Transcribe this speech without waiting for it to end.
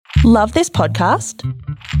Love this podcast?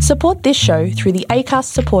 Support this show through the Acast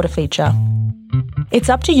supporter feature. It's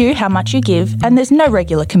up to you how much you give, and there's no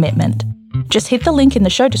regular commitment. Just hit the link in the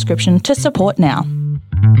show description to support now.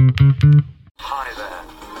 Hi there.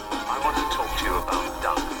 I want to talk to you about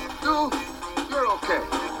duck. You're okay.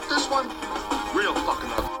 This one, real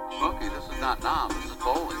fucking up. Smokey, this is not nom. This is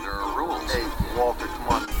bowling. There are rules. Hey, Walter, come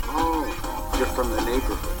on. Oh, you're from the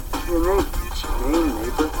neighborhood. Your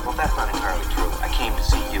neighbor? Well, that's not entirely true. I came to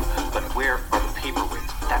see you, but where are the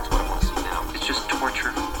paperweights? That's what I want to see now. It's just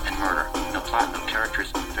torture and murder. No plot, no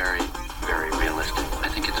characters. Very, very realistic. I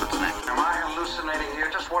think it's what's next. Am I hallucinating here?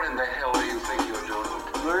 Just what in the hell do you think you're doing?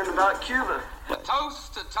 Learn about Cuba.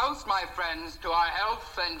 Toast, my friends, to our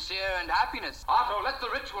health and cheer and happiness. Otto, let the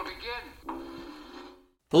ritual begin.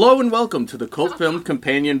 Hello and welcome to the Cult Film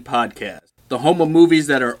Companion Podcast, the home of movies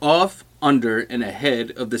that are off, under, and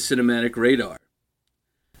ahead of the cinematic radar.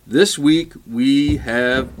 This week we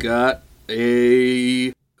have got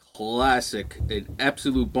a classic, an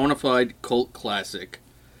absolute bona fide cult classic,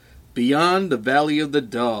 Beyond the Valley of the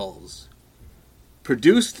Dolls,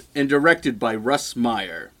 produced and directed by Russ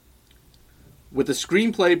Meyer, with a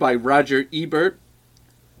screenplay by Roger Ebert,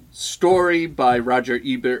 story by Roger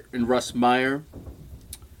Ebert and Russ Meyer.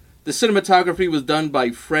 The cinematography was done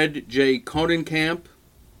by Fred J. Konenkamp,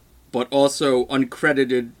 but also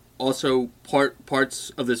uncredited. Also,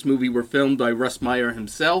 parts of this movie were filmed by Russ Meyer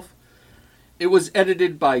himself. It was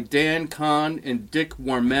edited by Dan Kahn and Dick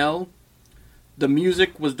Warmel. The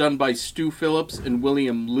music was done by Stu Phillips and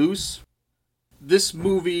William Luce. This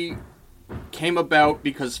movie came about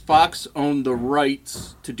because Fox owned the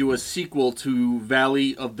rights to do a sequel to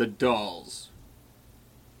Valley of the Dolls.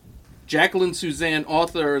 Jacqueline Suzanne,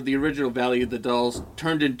 author of the original Valley of the Dolls,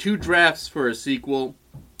 turned in 2 drafts for a sequel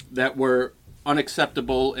that were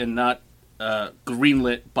unacceptable and not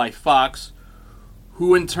greenlit by Fox,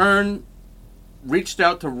 who in turn reached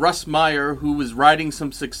out to Russ Meyer, who was riding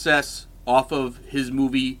some success off of his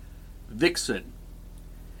movie Vixen.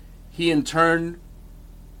 He in turn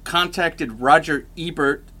contacted Roger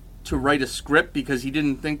Ebert to write a script because he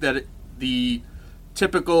didn't think that the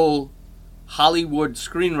typical Hollywood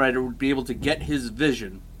screenwriter would be able to get his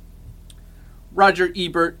vision. Roger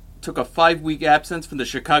Ebert took a 5-week absence from the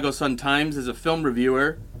Chicago Sun-Times as a film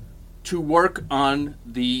reviewer to work on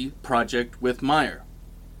the project with Meyer.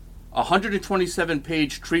 A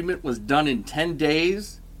 127-page treatment was done in 10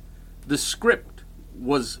 days. The script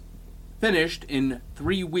was finished in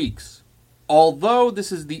 3 weeks. Although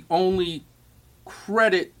this is the only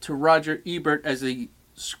credit to Roger Ebert as a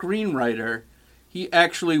screenwriter, he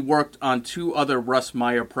actually worked on 2 other Russ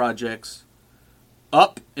Meyer projects,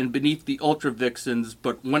 Up and Beneath the Ultra Vixens,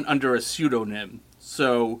 but went under a pseudonym.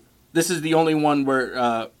 So this is the only one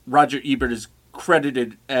where Roger Ebert is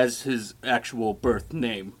credited as his actual birth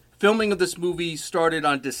name. Filming of this movie started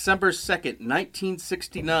on December 2nd,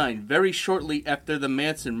 1969, very shortly after the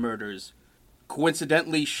Manson murders.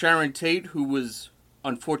 Coincidentally, Sharon Tate, who was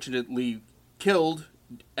unfortunately killed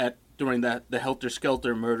during the Helter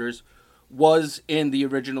Skelter murders, was in the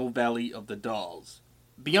original Valley of the Dolls.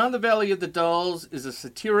 Beyond the Valley of the Dolls is a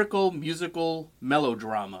satirical musical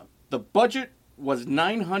melodrama. The budget was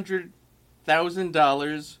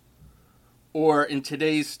 $900,000, or in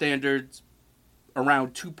today's standards,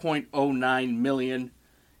 around $2.09 million,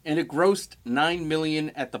 and it grossed $9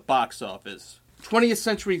 million at the box office. 20th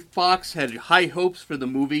Century Fox had high hopes for the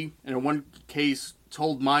movie, and in one case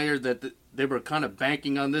told Meyer that they were kind of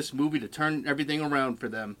banking on this movie to turn everything around for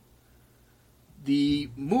them. The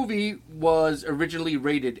movie was originally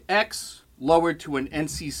rated X, lowered to an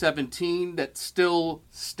NC-17 that still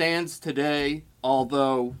stands today,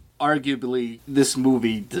 although arguably this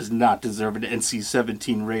movie does not deserve an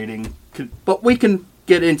NC-17 rating. But we can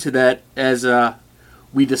get into that as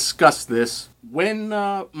we discuss this. When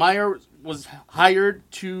Meyer was hired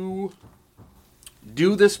to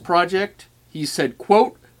do this project, he said,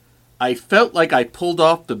 quote, "I felt like I pulled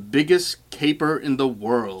off the biggest caper in the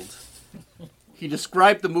world." He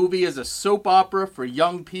described the movie as a soap opera for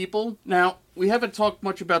young people. Now, we haven't talked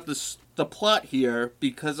much about the plot here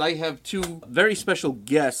because I have 2 very special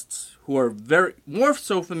guests who are more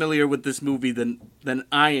so familiar with this movie than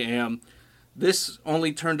I am. This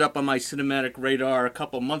only turned up on my cinematic radar a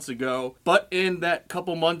couple months ago, but in that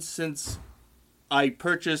couple months since I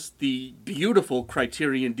purchased the beautiful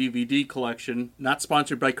Criterion DVD collection, not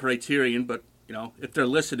sponsored by Criterion, but if they're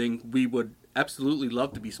listening, we would absolutely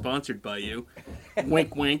love to be sponsored by you.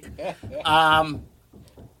 Wink, wink. I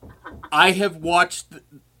have watched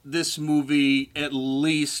this movie at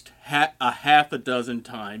least a half a dozen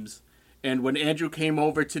times. And when Andrew came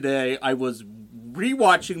over today, I was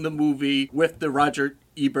rewatching the movie with the Roger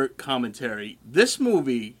Ebert commentary. This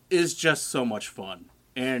movie is just so much fun.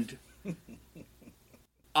 And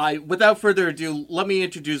without further ado, let me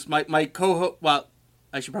introduce my co-host. Well,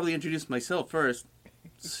 I should probably introduce myself first.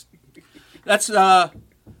 That's the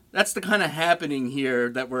kind of happening here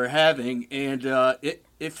that we're having, and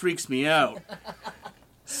it freaks me out.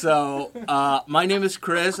 So, my name is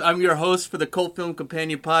Chris. I'm your host for the Cult Film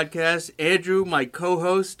Companion podcast. Andrew, my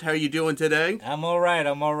co-host, how are you doing today? I'm all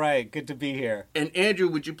right. Good to be here. And Andrew,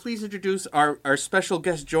 would you please introduce our special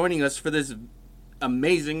guest joining us for this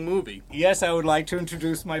amazing movie? Yes, I would like to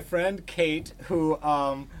introduce my friend Kate, who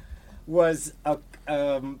was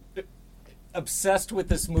obsessed with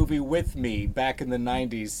this movie with me back in the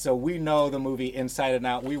 90s. So we know the movie inside and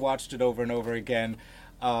out. We watched it over and over again.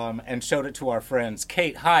 And showed it to our friends.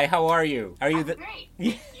 Kate, hi, how are you? Are you great.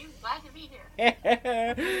 You glad to be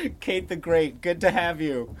here. Kate the Great, good to have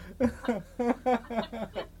you.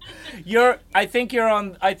 I think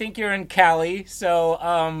you're in Cali,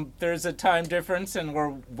 so there's a time difference and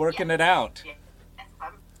we're working it out.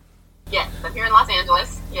 Yes, I'm here in Los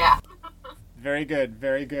Angeles. Yeah. Very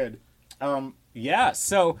good.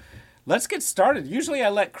 So let's get started. Usually I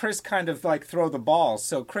let Chris kind of like throw the ball.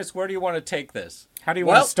 So Chris, where do you want to take this? How do you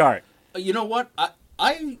want to start? You know what?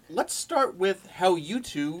 Let's start with how you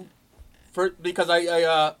two, because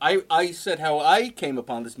I said how I came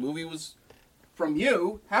upon this movie was from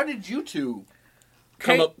you. How did you two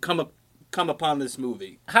come upon this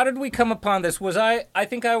movie? How did we come upon this? I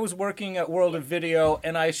think I was working at World of Video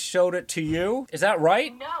and I showed it to you. Is that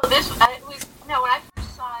right? No, when I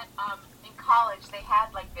first saw it in college, they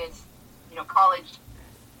had like this, college,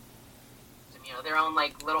 their own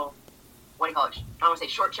like little, what do you call it? I want to say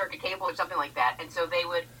short circuit cable or something like that. And so they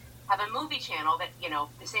would have a movie channel that,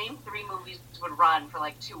 the same 3 movies would run for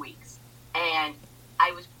like 2 weeks. And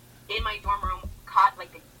I was in my dorm room, caught like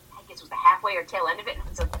I guess it was the halfway or tail end of it. And I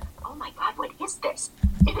was like, oh my God, what is this?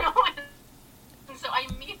 And so I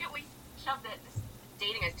immediately shoved it,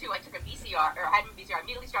 dating us too. I took a VCR, or I had a VCR. I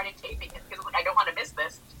immediately started taping it because I don't want to miss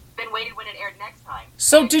this. Then waited when it aired next time.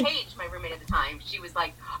 So Paige, my roommate at the time, she was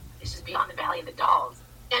like, oh, this is Beyond the Valley of the Dolls.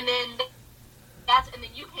 And then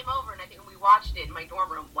you came over, and I think we watched it in my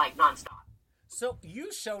dorm room, like, nonstop. So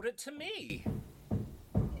you showed it to me.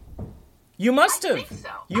 You must have. I think so.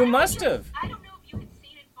 You must have. I don't know if you had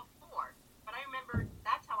seen it before, but I remember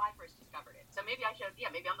that's how I first discovered it. So maybe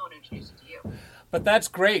maybe I'm the one who introduced it to you. But that's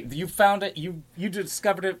great. You found it, you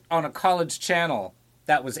discovered it on a college channel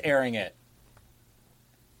that was airing it.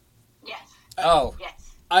 Yes. Oh.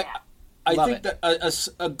 Yes. I think that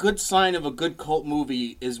a good sign of a good cult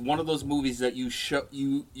movie is one of those movies that you show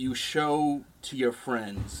to your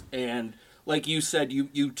friends, and like you said,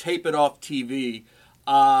 you tape it off TV.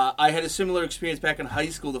 I had a similar experience back in high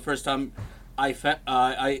school. The first time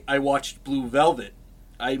I watched Blue Velvet,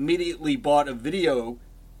 I immediately bought a video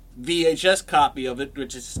VHS copy of it,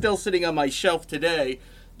 which is still sitting on my shelf today.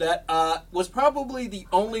 That was probably the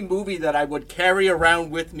only movie that I would carry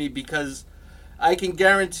around with me, because I can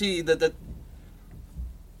guarantee that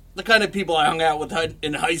the kind of people I hung out with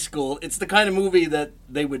in high school, it's the kind of movie that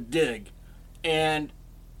they would dig. And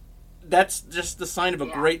that's just the sign of a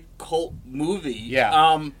great cult movie.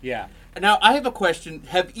 Yeah. Now, I have a question.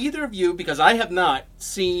 Have either of you, because I have not,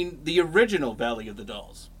 seen the original Valley of the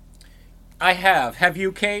Dolls? I have. Have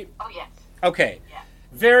you, Kate? Oh, yes. Okay. Yeah.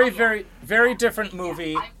 Very different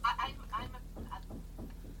movie.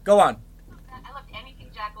 Go on. I loved anything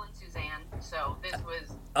Jacqueline Suzanne, so this was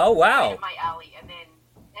wow. right up my alley, and then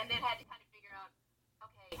had to kind of figure out,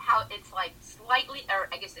 okay, how it's like slightly, or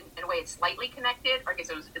I guess in a way it's slightly connected, or I guess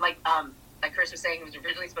it was like Chris was saying, it was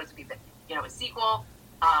originally supposed to be a sequel,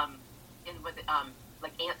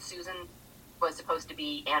 like Aunt Susan was supposed to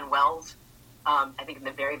be Ann Wells, I think in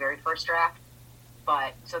the very, very first draft,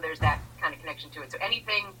 but so there's that kind of connection to it. So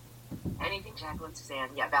anything Jacqueline Suzanne,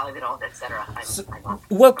 Valley of the Dolls, etc. I love.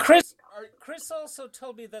 Well, Chris also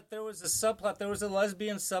told me that there was a subplot. There was a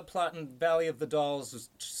lesbian subplot in Valley of the Dolls,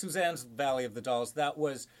 Suzanne's Valley of the Dolls, that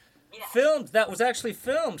was filmed. That was actually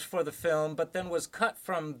filmed for the film, but then was cut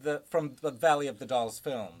from the Valley of the Dolls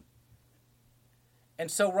film.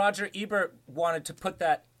 And so Roger Ebert wanted to put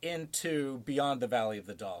that into Beyond the Valley of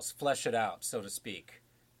the Dolls, flesh it out, so to speak.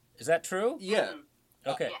 Is that true? Yeah.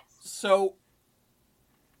 Okay. Yes. So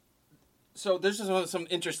there's just some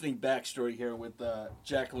interesting backstory here with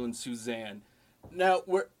Jacqueline Suzanne. Now,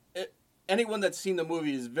 anyone that's seen the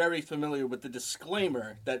movie is very familiar with the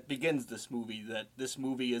disclaimer that begins this movie, that this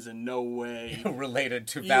movie is in no way related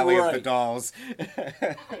to Valley of the Dolls.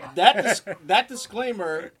 That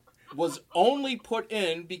disclaimer was only put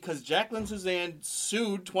in because Jacqueline Suzanne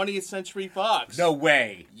sued 20th Century Fox. No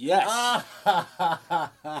way. Yes.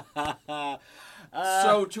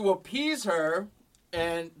 So to appease her,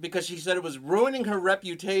 and because she said it was ruining her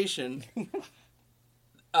reputation,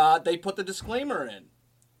 they put the disclaimer in.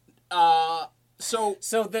 So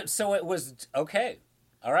it was okay.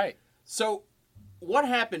 All right. So what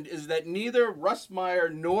happened is that neither Russ Meyer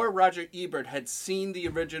nor Roger Ebert had seen the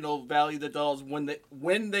original Valley of the Dolls when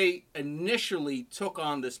they initially took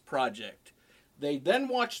on this project. They then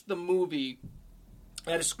watched the movie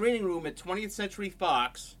at a screening room at 20th Century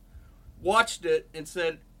Fox, watched it, and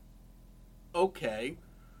said, okay,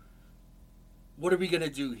 what are we going to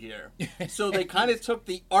do here? So they kind of took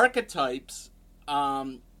the archetypes.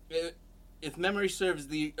 If memory serves,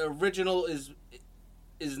 the original is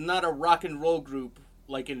not a rock and roll group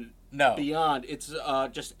like in Beyond. It's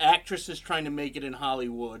just actresses trying to make it in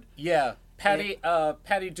Hollywood. Yeah.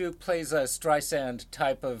 Patty Duke plays a Streisand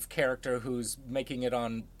type of character who's making it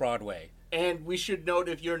on Broadway. And we should note,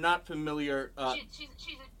 if you're not familiar...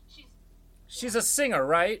 she's a singer,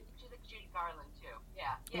 right? She's like Judy Garland, too.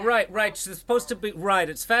 Yeah. Right. She's supposed to be... Right,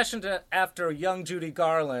 it's fashioned after young Judy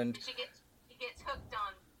Garland. She gets hooked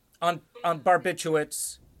on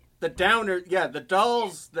barbiturates. The Downer... Yeah, the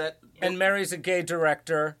dolls that... And marries a gay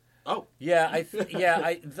director. Oh. Yeah,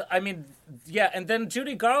 and then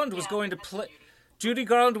Judy Garland was going to play... Judy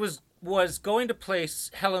Garland was going to play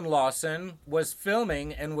Helen Lawson, was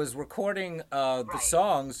filming and was recording the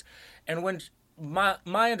songs, and when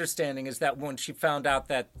my understanding is that when she found out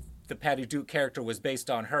that the Patty Duke character was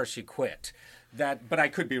based on her, she quit. But I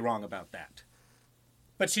could be wrong about that.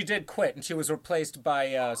 But she did quit, and she was replaced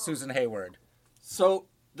by Susan Hayward. So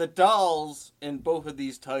the dolls in both of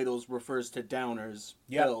these titles refers to downers,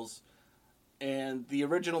 pills, and the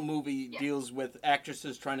original movie deals with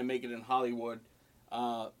actresses trying to make it in Hollywood.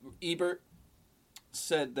 Ebert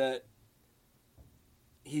said that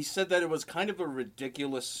it was kind of a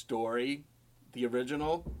ridiculous story, the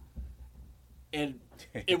original, and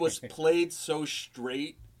it was played so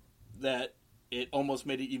straight that it almost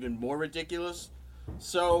made it even more ridiculous.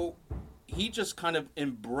 So he just kind of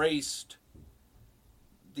embraced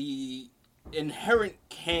the inherent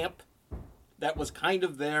camp that was kind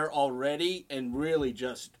of there already and really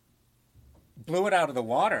just blew it out of the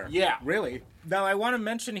water. Yeah. Really. Now, I want to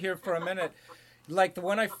mention here for a minute, like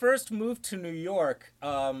when I first moved to New York,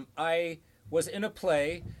 I was in a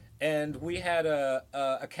play, and we had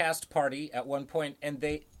a cast party at one point, and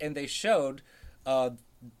they showed the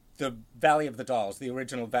Valley of the Dolls, the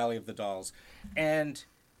original Valley of the Dolls, and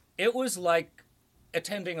it was like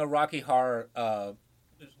attending a Rocky Horror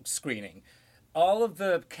screening. All of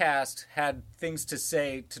the cast had things to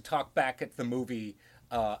say, to talk back at the movie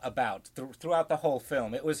about throughout the whole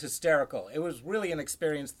film. It was hysterical. It was really an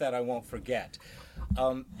experience that I won't forget.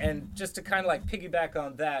 And just to kind of like piggyback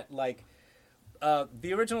on that, like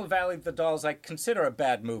the original Valley of the Dolls, I consider a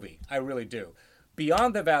bad movie. I really do.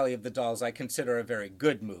 Beyond the Valley of the Dolls, I consider a very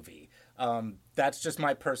good movie. That's just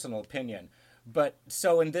my personal opinion. But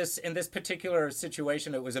so in this particular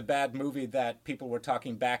situation, it was a bad movie that people were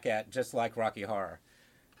talking back at, just like Rocky Horror.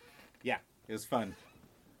 Yeah, it was fun.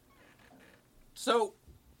 So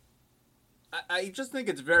I just think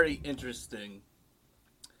it's very interesting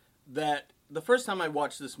that the first time I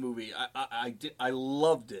watched this movie, I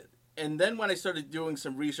loved it. And then when I started doing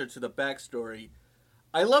some research to the backstory,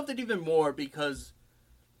 I loved it even more because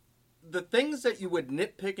the things that you would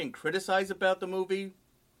nitpick and criticize about the movie,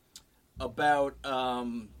 about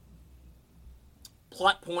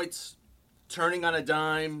plot points turning on a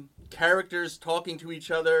dime, characters talking to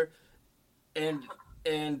each other,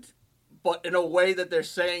 but in a way that they're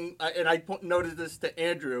saying, and I noted this to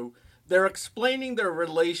Andrew, they're explaining their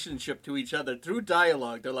relationship to each other through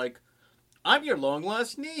dialogue. They're like, I'm your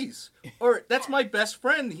long-lost niece. Or, that's my best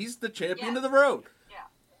friend. He's the champion of the road. Yeah.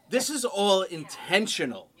 This is all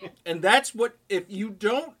intentional. And that's what, if you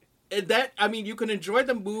don't, you can enjoy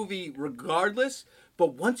the movie regardless,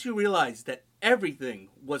 but once you realize that everything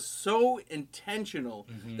was so intentional,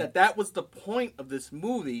 that was the point of this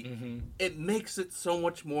movie, it makes it so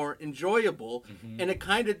much more enjoyable, and it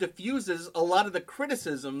kind of diffuses a lot of the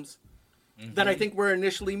criticisms that I think were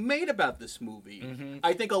initially made about this movie.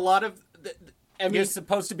 I think a lot of... You're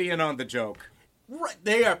supposed to be in on the joke. Right,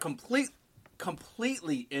 they are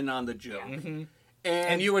completely in on the joke.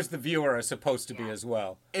 And you as the viewer are supposed to be as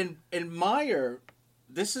well. And Meyer,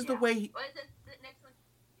 this is the way... What is it? The next one?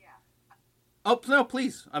 Yeah. Oh, no,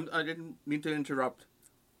 please. I didn't mean to interrupt.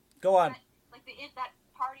 Go on. That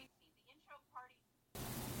party scene, the intro party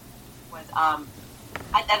was,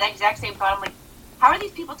 at that exact same thought, I'm like, how are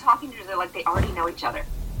these people talking to each other like they already know each other?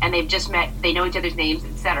 and they've just met. They know each other's names,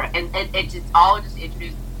 etc. And it's all just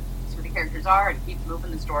introduced who the characters are and keeps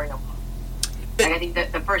moving the story along. Like I think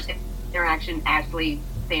that the first interaction Ashley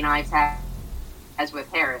St. Ives has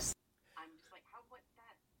with Harris, I'm just like, how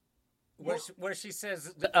what's that? Where she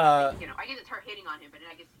says, I guess it's her hitting on him, but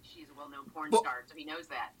I guess she's a well-known porn star, so he knows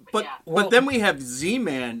that. But yeah. But then we have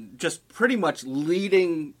Z-Man just pretty much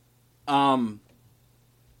leading,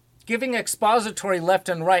 giving expository left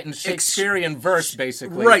and right in Shakespearean verse,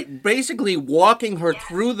 basically. Right, basically walking her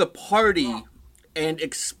through the party and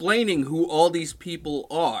explaining who all these people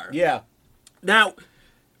are. Yeah. Now,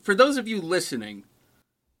 for those of you listening,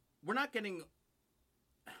 we're not getting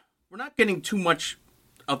too much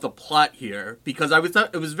of the plot here, because I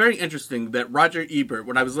thought it was very interesting that Roger Ebert,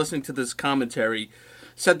 when I was listening to this commentary,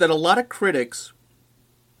 said that a lot of critics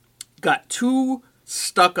got too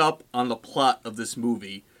stuck up on the plot of this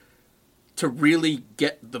movie to really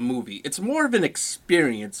get the movie. It's more of an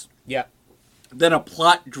experience than a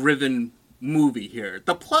plot-driven movie here.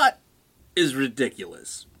 The plot is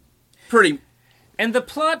ridiculous. And the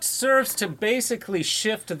plot serves to basically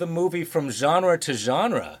shift the movie from genre to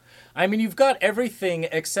genre. I mean, you've got everything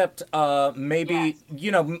except maybe,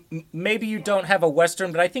 maybe you don't have a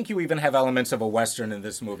Western, but I think you even have elements of a Western in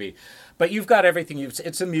this movie. But you've got everything.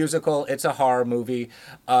 It's a musical, it's a horror movie,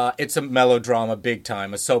 it's a melodrama big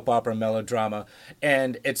time, a soap opera melodrama,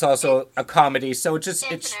 and it's also a comedy. So it's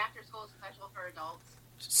an after-school special for adults.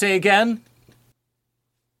 Say again?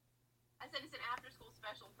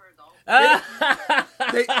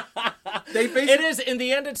 They basically, it is, in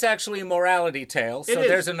the end, it's actually a morality tale. So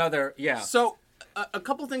there's another, So a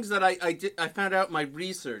couple things that I found out in my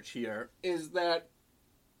research here is that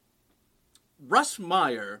Russ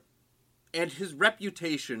Meyer and his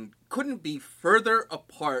reputation couldn't be further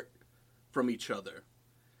apart from each other.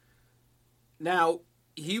 Now,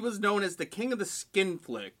 he was known as the king of the skin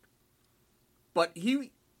flick, but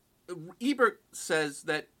Ebert says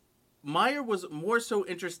that Meyer was more so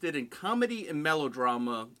interested in comedy and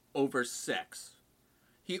melodrama over sex.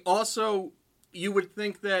 He also, you would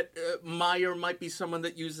think that Meyer might be someone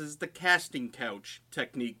that uses the casting couch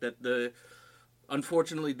technique that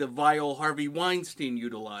unfortunately the vile Harvey Weinstein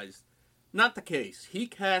utilized. Not the case. He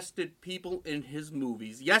casted people in his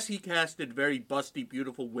movies. Yes, he casted very busty,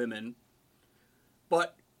 beautiful women,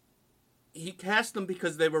 but he cast them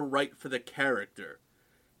because they were right for the character.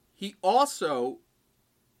 He also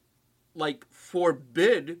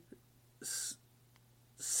forbid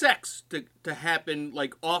sex to happen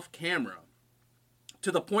off camera,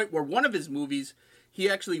 to the point where one of his movies he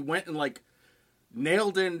actually went and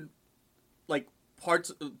nailed in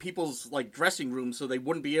parts of people's dressing rooms so they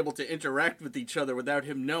wouldn't be able to interact with each other without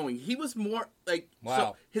him knowing. He was more wow.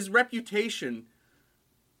 So his reputation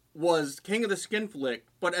was king of the skin flick,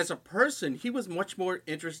 but as a person he was much more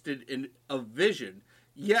interested in a vision.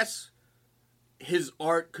 Yes, his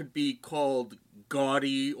art could be called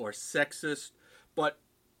gaudy or sexist, but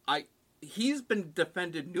he's been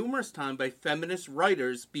defended numerous times by feminist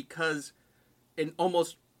writers because in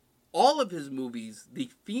almost all of his movies, the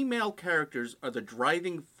female characters are the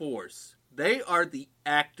driving force. They are the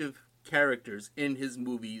active characters in his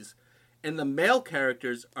movies, and the male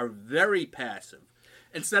characters are very passive.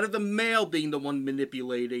 Instead of the male being the one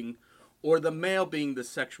manipulating or the male being the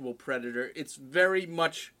sexual predator, it's very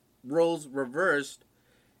much roles reversed,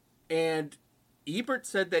 and Ebert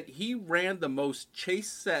said that he ran the most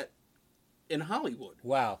chaste set in Hollywood.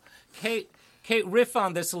 Wow. Kate, riff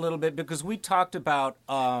on this a little bit, because we talked about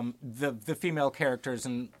the female characters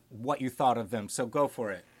and what you thought of them, so go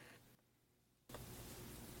for it.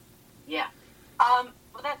 Yeah. Well,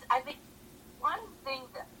 I think one thing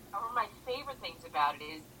one of my favorite things about it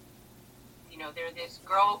is, they're this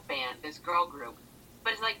girl band, this girl group.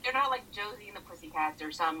 But it's they're not like Josie and the Pussycats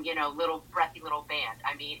or some, little breathy little band.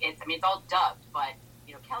 It's all dubbed, but,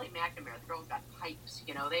 Kelly McNamara, the girl's got pipes,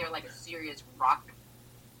 they are a serious rock band.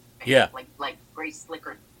 Yeah. Like Grace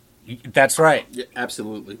Slicker. That's right. Yeah,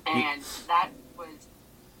 absolutely. And that was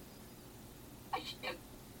a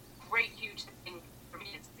great, huge thing for me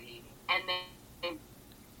to see. And then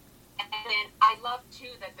I love,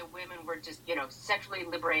 too, that the women were just, sexually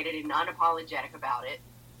liberated and unapologetic about it.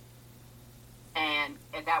 And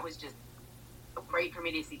that was just great for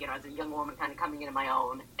me to see, as a young woman kind of coming into my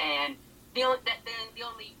own. And the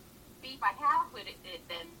only beef I have with it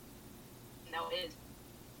then, is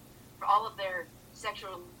for all of their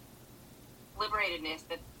sexual liberatedness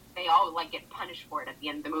that they all get punished for it at the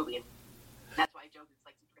end of the movie. And that's why I joke it's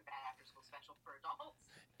some sort of bad after-school special for adults.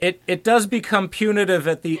 It does become punitive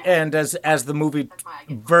at the end as the movie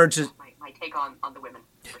verges. My take on the women.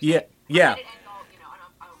 Yeah.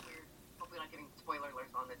 Hopefully not giving spoiler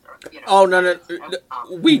alerts on this Oh, no.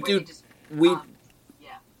 We where do. they just, We.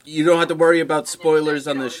 yeah. You don't have to worry about And then, spoilers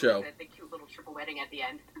on you know, this show. The cute little triple wedding at the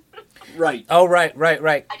end. Right. Oh, right. I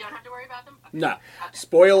don't have to worry about them? Okay. No. Okay.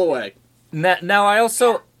 Spoil away. Now I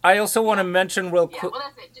also want to mention real Yeah, quick. well,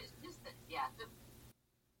 that's it. The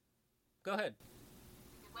Go ahead.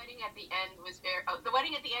 wedding at the end was very. Oh, the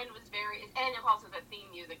wedding at the end was very, and also the theme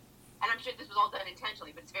music. And I'm sure this was all done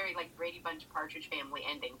intentionally, but it's very like Brady Bunch Partridge Family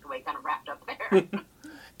ending, the way it kind of wrapped up there.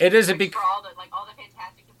 It is a Which big. for all the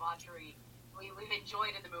fantastic debauchery we've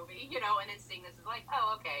enjoyed in the movie, you know, and then seeing this is like,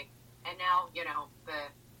 oh, okay. And now, you know,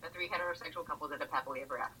 the three heterosexual couples end up happily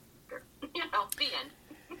ever after. You know, the end.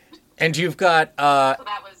 And you've got. So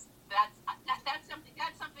that's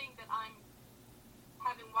something that I'm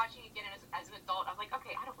having watching again as an adult. I'm like,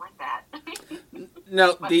 okay, I don't like that.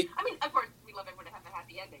 No, But, the I mean, of course, we love everyone to have a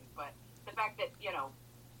happy ending, but the fact that, you know,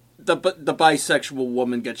 the bisexual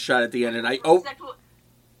woman gets shot at the end, and sexual,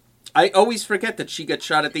 I always forget that she gets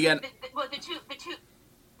shot at the end.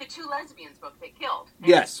 the two lesbians both get killed. And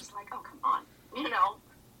Yes. It's just like, oh, come on, you know.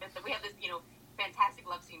 We have this, you know, fantastic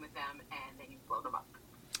love scene with them, and then you blow them up,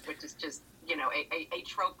 which is just, you know, a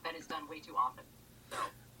trope that is done way too often. So,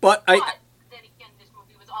 But then again, this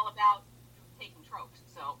movie was all about taking tropes,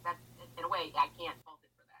 so that, in a way, I can't fault it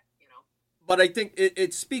for that, you know. But I think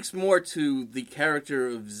it speaks more to the character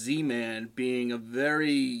of Z-Man being a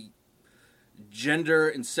very gender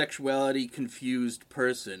and sexuality confused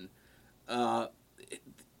person. Yes.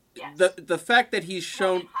 The fact that he's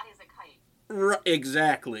shown Hot as a kite.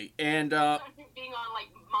 exactly, and Being on like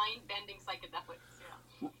mind-bending psychedelics,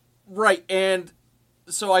 yeah. right, and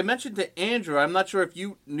so I mentioned to Andrew, I'm not sure if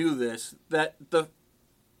you knew this, that the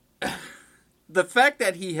fact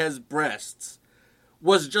that he has breasts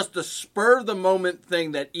was just a spur-of-the-moment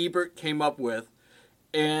thing that Ebert came up with,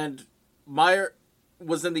 and Meyer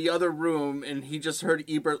was in the other room, and he just heard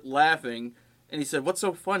Ebert laughing, and he said, "What's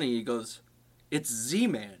so funny?" He goes, "It's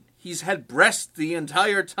Z-Man. He's had breasts the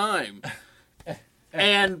entire time."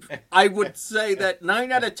 And I would say that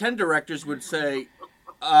 9 out of 10 directors would say,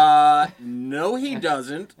 no, he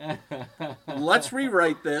doesn't. Let's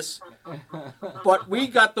rewrite this. But we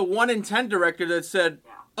got the 1 in 10 director that said,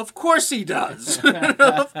 of course he does.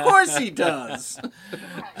 Of course he does.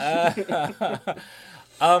 I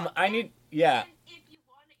need. Yeah. And if you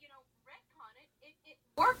want to, you know, retcon it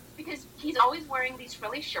worked because he's always wearing these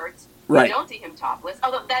frilly shirts. Right. You don't see him topless.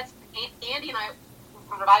 Although that's Andy and I were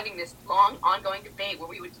reviving this long, ongoing debate where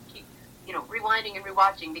we would keep, you know, rewinding and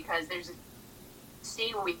rewatching because there's a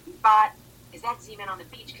scene where we thought, is that Z-Man on the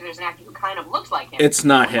beach? Because there's an actor who kind of looks like him. It's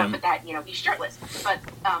not him. But that, you know, he's shirtless. But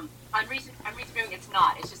on recent viewing, it's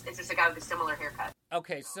not. It's just a guy with a similar haircut.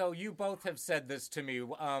 Okay, so you both have said this to me.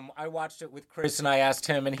 I watched it with Chris, and I asked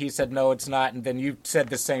him, and he said, no, it's not. And then you said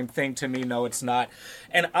the same thing to me, no, it's not.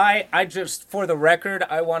 And I just, for the record,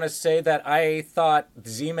 I want to say that I thought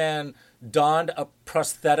Z-Man donned a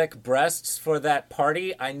prosthetic breasts for that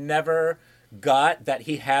party. I never got that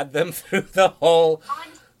he had them through the whole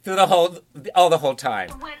time.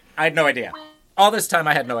 I had no idea. All this time,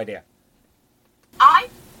 I had no idea.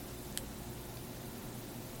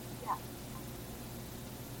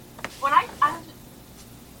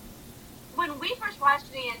 When we first watched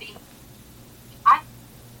it, Andy, I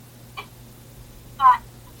thought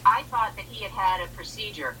that he had a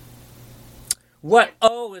procedure. What?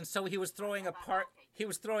 Oh, and so he was throwing a party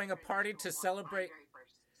to celebrate.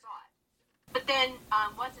 But then,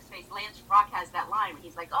 what's his face? Lance Rock has that line where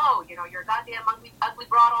he's like, "Oh, you know, you're a goddamn ugly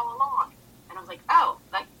broad all along." And I was like, "Oh,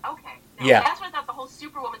 like okay." Now, Yeah. That's what I thought the whole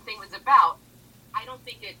Superwoman thing was about. I don't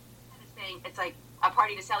think it's like a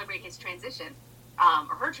party to celebrate his transition,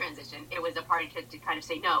 or her transition. It was a party to kind of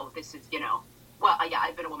say, "No, this is, you know, well, yeah,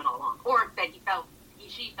 I've been a woman all along," or that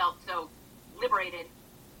she felt so liberated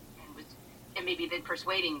and maybe then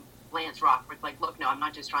persuading Lance Rock with like, "Look, no, I'm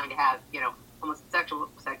not just trying to have, you know, homosexual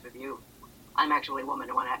sex with you. I'm actually a woman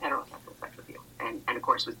and want to have heterosexual sex with you," and of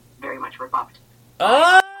course was very much rebuffed.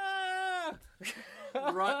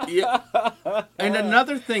 Right, yeah. And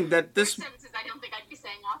another thing that this Sentences I don't think I'd be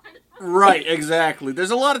saying often. right, exactly.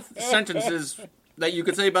 There's a lot of sentences that you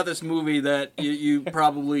could say about this movie that you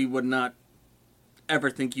probably would not ever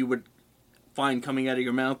think you would find coming out of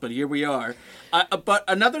your mouth, but here we are. But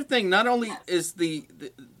another thing, not only is the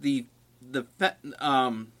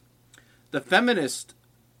feminist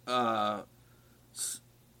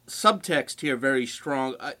subtext here very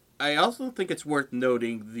strong. I also think it's worth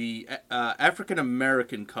noting the African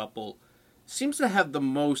American couple seems to have the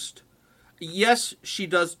most. Yes, she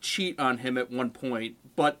does cheat on him at one point,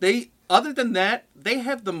 but other than that, they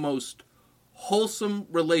have the most wholesome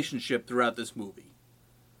relationship throughout this movie.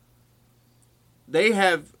 they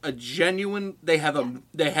have a genuine. They have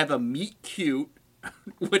a meet cute,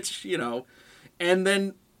 which and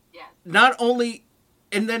then not only,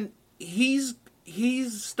 and then he's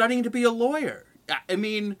studying to be a lawyer. I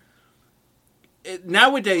mean,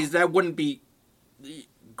 nowadays that wouldn't be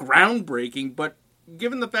groundbreaking, but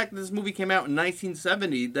given the fact that this movie came out in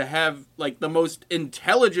 1970, to have like the most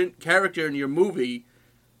intelligent character in your movie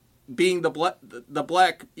being the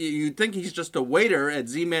black, you'd think he's just a waiter at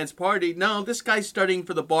Z-Man's party. No, this guy's studying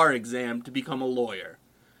for the bar exam to become a lawyer.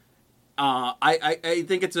 I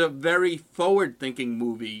think it's a very forward-thinking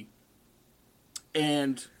movie.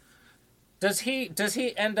 And does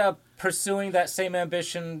he end up pursuing that same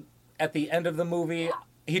ambition at the end of the movie? Yeah.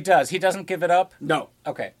 He does. He doesn't give it up? No.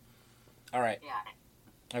 Okay. All right.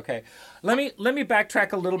 Yeah. Okay. Let me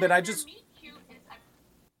backtrack a little bit.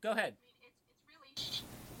 Go ahead.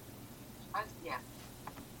 Yeah.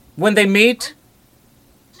 When they meet?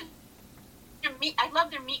 I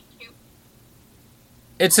love their meet cute.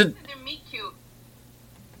 Their meet cute.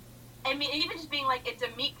 I mean, even just being like, it's a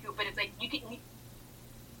meet cute, but it's like, you can...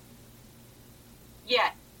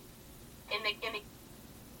 Yeah. In the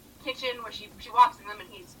kitchen where she walks in them and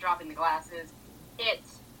he's dropping the glasses,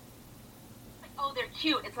 it's like, oh, they're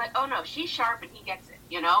cute. It's like, oh no, she's sharp and he gets it.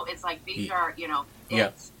 It's like these are,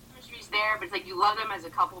 it's chemistry's there, but it's like you love them as a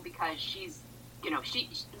couple because she's,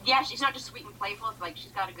 she's not just sweet and playful. It's like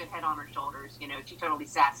she's got a good head on her shoulders. She totally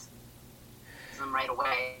sass them right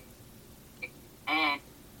away. And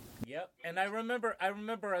yep, and I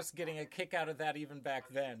remember us getting a kick out of that even back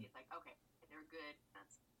then. It's like, okay, they're good.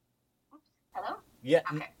 Hello? Yeah.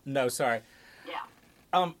 Okay. No, sorry. Yeah.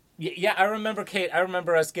 Yeah, I remember, Kate. I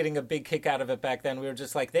remember us getting a big kick out of it back then. We were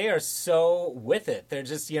just like, they are so with it. They're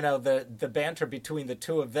just, the banter between the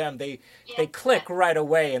two of them. They click right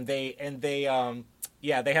away, and they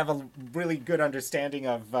have a really good understanding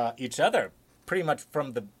of each other, pretty much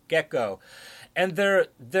from the get-go. And their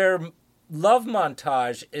love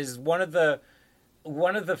montage is one of the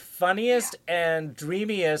funniest and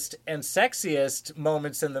dreamiest and sexiest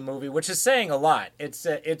moments in the movie, which is saying a lot.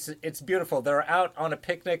 It's beautiful. They're out on a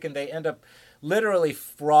picnic and they end up literally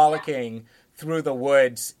frolicking through the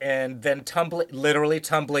woods and then literally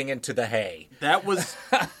tumbling into the hay. That was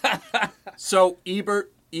so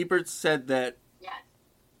Ebert said that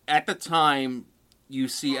at the time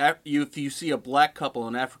if you see a black couple,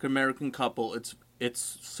 an African American couple, it's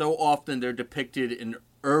so often they're depicted in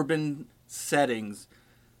urban settings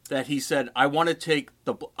that he said, I want to take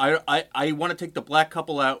the black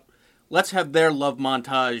couple out. Let's have their love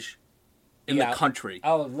montage in the country.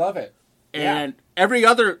 I love it. And every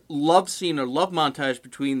other love scene or love montage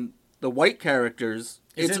between the white characters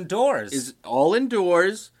is indoors. Is all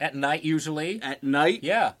indoors at night usually. At night,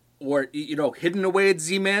 yeah. Or hidden away at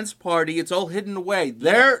Z-Man's party. It's all hidden away.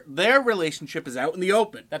 Their relationship is out in the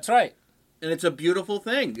open. That's right. And it's a beautiful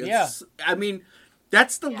thing. I mean,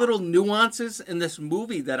 that's the little nuances in this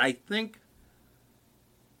movie that I think...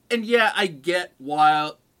 And I get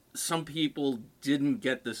why some people didn't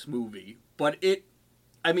get this movie. But it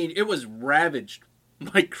was ravaged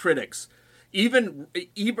by critics. Even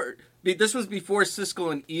Ebert... This was before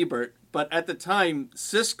Siskel and Ebert, but at the time,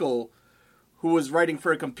 Siskel, who was writing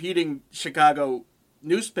for a competing Chicago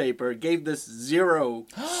newspaper, gave this 0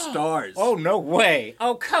 stars. Oh, no way.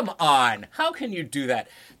 Oh, come on. How can you do that?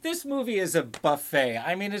 This movie is a buffet.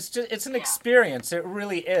 I mean, it's an experience. It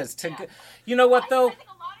really is. You know what, though? I think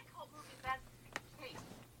a lot of cult movies, that's the case.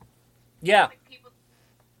 Yeah. Like, people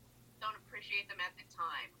don't appreciate them at the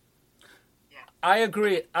time. Yeah. I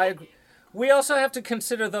agree. We also have to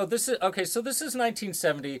consider, though, this is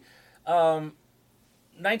 1970.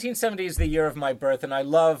 1970 is the year of my birth, and I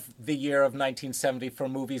love the year of 1970 for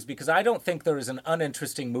movies because I don't think there is an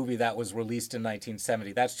uninteresting movie that was released in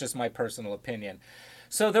 1970. That's just my personal opinion.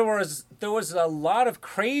 So there was a lot of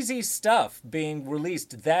crazy stuff being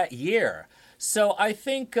released that year. So I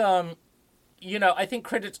think, I think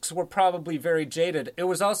critics were probably very jaded. It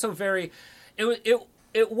was also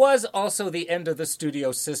it was also the end of the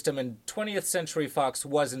studio system, and 20th Century Fox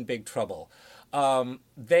was in big trouble.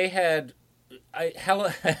 They had...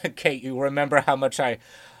 Kate, you remember how much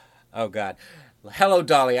oh God, Hello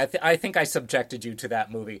Dolly. I think I subjected you to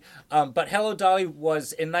that movie. But Hello Dolly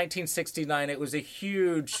was in 1969. It was a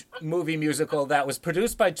huge movie musical that was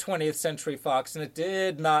produced by 20th Century Fox, and it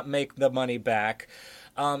did not make the money back.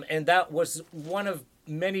 And that was one of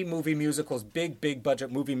many movie musicals, big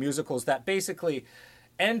budget movie musicals that basically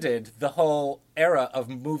ended the whole era of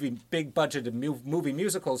big budgeted movie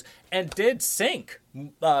musicals and did sink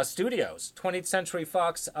studios. 20th Century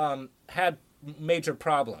Fox had major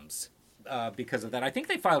problems because of that. I think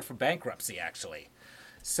they filed for bankruptcy, actually.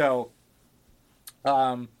 So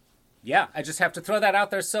Yeah, I just have to throw that out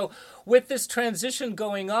there. So with this transition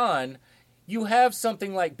going on, you have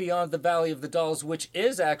something like Beyond the Valley of the Dolls, which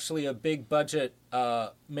is actually a big budget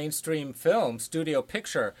mainstream film, studio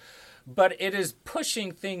picture, but it is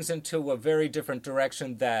pushing things into a very different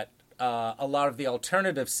direction that a lot of the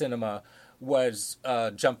alternative cinema was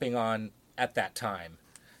jumping on at that time.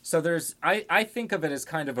 So I think of it as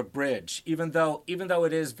kind of a bridge, even though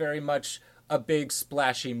it is very much a big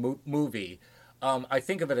splashy movie. I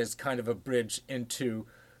think of it as kind of a bridge into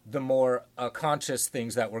the more conscious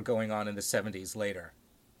things that were going on in the 70s later.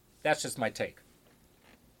 That's just my take.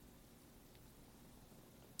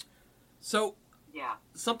 So, Yeah.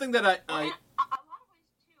 something that I In a lot of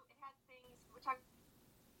ways, too, it had things, we're talking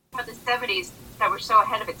about the 70s, that were so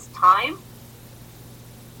ahead of its time.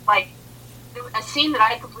 Like, a scene that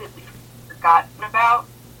I had completely forgotten about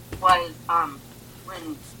was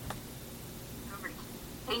when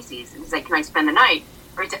Casey's, and he's like, "Can I spend the night?"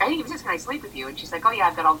 Or I think he was just, "Can I sleep with you?" And she's like, "Oh yeah,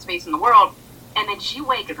 I've got all the space in the world." And then she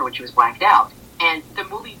wakened her when she was blacked out, and the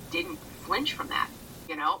movie didn't flinch from that.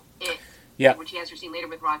 You know, when she has her scene later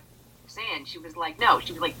with Roxanne, she was like, "No,"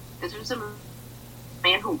 she was like, "This was a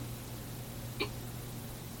man who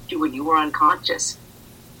you when you were unconscious,"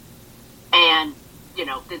 and you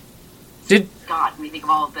know, God, when you think of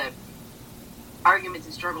all of the arguments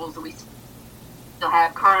and struggles that we still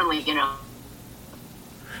have currently, you know.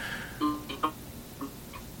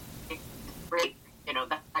 You know,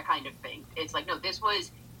 that kind of thing. It's like, no, this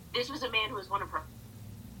was a man who was one of her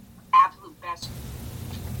absolute best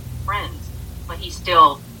friends, but he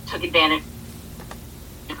still took advantage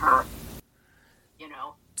of her. You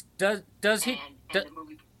know, does he? And the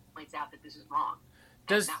movie points out that this is wrong.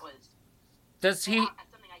 Does that's something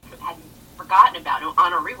I hadn't forgotten about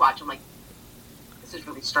on a rewatch. I'm like, this is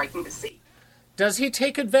really striking to see. Does he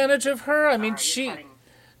take advantage of her? I mean,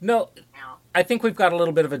 No, I think we've got a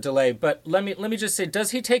little bit of a delay, but let me just say,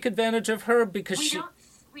 does he take advantage of her because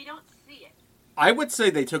we don't see it. I would say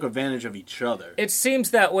they took advantage of each other. It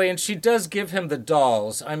seems that way, and she does give him the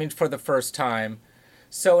dolls, I mean, for the first time.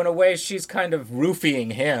 So in a way, she's kind of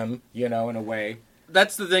roofing him, you know, in a way.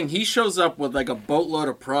 That's the thing. He shows up with like a boatload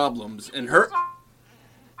of problems, and her...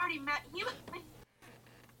 He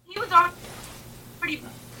was already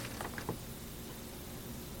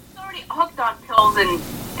hooked on pills and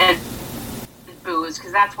booze,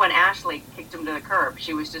 because that's when Ashley kicked him to the curb.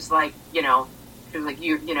 She was just like, you know, she was like,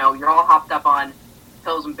 you know, you're all hopped up on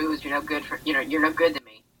pills and booze. You're no good for, you know, you're no good to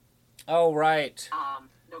me. Oh, right.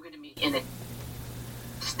 No good to me in a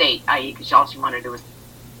state, i.e., because all she wanted to do was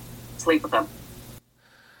sleep with him.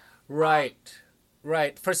 Right.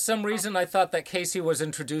 For some reason, I thought that Casey was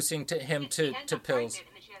introducing him to pills. And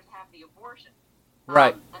then she has to have the abortion.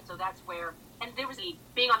 Right. And so that's where, and there was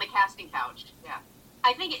being on the casting couch. Yeah.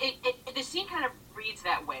 I think the scene kind of reads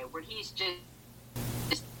that way, where he's just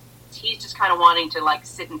kind of wanting to like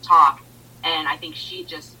sit and talk, and I think she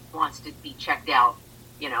just wants to be checked out.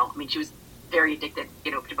 You know, I mean, she was very addicted,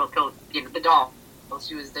 you know, to both pills, you know, the dolls.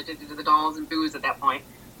 She was addicted to the dolls and booze at that point,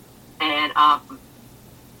 and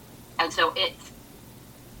so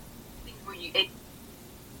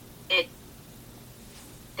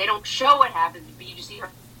they don't show what happens, but you just see her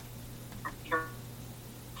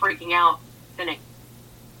freaking out the next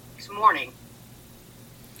morning.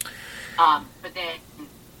 But then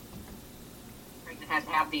Reagan has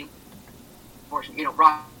to have the abortion, you know,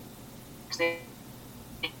 Roxanne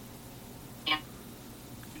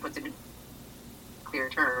puts it in clear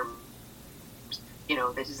terms. You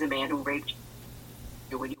know, this is a man who raped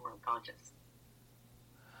you when you were unconscious.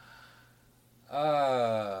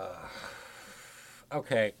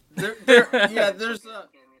 Okay. There's a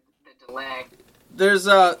delay. There's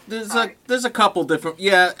a couple different.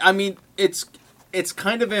 Yeah, I mean, it's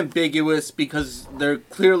kind of ambiguous because they're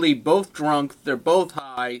clearly both drunk. They're both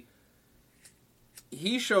high.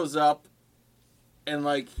 He shows up, and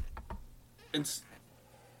like,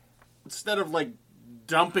 instead of like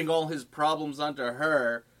dumping all his problems onto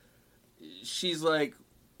her, she's like,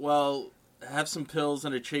 "Well, have some pills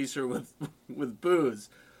and a chaser with booze."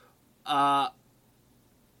 But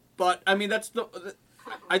I mean, that's the.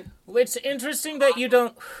 It's interesting that you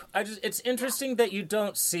don't. It's interesting that you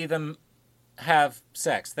don't see them have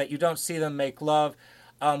sex. That you don't see them make love.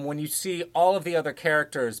 When you see all of the other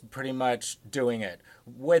characters pretty much doing it.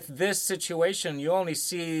 With this situation, you only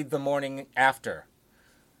see the morning after.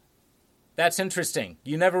 That's interesting.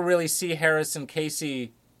 You never really see Harris and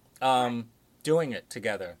Casey doing it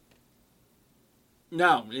together.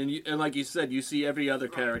 No, and like you said, you see every other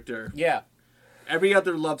character. Yeah. Every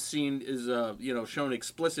other love scene is shown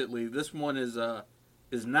explicitly. This one is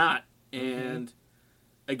not, and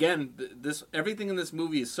again, this everything in this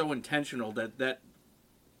movie is so intentional that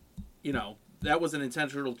was an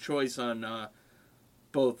intentional choice on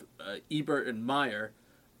both Ebert and Meyer.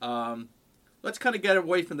 Let's kind of get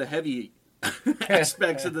away from the heavy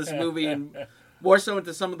aspects of this movie and more so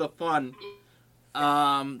into some of the fun.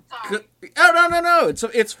 No.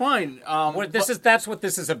 It's fine. That's what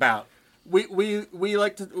this is about.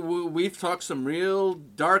 We've talked some real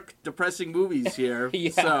dark, depressing movies here.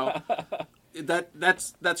 Yeah. So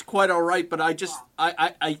that's quite all right. But I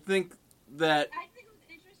think that I think it was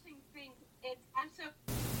an interesting thing.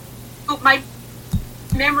 My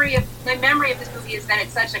memory of this movie is that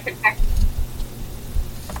it's such a confection.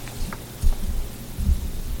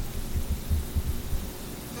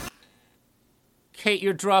 Kate,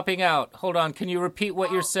 you're dropping out. Hold on. Can you repeat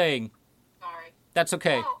what you're saying? Sorry. That's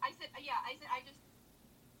okay. Oh, I said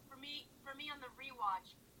for me on the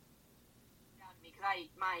rewatch, because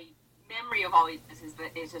my memory of all this is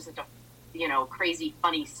that it's just such a, crazy,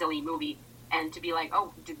 funny, silly movie, and to be like,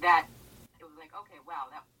 oh, it was like, okay, wow,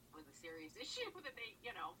 that was a serious issue that they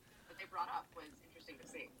brought up was interesting to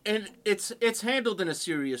see. And it's handled in a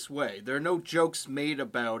serious way. There are no jokes made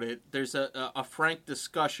about it. There's a frank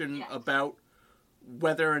discussion about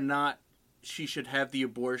whether or not she should have the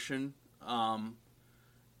abortion.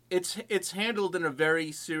 It's handled in a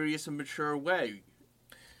very serious and mature way.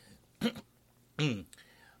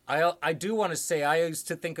 I do want to say I used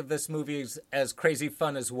to think of this movie as crazy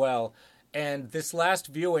fun as well. And this last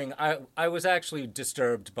viewing, I was actually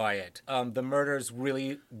disturbed by it. The murders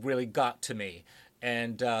really, really got to me.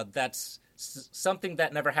 And that's something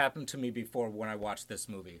that never happened to me before when I watched this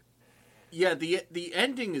movie. Yeah, the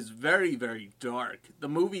ending is very, very dark. The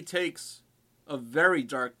movie takes a very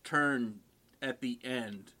dark turn at the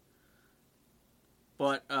end.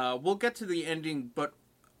 But we'll get to the ending. But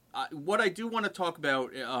what I do want to talk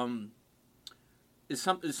about is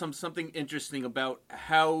something interesting about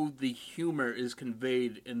how the humor is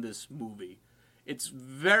conveyed in this movie. It's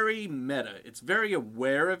very meta. It's very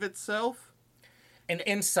aware of itself. An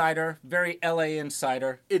insider, very LA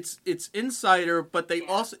insider. It's insider, but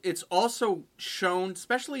it's also shown,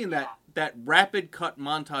 especially in that rapid cut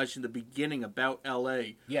montage in the beginning about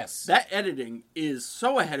LA. Yes. That editing is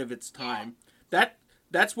so ahead of its time.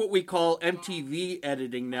 That's what we call MTV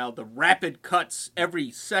editing now, the rapid cuts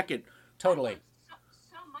every second. Totally.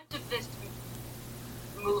 So much of this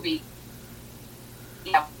movie,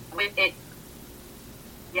 with it,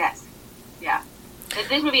 yes, yeah.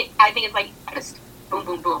 This movie, I think it's like just boom,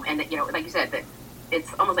 boom, boom, and like you said, that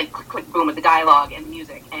it's almost like click, click, boom with the dialogue and the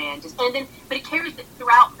music, but it carries it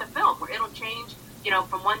throughout the film, where it'll change,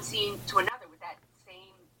 from one scene to another with that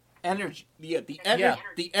same energy. Yeah,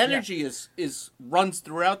 the energy is runs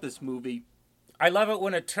throughout this movie. I love it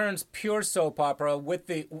when it turns pure soap opera with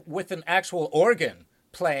an actual organ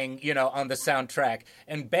playing, on the soundtrack,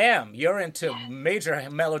 and bam, you're into major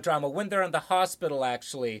melodrama. When they're in the hospital,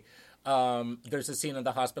 actually. There's a scene in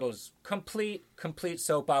the hospital. It's complete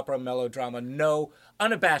soap opera melodrama. No,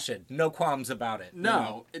 unabashed, no qualms about it.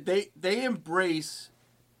 No, they embrace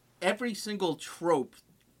every single trope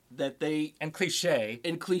that they and cliche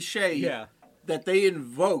that they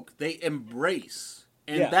invoke. They embrace,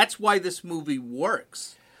 and that's why this movie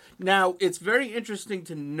works. Now, it's very interesting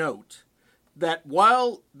to note that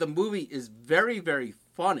while the movie is very, very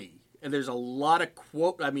funny, and there's a lot of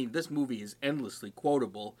this movie is endlessly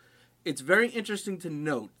quotable. It's very interesting to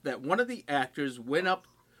note that one of the actors went up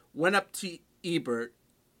to Ebert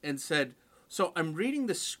and said, "So I'm reading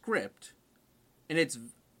the script, and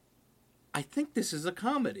I think this is a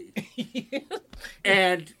comedy."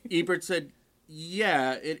 And Ebert said,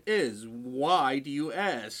 "Yeah, it is. Why do you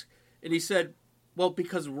ask?" And he said, "Well,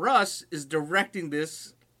 because Russ is directing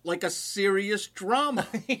this like a serious drama."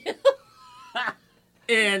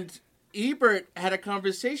 And Ebert had a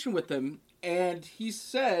conversation with him, and he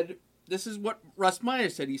said, this is what Russ Meyer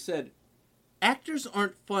said. He said, "Actors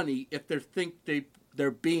aren't funny if they think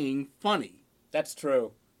they're being funny. That's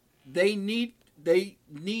true. They need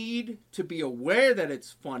to be aware that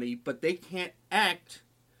it's funny, but they can't act."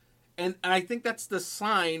 And I think that's the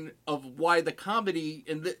sign of why the comedy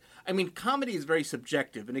comedy is very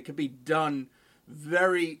subjective, and it can be done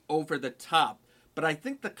very over the top. But I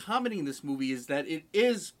think the comedy in this movie is that it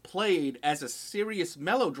is played as a serious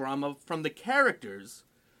melodrama from the characters.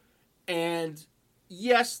 And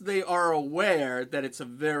yes, they are aware that it's a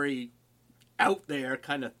very out there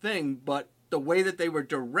kind of thing, but the way that they were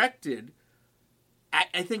directed,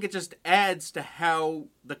 I think it just adds to how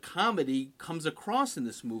the comedy comes across in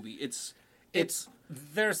this movie.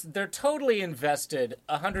 They're totally invested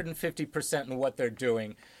 150% in what they're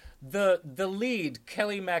doing. the lead,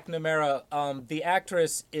 Kelly McNamara, the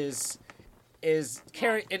actress is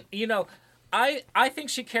carry. You know, I think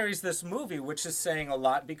she carries this movie, which is saying a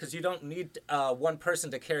lot because you don't need one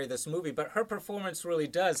person to carry this movie, but her performance really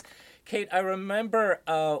does. Kate, I remember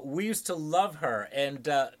we used to love her, and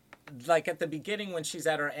like at the beginning when she's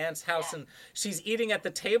at her aunt's house and she's eating at the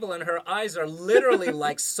table and her eyes are literally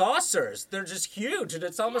like saucers. They're just huge, and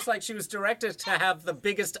it's almost like she was directed to have the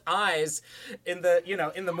biggest eyes in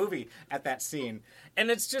the movie at that scene. And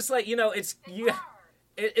it's just like, it's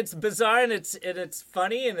bizarre and it's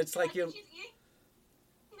funny, and it's like you.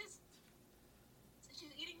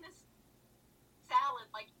 She's eating this salad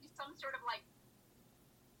like some sort of like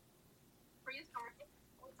prehistoric.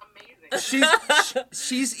 It's amazing.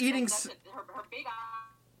 She's eating. Her big eyes.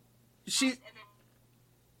 She. And then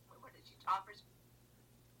what did she offers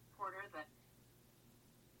Porter the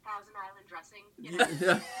Thousand Island dressing? You know,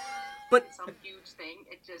 Yeah. But some huge thing.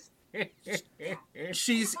 It just.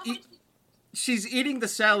 she's eating the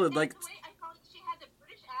salad like. The way I call it, she had the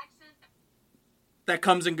British accent. That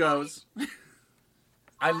comes and goes.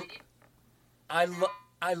 I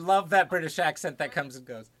love that British accent that comes and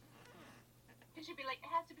goes. It should be like, it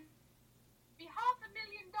has to be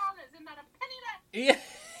 $500,000 and not a penny left. Yeah.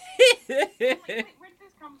 Like, wait, where did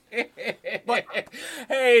this come from? But,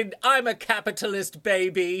 hey, I'm a capitalist,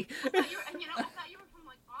 baby. I thought you were from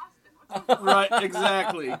like Boston. Right,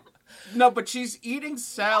 exactly. No, but she's eating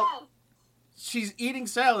salad. Yes. She's eating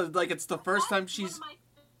salad like it's the first time she's. One of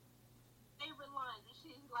my favorite lines. And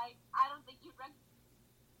she's like, I don't think you'd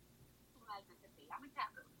recognize it to me. I'm a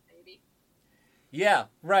capitalist, baby. Yeah,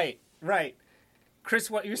 right. Chris,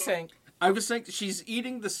 what you're saying? I was saying she's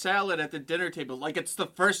eating the salad at the dinner table like it's the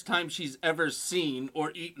first time she's ever seen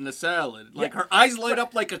or eaten a salad. Like her eyes light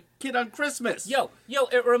up like a kid on Christmas. Yo,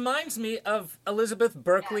 it reminds me of Elizabeth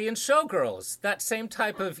Berkley in Showgirls. That same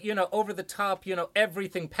type of, over the top,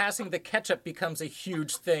 everything, passing the ketchup becomes a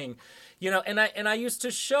huge thing. And I used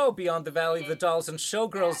to show Beyond the Valley of the Dolls and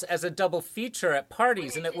Showgirls as a double feature at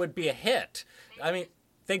parties, and it would be a hit. I mean,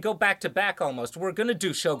 they go back to back almost. We're going to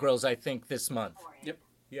do Showgirls, I think, this month. Yep.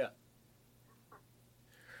 Yeah.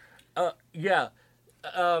 Yeah.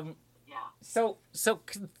 So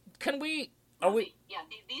can we? Are we? Yeah,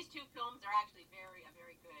 these two films are actually very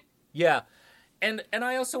good. Yeah, and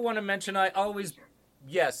I also want to mention I always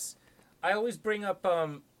bring up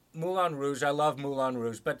Moulin Rouge. I love Moulin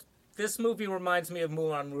Rouge, but this movie reminds me of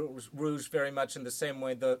Moulin Rouge very much in the same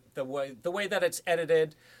way the way that it's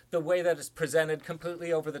edited, the way that it's presented,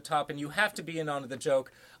 completely over the top, and you have to be in on the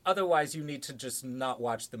joke. Otherwise, you need to just not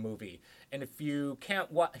watch the movie. And if you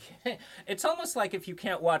can't watch, it's almost like if you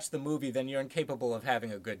can't watch the movie, then you're incapable of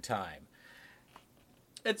having a good time.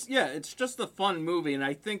 It's just a fun movie, and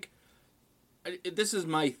I think this is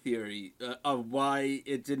my theory of why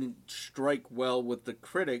it didn't strike well with the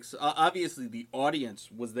critics. Obviously, the audience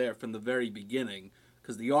was there from the very beginning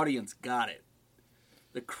because the audience got it.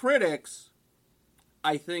 The critics,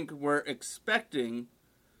 I think, were expecting,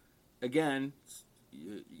 again,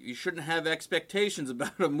 you shouldn't have expectations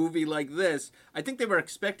about a movie like this. I think they were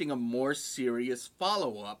expecting a more serious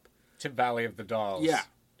follow-up To Valley of the Dolls. Yeah.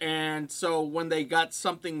 And so when they got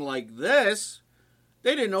something like this,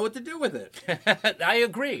 they didn't know what to do with it. I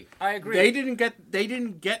agree. They didn't get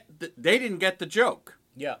the joke.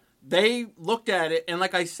 Yeah. They looked at it, and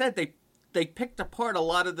like I said, they picked apart a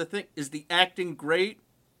lot of the thing. Is the acting great?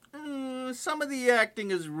 Some of the acting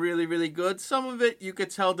is really, really good. Some of it, you could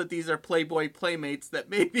tell that these are Playboy playmates that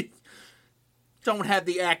maybe don't have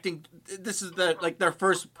the acting. This is their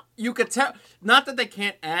first. You could tell, not that they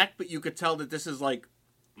can't act, but you could tell that this is like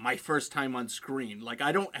my first time on screen. Like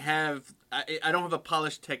I don't have a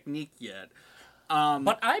polished technique yet.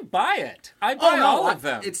 But I buy it. I buy all of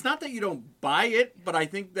them. It's not that you don't buy it, but I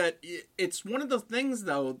think that it's one of the things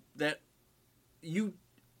though that you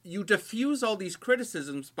diffuse all these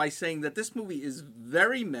criticisms by saying that this movie is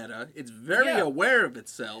very meta. It's very aware of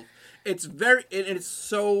itself. It's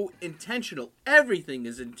so intentional. Everything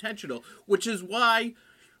is intentional, which is why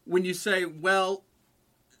when you say, well,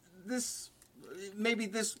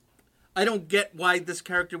 I don't get why this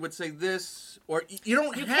character would say this, or you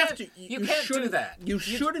don't have to. You can't do that. You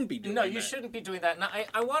shouldn't be doing that. No, you shouldn't be doing that. Now,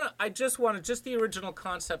 I just want the original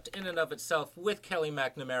concept in and of itself with Kelly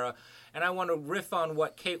McNamara, and I want to riff on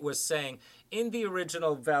what Kate was saying. In the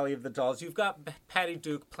original Valley of the Dolls, you've got Patty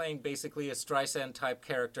Duke playing basically a Streisand-type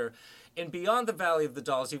character. In Beyond the Valley of the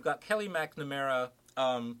Dolls, you've got Kelly McNamara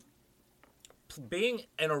being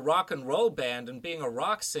in a rock and roll band and being a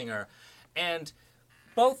rock singer, and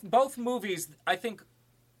both movies, I think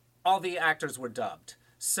all the actors were dubbed,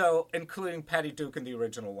 so including Patty Duke in the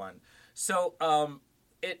original one. So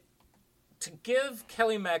to give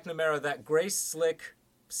Kelly McNamara that Grace Slick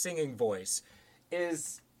singing voice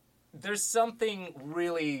there's something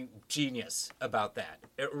really genius about that.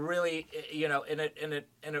 It really, and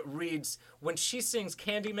it reads when she sings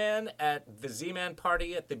Candyman at the Z-Man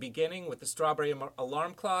party at the beginning with the strawberry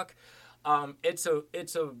alarm clock. It's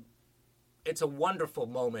a wonderful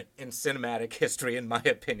moment in cinematic history, in my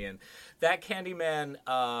opinion. That Candyman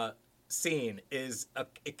scene it's a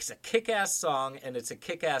kick-ass song, and it's a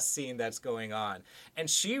kick-ass scene that's going on, and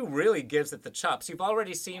she really gives it the chops. You've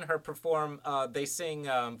already seen her perform. They sing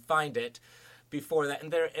 "Find It" before that,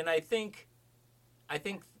 and I think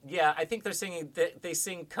they're singing. They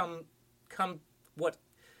sing "Come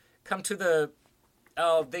to the."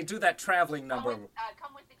 Oh, they do that traveling number.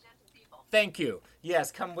 Come with the gentle people. Thank you.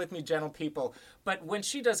 Yes, come with me, gentle people. But when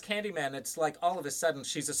she does Candyman, it's like all of a sudden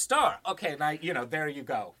she's a star. Okay, now, there you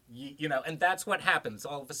go. And that's what happens.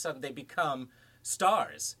 All of a sudden they become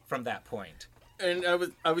stars from that point. And I was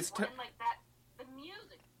and like that, the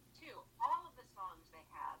music, too. All of the songs they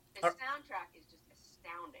have. The soundtrack is just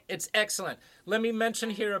astounding. It's excellent. Let me mention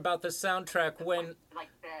here about the soundtrack when... Like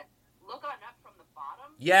the Look On Up from the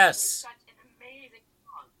Bottom. Yes. Is such an amazing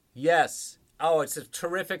song. Yes. Oh, it's a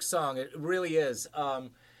terrific song. It really is.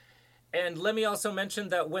 And let me also mention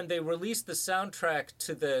that when they released the soundtrack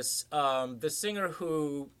to this, the singer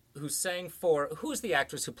who sang for... Who's the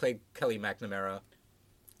actress who played Kelly McNamara?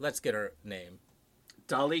 Let's get her name.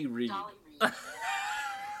 Dolly Reed.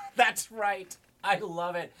 That's right. I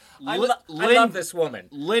love it. I love this woman.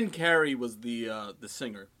 Lynn Carey was the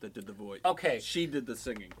singer that did the voice. Okay. She did the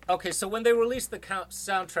singing. Okay, so when they released the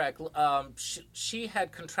soundtrack, she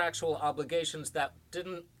had contractual obligations that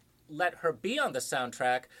didn't let her be on the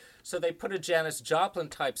soundtrack, so they put a Janis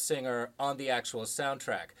Joplin-type singer on the actual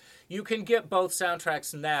soundtrack. You can get both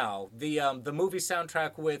soundtracks now. The movie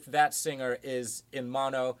soundtrack with that singer is in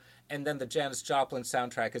mono, and then the Janis Joplin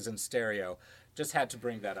soundtrack is in stereo. Just had to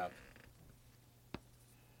bring that up.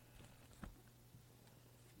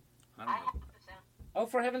 Oh,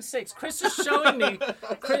 for heaven's sakes. Chris is showing me...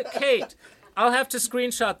 Kate, I'll have to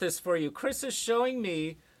screenshot this for you. Chris is showing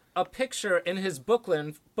me a picture in his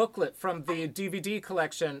booklet from the DVD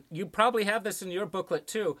collection. You probably have this in your booklet,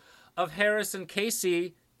 too, of Harris and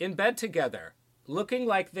Casey in bed together, looking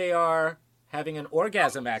like they are having an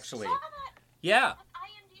orgasm, actually. I saw that. Yeah. On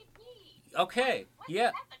IMDb. Okay. What Yeah.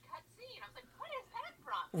 is that, the cut scene? I was like, what is that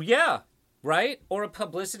from? Yeah. Right? Or a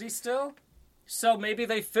publicity still? So maybe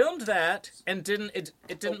they filmed that and it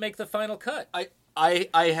didn't make the final cut. I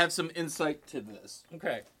have some insight to this.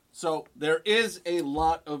 Okay. So there is a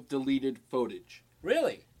lot of deleted footage.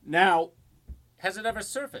 Really? Now, has it ever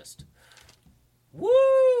surfaced?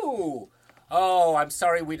 Woo! Oh, I'm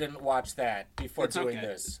sorry we didn't watch that before doing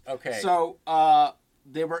this. Okay. So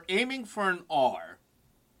they were aiming for an R,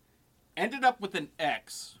 ended up with an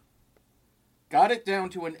X, got it down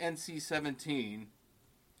to an NC-17,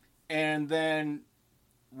 and then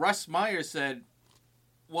Russ Meyer said,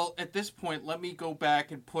 well, at this point, let me go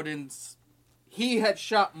back and put in... He had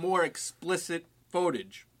shot more explicit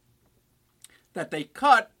footage that they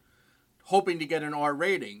cut, hoping to get an R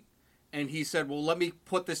rating. And he said, well, let me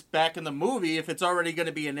put this back in the movie if it's already going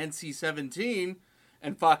to be an NC-17.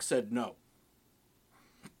 And Fox said no.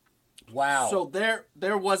 Wow. So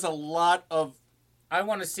there was a lot of... I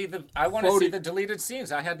want to see the deleted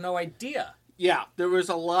scenes. I had no idea. Yeah, there was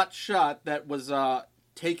a lot shot that was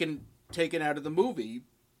taken out of the movie,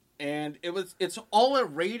 and it's all a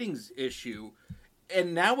ratings issue.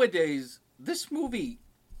 And nowadays, this movie,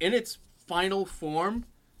 in its final form,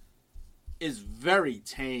 is very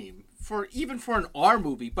tame even for an R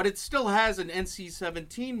movie, but it still has an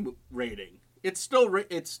NC-17 rating. It's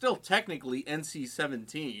still technically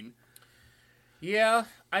NC-17. Yeah,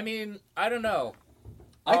 I mean, I don't know.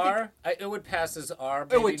 It would pass as R.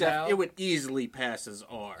 It would easily pass as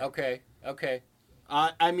R. Okay.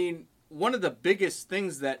 I mean, one of the biggest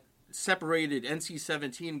things that separated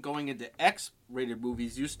NC-17 going into X-rated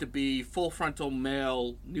movies used to be full frontal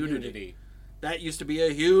male nudity. That used to be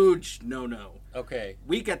a huge no-no. Okay.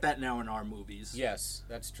 We get that now in our movies. Yes,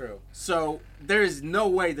 that's true. So there is no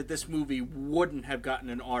way that this movie wouldn't have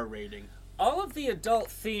gotten an R rating. All of the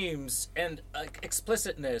adult themes and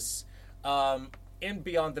explicitness in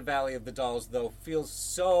Beyond the Valley of the Dolls, though, feels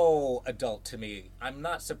so adult to me. I'm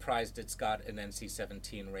not surprised it's got an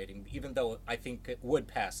NC-17 rating, even though I think it would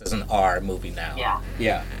pass as an R movie now.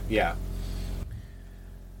 Yeah.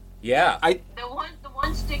 The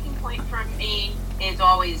one sticking point for me is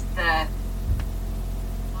always the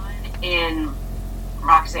one in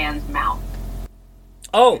Roxanne's mouth.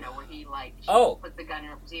 Oh. Where he puts the gun in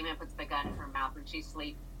her, Z-Man puts the gun in her mouth when she's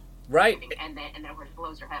asleep. Right. And then of course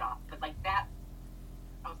blows her head off. But like that,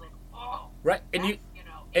 I was like, oh. Right, and you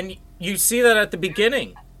and you see that at the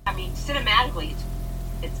beginning. I mean, cinematically,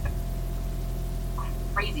 it's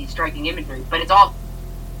crazy, striking imagery, but it's all.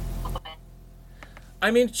 I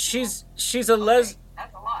mean, she's a That's a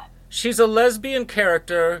lot. she's a lesbian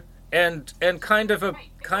character, and kind of a It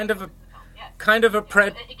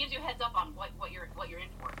gives you a heads up on what you're in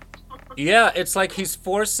for. Yeah, it's like he's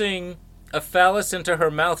forcing a phallus into her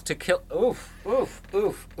mouth to kill. Oof, oof,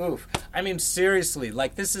 oof, oof. I mean, seriously,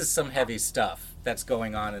 like this is some heavy stuff that's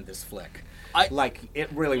going on in this flick.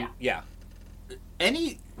 Yeah.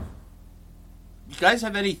 You guys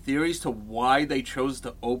have any theories to why they chose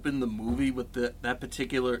to open the movie with the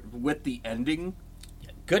ending?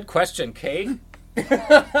 Good question, Kate.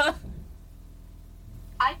 I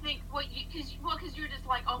think because you're just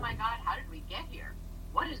like, oh my god, how did we get here?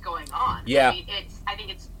 What is going on? Yeah. I think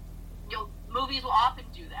it's movies will often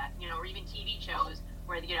do that, or even TV shows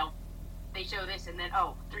where they show this and then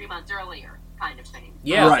 3 months earlier kind of thing.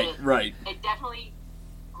 Yeah. Right. It definitely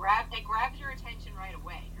grabs your attention right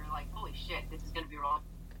away. You're like, holy shit, this is going to be wrong.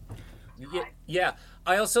 Yeah.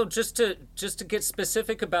 I also just to get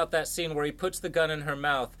specific about that scene where he puts the gun in her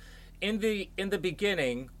mouth. In the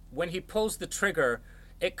beginning, when he pulls the trigger,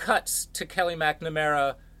 it cuts to Kelly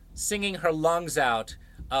McNamara singing her lungs out,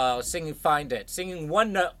 singing "Find It," singing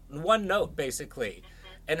one note basically,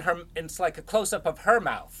 and it's like a close up of her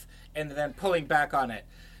mouth, and then pulling back on it.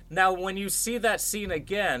 Now, when you see that scene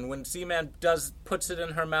again, when Z-Man puts it in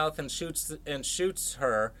her mouth and shoots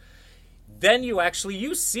her, then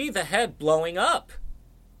you see the head blowing up.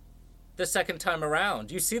 The second time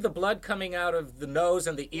around, you see the blood coming out of the nose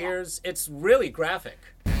and the ears. It's really graphic.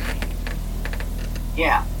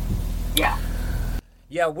 Yeah.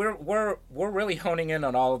 Yeah, we're really honing in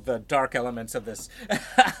on all of the dark elements of this,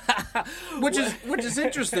 which is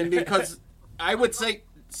interesting because I would say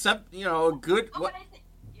a good.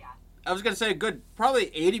 I was going to say probably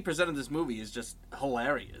 80% of this movie is just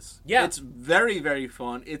hilarious. Yeah. It's very, very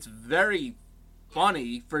fun. It's very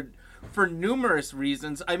funny for numerous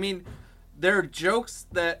reasons. I mean, there are jokes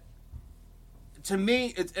that, to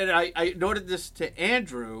me, and I noted this to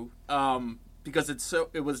Andrew, because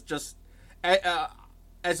it was just,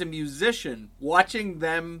 as a musician, watching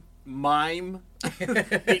them mime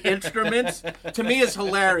the instruments, to me is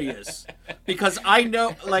hilarious. Because I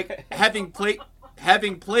know, like, having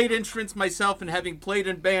played instruments myself and having played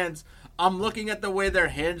in bands, I'm looking at the way their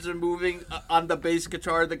hands are moving on the bass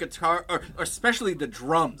guitar, the guitar, or especially the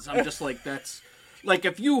drums. I'm just like, that's... Like,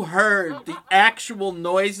 if you heard the actual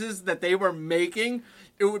noises that they were making,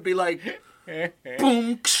 it would be like...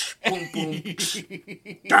 boom, ksh, boom, boom, ksh,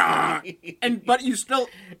 da. But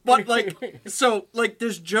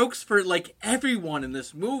there's jokes for, like, everyone in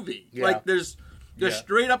this movie. Yeah. Like, there's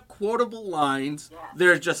straight up quotable lines.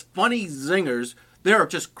 They're just funny zingers. There are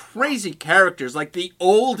just crazy characters, like the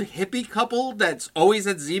old hippie couple that's always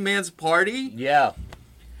at Z-Man's party. Yeah.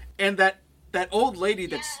 And that old lady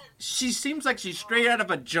she seems like she's straight out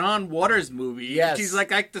of a John Waters movie. Yes. She's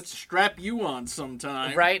like, I have to strap you on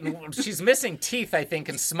sometime. Right, and she's missing teeth, I think,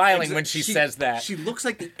 and smiling when she says that. She looks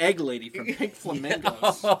like the egg lady from Pink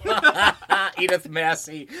Flamingos. Edith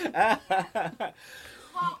Massey. Well,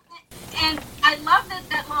 and I love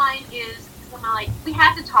that line is, like, we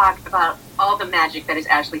have to talk about all the magic that is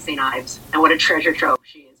Ashley St. Ives and what a treasure trove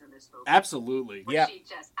she is in this movie. Absolutely. Yeah.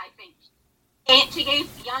 She gave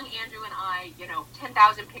young Andrew and I,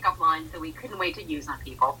 10,000 pickup lines that we couldn't wait to use on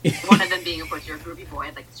people. One of them being, of course, you're a groovy boy.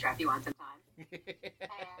 I'd like to strap you on sometime.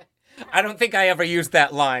 I don't think I ever used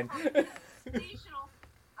that line.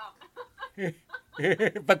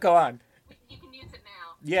 But go on. You can use it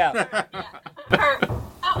now. Yeah.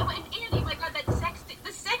 And Andy, my God, the sex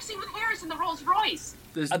scene with Harris in the Rolls Royce.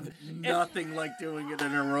 There's nothing like doing it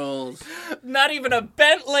in a Rolls. Not even a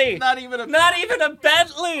Bentley. Not even a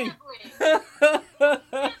Bentley.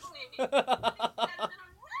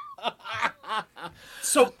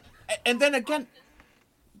 So, and then again,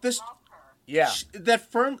 this,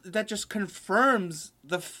 that just confirms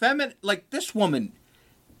the feminine. Like, this woman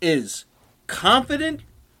is confident,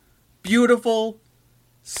 beautiful,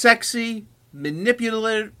 sexy,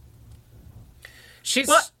 manipulative.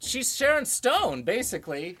 She's Sharon Stone,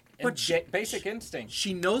 basically. But basic instinct.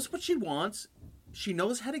 She knows what she wants. She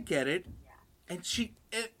knows how to get it, and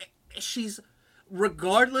she's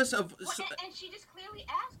regardless of. And she just clearly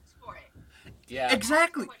asks for it. Yeah,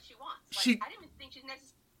 exactly. What she wants. I didn't even think she's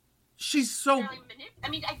necessarily. She's so. I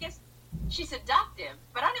mean, I guess she's seductive,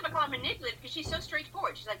 but I don't even call her manipulative because she's so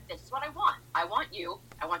straightforward. She's like, "This is what I want. I want you.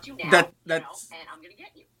 I want you now. And I'm gonna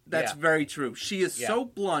get you." That's very true. She is so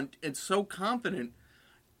blunt and so confident,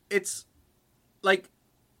 it's like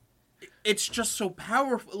it's just so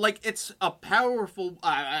powerful. Like, it's a powerful.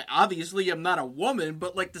 Obviously, I'm not a woman,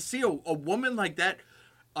 but like to see a woman like that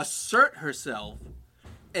assert herself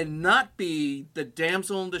and not be the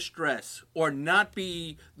damsel in distress or not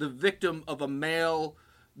be the victim of a male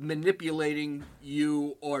manipulating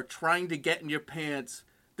you or trying to get in your pants.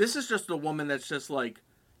 This is just a woman that's just like,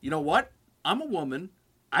 you know what? I'm a woman.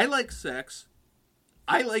 I like sex.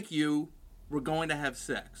 I like you. We're going to have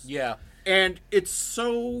sex. Yeah. And it's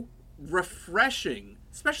so refreshing,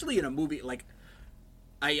 especially in a movie like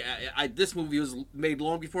this movie was made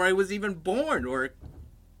long before I was even born, or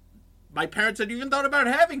my parents had even thought about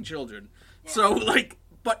having children. Yeah. So like,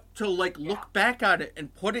 but to like look back at it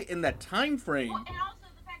and put it in that time frame. Well, and also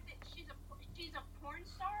the fact that she's a porn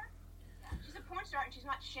star. Yeah. She's a porn star, and she's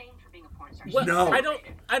not shamed for being a porn star. Well, no, I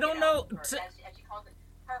don't know. As she calls it,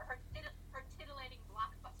 her titillating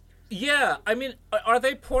blockbusters. Yeah, I mean, are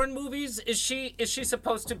they porn movies? Is she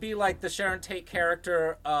supposed to be like the Sharon Tate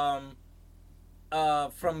character from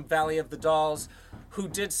Valley of the Dolls, who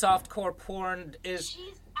did softcore porn? In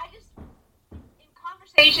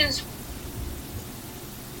conversations,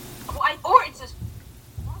 or it's just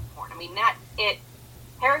porn. I mean,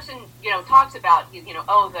 Harrison, talks about,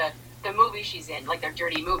 the movie she's in, like they're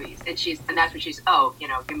dirty movies, and that's what she's,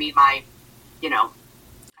 give me my, I can't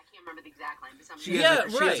remember the exact line, but something. She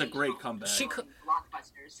has a great comeback.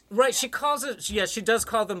 Blockbusters. Right, she calls it, she does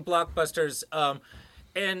call them blockbusters,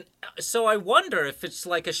 and so I wonder if it's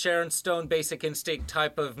like a Sharon Stone Basic Instinct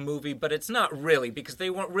type of movie, but it's not really, because they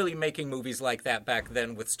weren't really making movies like that back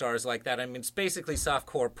then with stars like that. I mean, it's basically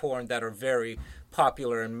softcore porn that are very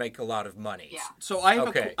popular and make a lot of money. Yeah. So I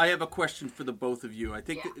have a question for the both of you. I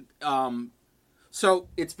think, so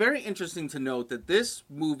it's very interesting to note that this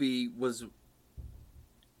movie was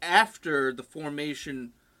after the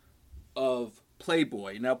formation of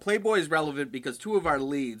Playboy. Now, Playboy is relevant because two of our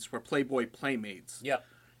leads were Playboy Playmates. Yep.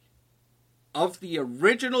 Of the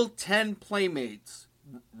original 10 Playmates,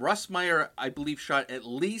 Russ Meyer, I believe, shot at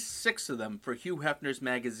least 6 of them for Hugh Hefner's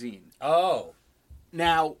magazine. Oh.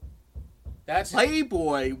 Now,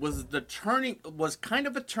 Playboy was kind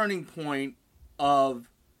of a turning point of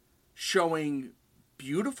showing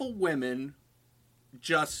beautiful women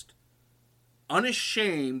just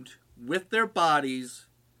unashamed with their bodies,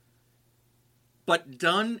 but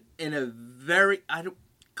done in a very,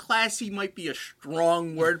 classy might be a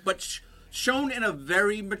strong word, but shown in a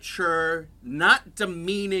very mature, not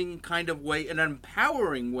demeaning kind of way, an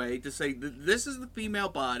empowering way to say that this is the female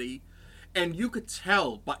body. And you could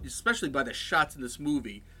tell, especially by the shots in this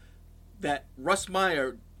movie, that Russ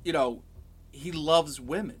Meyer, he loves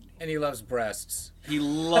women. And he loves breasts. He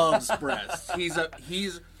loves breasts.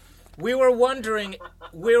 We were wondering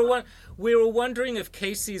if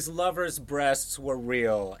Casey's lover's breasts were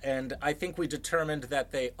real, and I think we determined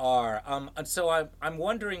that they are. And so I'm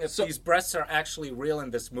wondering if these breasts are actually real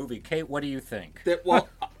in this movie. Kate, what do you think?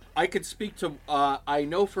 I could speak to. I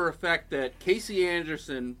know for a fact that Casey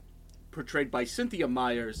Anderson, portrayed by Cynthia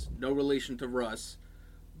Myers, no relation to Russ,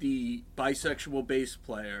 the bisexual bass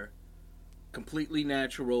player, completely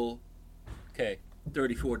natural. Okay.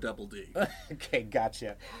 34 double D. Okay,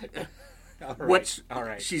 gotcha. All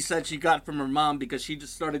right. She said she got from her mom because she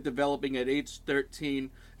just started developing at age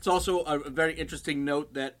 13. It's also a very interesting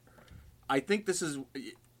note that I think this is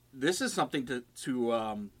something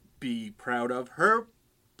to be proud of. Her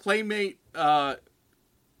Playmate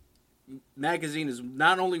magazine is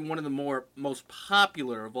not only one of the most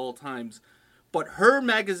popular of all times, but her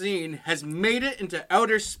magazine has made it into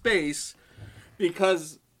outer space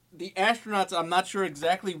because the astronauts, I'm not sure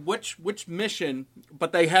exactly which mission,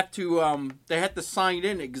 but they have to sign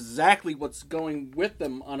in exactly what's going with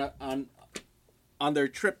them on their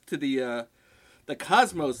trip to the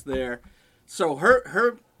cosmos there.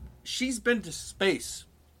 So she's been to space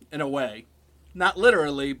in a way, not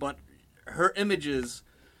literally, but her images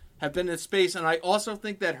have been in space, and I also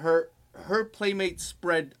think that her Playmate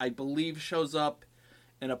spread, I believe, shows up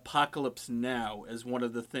in Apocalypse Now as one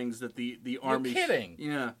of the things that the army. You're kidding?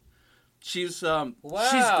 Yeah, she's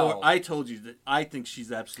wow. I told you that I think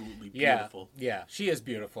she's absolutely beautiful. Yeah, she is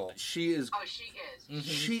beautiful. She is. Oh, she is. Mm-hmm.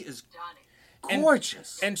 She is stunning.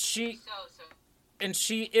 Gorgeous. And she. So. And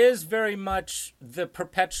she is very much the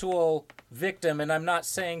perpetual victim, and I'm not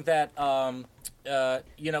saying that, in a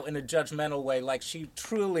judgmental way. Like she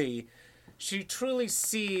truly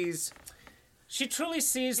sees. She truly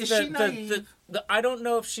sees is she naive? the. I don't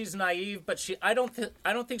know if she's naive, but I don't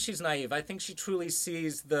think she's naive. I think she truly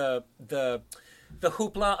sees the the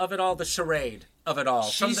hoopla of it all, the charade of it all.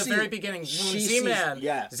 From the very beginning,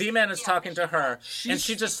 Z-Man is talking to her, and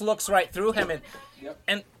she just looks right through him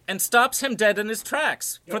and stops him dead in his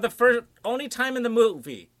tracks. For the only time in the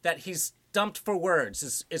movie that he's dumped for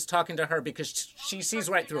words is talking to her, because she sees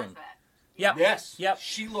right through him. Yep. Yes. Yep.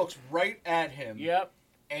 She looks right at him. Yep.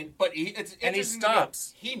 But he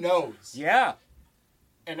stops. He knows. Yeah.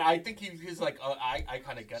 And I think he's like, I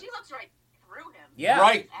kind of get. She looks right through him. Yeah.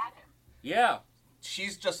 Right. At him. Yeah.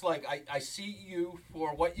 She's just like, I see you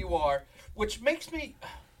for what you are, which makes me,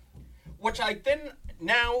 which I then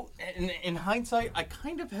now in hindsight, I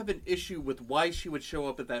kind of have an issue with why she would show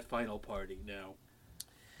up at that final party now.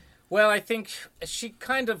 Well, I think she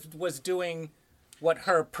kind of was doing what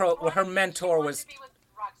her mentor was. To be with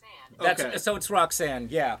Roxanne. So it's Roxanne.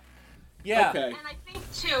 Yeah. Yeah. Okay. And I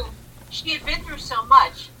think too, she had been through so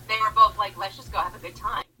much. They were both like, let's just go have a good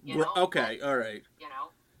time. You know? Okay. All right. You know.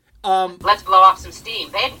 Let's blow off some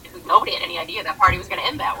steam. Nobody had any idea that party was going to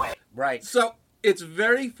end that way. Right. So it's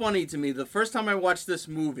very funny to me. The first time I watched this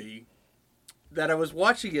movie, that I was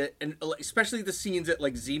watching it, and especially the scenes at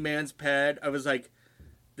like Z-Man's pad, I was like,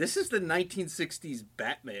 this is the 1960s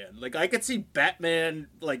Batman. Like, I could see Batman,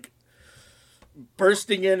 like,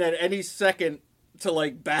 bursting in at any second to,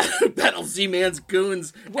 like, battle Z-Man's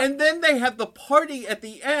goons. And then they have the party at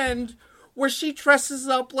the end where she dresses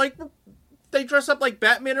up like... They dress up like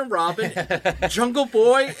Batman and Robin, Jungle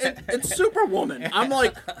Boy, and Superwoman. I'm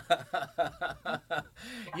like...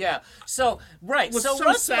 Yeah. So, right. So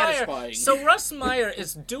Russ satisfying. Meyer, so Russ Meyer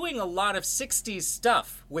is doing a lot of 60s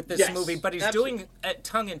stuff with this movie, but he's doing it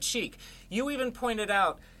tongue-in-cheek. You even pointed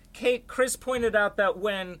out, Chris pointed out that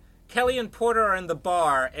when Kelly and Porter are in the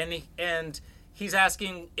bar, and he's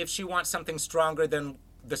asking if she wants something stronger than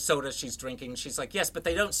the soda she's drinking, she's like, yes, but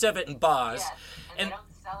they don't serve it in bars. Yes, and they don't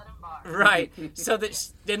sell it in bars. Right. So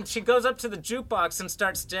then she goes up to the jukebox and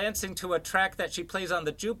starts dancing to a track that she plays on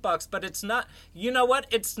the jukebox, but it's not, you know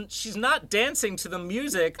what? She's not dancing to the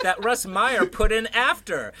music that Russ Meyer put in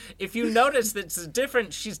after. If you notice, it's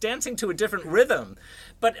different. She's dancing to a different rhythm.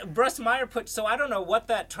 But Russ Meyer so I don't know what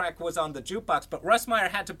that track was on the jukebox, but Russ Meyer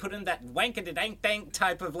had to put in that wankity-dank-dank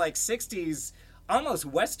type of like 60s almost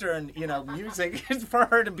Western, music for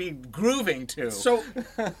her to be grooving to. So,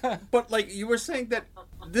 but like you were saying that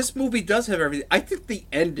this movie does have everything. I think the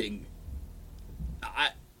ending,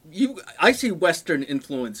 I see Western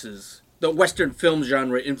influences, the Western film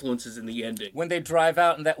genre influences in the ending. When they drive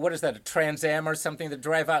out in what is that, a Trans Am or something, that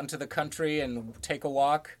drive out into the country and take a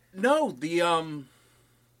walk? No,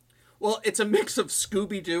 well, it's a mix of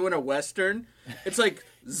Scooby-Doo and a Western. It's like,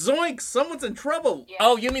 zoink, someone's in trouble. Yeah.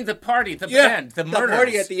 Oh, you mean the party, the band, the murders. The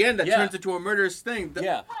party at the end that turns into a murderous thing.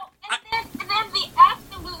 Well, and then the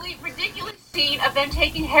absolutely ridiculous scene of them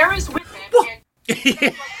taking Harris with them.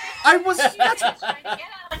 And I was... trying to get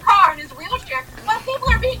out of the car in his wheelchair while people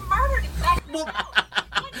are being murdered.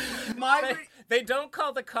 They don't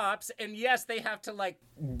call the cops, and yes, they have to,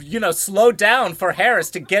 slow down for Harris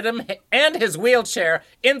to get him and his wheelchair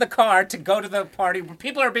in the car to go to the party where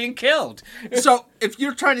people are being killed. So, if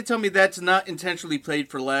you're trying to tell me that's not intentionally played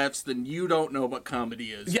for laughs, then you don't know what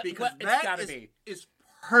comedy is. Yeah, because that is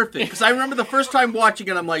perfect. Because I remember the first time watching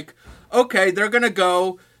it, I'm like, okay, they're going to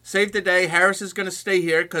go save the day. Harris is going to stay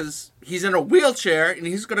here because he's in a wheelchair, and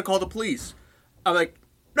he's going to call the police. I'm like,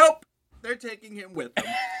 nope. They're taking him with them.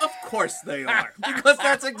 Of course they are. Because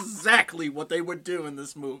that's exactly what they would do in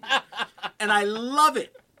this movie. And I love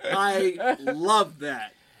it. I love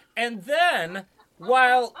that. And then,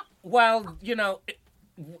 while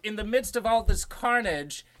in the midst of all this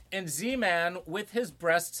carnage, and Z-Man with his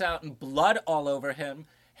breasts out and blood all over him,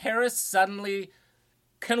 Harris suddenly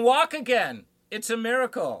can walk again. It's a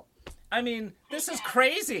miracle. I mean, this is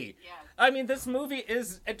crazy. I mean, this movie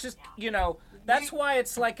that's why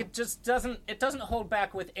it's like it doesn't hold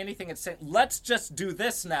back with anything. It's saying, let's just do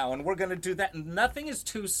this now, and we're going to do that. And nothing is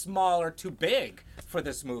too small or too big for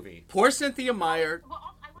this movie. Poor Cynthia Meyer.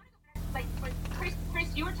 Well, I want to go back,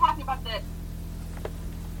 Chris, you were talking about the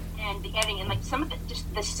editing, and some of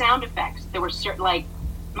the sound effects. There were certain,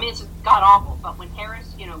 it's god awful, but when Harris,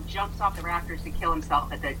 jumps off the rafters to kill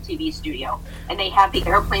himself at the TV studio, and they have the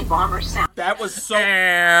airplane bomber sound. That was so...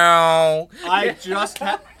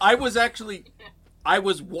 I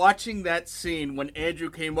was watching that scene when Andrew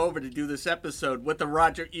came over to do this episode with the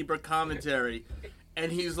Roger Ebert commentary,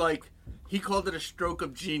 and he's like, he called it a stroke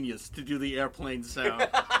of genius to do the airplane sound.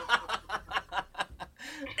 But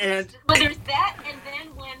there's that, and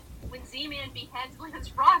then when Z-Man beheads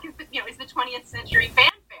Lance Rock, is the 20th century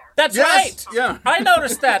fanfare. That's right. Yeah. I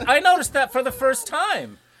noticed that for the first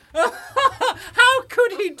time. How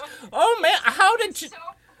could he? Oh man, how did you? So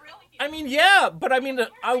brilliant. I mean, yeah, but I mean,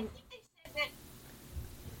 I think they said that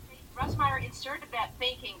Russ Meyer inserted that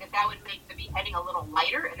thinking that would make the beheading a little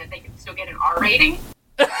lighter and that they could still get an R rating.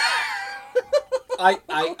 I read that.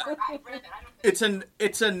 I don't think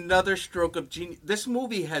it's another stroke of genius. This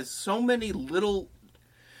movie has so many little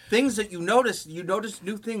things that you notice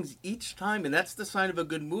new things each time, and that's the sign of a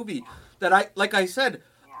good movie. That like I said,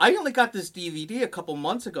 I only got this DVD a couple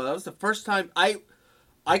months ago. That was the first time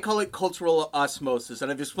I call it cultural osmosis,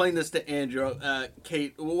 and I've explained this to Andrew,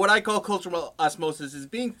 Kate. What I call cultural osmosis is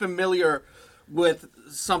being familiar with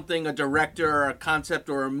something, a director, or a concept,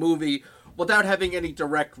 or a movie, without having any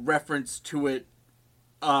direct reference to it.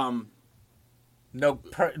 No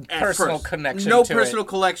personal connection. No to personal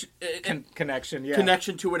it. connection. Yeah.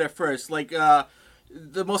 Connection to it at first. Like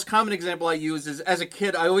the most common example I use is, as a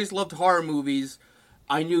kid, I always loved horror movies.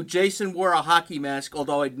 I knew Jason wore a hockey mask,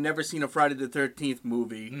 although I'd never seen a Friday the 13th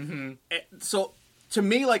movie. Mm-hmm. So, to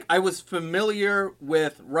me, like, I was familiar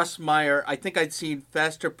with Russ Meyer. I think I'd seen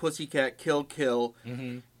Faster Pussycat Kill Kill.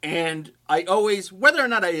 Mm-hmm. And I always, whether or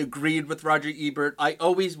not I agreed with Roger Ebert, I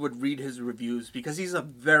always would read his reviews because he's a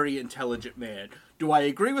very intelligent man. Do I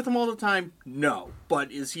agree with him all the time? No.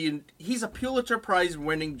 But he's a Pulitzer Prize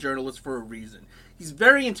winning journalist for a reason. He's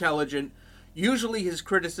very intelligent. Usually his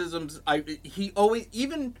criticisms, he always,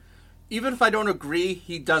 even if I don't agree,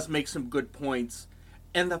 he does make some good points.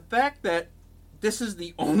 And the fact that this is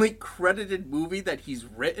the only credited movie that he's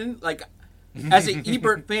written, like, as an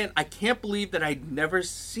Ebert fan, I can't believe that I'd never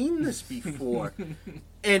seen this before.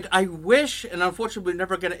 And I wish, and unfortunately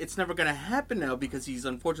it's never gonna happen now because he's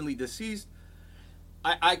unfortunately deceased.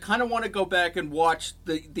 I kind of want to go back and watch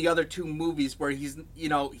the other two movies where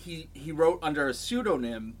he wrote under a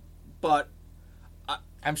pseudonym, but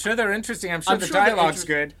I'm sure they're interesting. I'm sure the dialogue's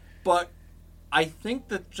good. But I think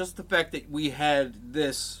that just the fact that we had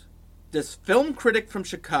this film critic from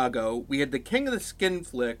Chicago, we had the King of the Skin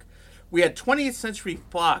Flick, we had 20th Century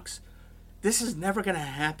Fox. This is never going to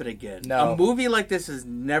happen again. No. A movie like this is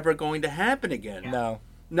never going to happen again. No.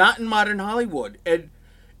 Not in modern Hollywood. And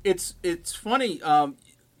it's funny. I'm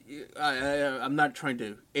not trying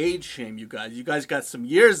to age shame you guys. You guys got some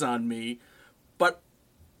years on me. But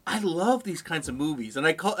I love these kinds of movies. And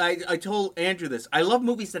I told Andrew this. I love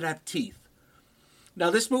movies that have teeth. Now,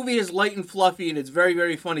 this movie is light and fluffy, and it's very,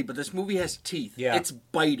 very funny. But this movie has teeth. Yeah. It's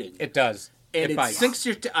biting. It does. And it sinks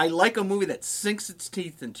your I like a movie that sinks its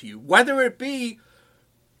teeth into you. Whether it be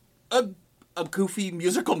a goofy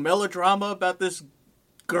musical melodrama about this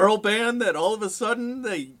girl band that all of a sudden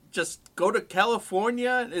they just go to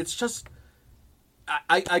California. It's just...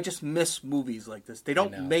 I just miss movies like this. They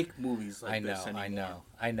don't make movies like this anymore.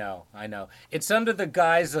 I know. It's under the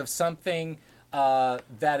guise of something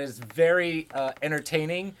that is very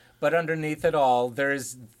entertaining, but underneath it all,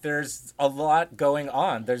 there's a lot going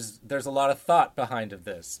on. There's a lot of thought behind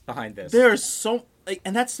this. There's so,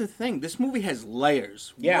 and that's the thing. This movie has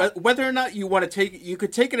layers. Yeah. Whether or not you want to take it, you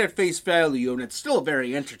could take it at face value, and it's still a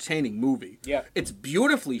very entertaining movie. Yeah. It's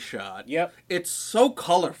beautifully shot. Yep. It's so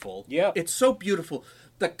colorful. Yep. It's so beautiful.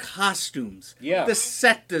 The costumes. Yeah. The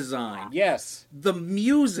set design. Yes. The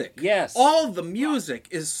music. Yes. All the music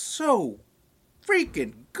is so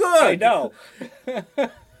freaking good. I know.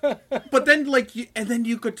 But then,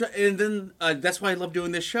 that's why I love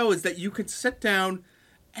doing this show, is that you could sit down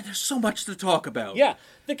and there's so much to talk about. Yeah,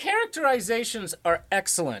 the characterizations are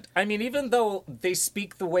excellent. I mean, even though they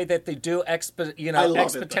speak the way that they do,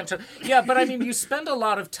 exponential. Yeah, but I mean, you spend a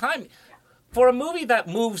lot of time for a movie that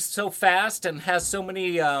moves so fast and has so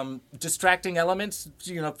many distracting elements.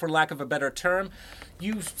 For lack of a better term,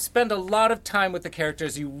 you spend a lot of time with the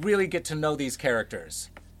characters. You really get to know these characters.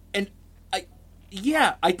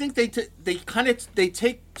 I think they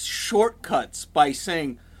take shortcuts by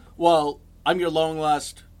saying, "Well, I'm your long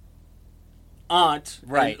lost aunt."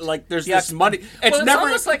 Right. And, like, there's this money. It's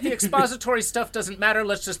almost like the expository stuff doesn't matter.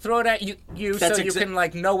 Let's just throw it at you so you can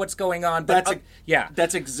know what's going on. But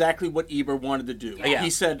that's exactly what Ebert wanted to do. Yeah. He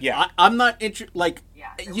said, Yeah. I'm not interested. Like,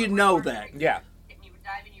 you know that. Yeah. You would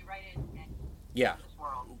dive in, you right in, and Yeah. this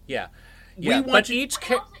world. Yeah. We Yeah. want But you- each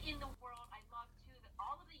But also in the world, I love too that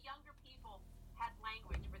all of the younger people had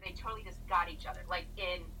language where they totally just got each other. Like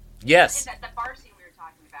in Yes. the bar scene we were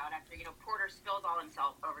talking about, after Porter spills all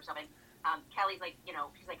himself over something. Kelly's like,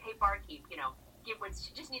 she's like, "Hey, barkeep,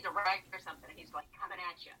 she just needs a rag or something," and he's like, "Coming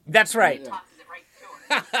at you." That's right. He tosses it right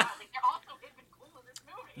to her. They're all so hip and cool in this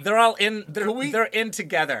movie. They're all in. They're in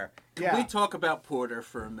together. Can we talk about Porter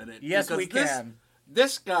for a minute? Yes, Because we can.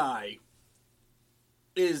 This guy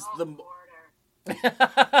is Porter.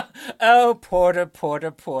 Oh,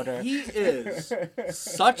 Porter. He is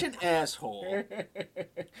such an asshole,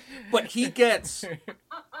 but he gets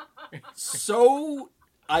so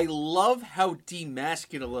I love how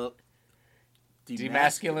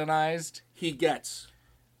Demasculinized. he gets.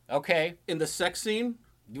 Okay. In the sex scene.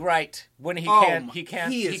 Right. When he can't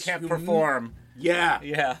perform. Yeah.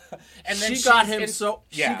 Yeah. And then she got him so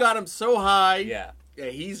high. Yeah. Yeah,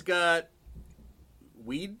 he's got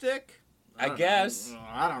weed dick. I guess.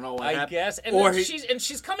 I don't know what I happened. guess. And then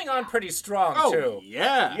she's coming on pretty strong too.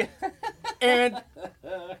 Yeah. And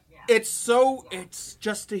it's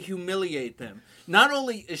just to humiliate them. Not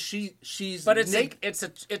only is she's but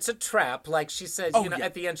it's a trap. Like she says,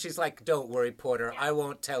 at the end she's like, "Don't worry, Porter. I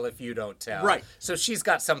won't tell if you don't tell." Right. So she's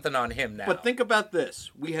got something on him now. But think about this.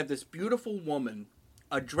 We have this beautiful woman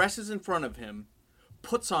addresses in front of him,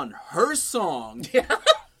 puts on her song. Yeah.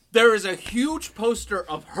 There is a huge poster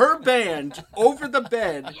of her band over the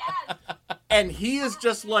bed. Yes. And he is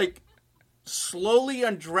just like slowly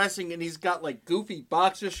undressing, and he's got like goofy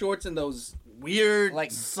boxer shorts and those weird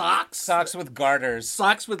like socks with garters.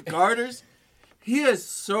 He is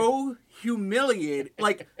so humiliated.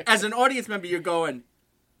 Like, as an audience member, you're going,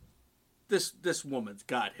 this woman's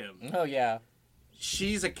got him. Oh yeah.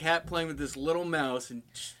 She's a cat playing with this little mouse, and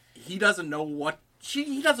he doesn't know what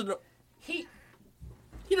he doesn't know. He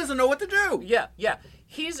doesn't know what to do. Yeah, yeah.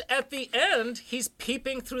 He's at the end. He's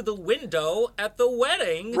peeping through the window at the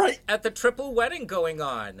wedding, right? At the triple wedding going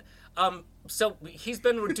on. So he's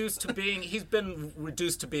been reduced to being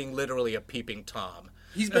literally a peeping Tom.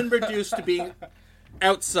 He's been reduced to being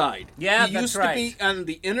outside. Yeah, he used to be on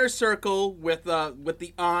the inner circle with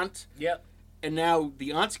the aunt. Yep. And now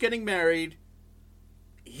the aunt's getting married.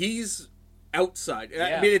 He's outside.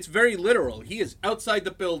 Yeah. I mean, it's very literal. He is outside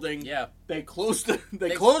the building. Yeah. They closed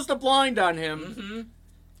the blind on him. Mm-hmm.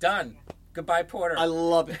 Done. Goodbye, Porter. I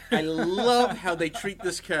love it. I love how they treat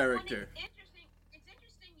this character. It's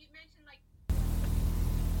interesting you mentioned, like,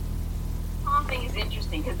 Tom thing is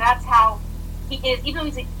interesting because that's how he is. Even though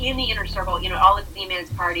he's like, in the inner circle, all at the Z-Man's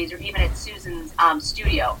parties or even at Susan's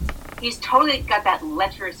studio, he's totally got that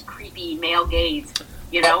lecherous, creepy male gaze,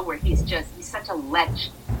 where he's such a lech.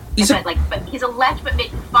 But he's a lech, but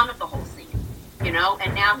making fun of the whole scene, and now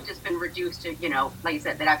he's just been reduced to, like I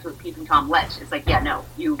said, that absolute peeping Tom lech. It's like,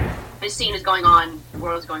 this scene is going on, the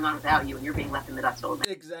world is going on without you, and you're being left in the dust all the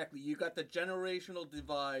time. Exactly. You got the generational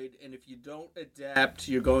divide, and if you don't adapt,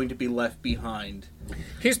 you're going to be left behind.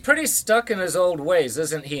 He's pretty stuck in his old ways,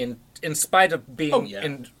 isn't he? In spite of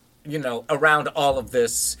being around all of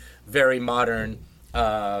this very modern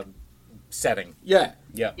setting. Yeah.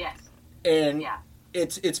 Yeah. Yes. And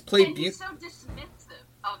it's played beautifully. He's so dismissive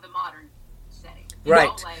of the modern setting. Right.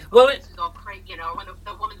 This is all crazy. When the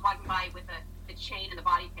woman's walking by with the chain and the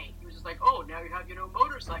body paint, he was just like, "Oh, now you have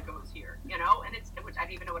motorcycles here," and which I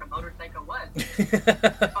didn't even know what a motorcycle was.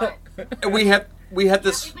 But we have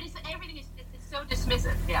this. But everything is so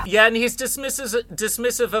dismissive. Yeah. Yeah, and he's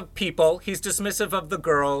dismissive of people. He's dismissive of the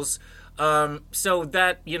girls. So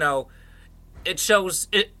that it shows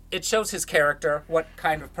his character, what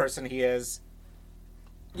kind of person he is.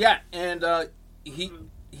 Yeah, and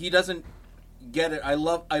he doesn't get it. I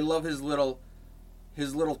love his little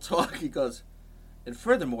talk. He goes, and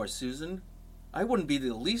furthermore, Susan, I wouldn't be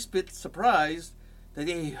the least bit surprised that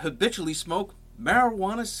they habitually smoke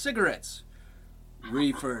marijuana cigarettes.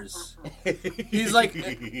 Reefers. He's like,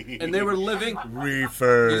 and they were living.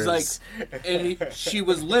 Reefers. He's like, and she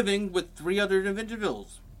was living with 3 other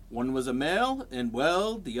individuals. One was a male, and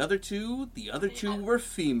the other two were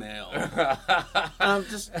female.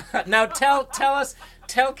 Now tell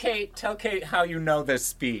Kate how you know this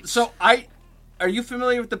speech. So are you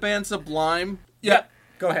familiar with the band Sublime? Yeah.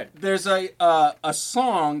 Go ahead. There's a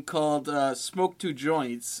song called "Smoke Two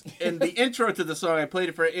Joints," and the intro to the song, I played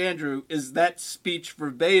it for Andrew, is that speech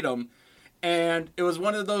verbatim. And it was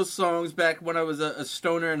one of those songs back when I was a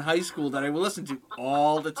stoner in high school that I would listen to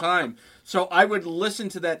all the time. So I would listen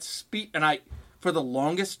to that speech, and I, for the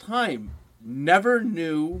longest time, never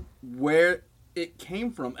knew where it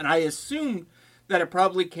came from. And I assumed that it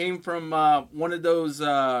probably came from one of those...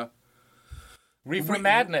 Reefer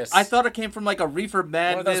Madness. I thought it came from like a Reefer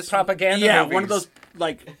Madness. One of those propaganda movies. One of those,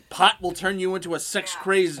 like, pot will turn you into a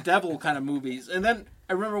sex-crazed devil kind of movies. And then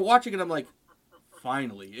I remember watching it, I'm like...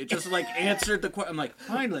 Finally. It just, like, answered the question. I'm like,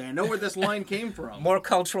 finally, I know where this line came from. More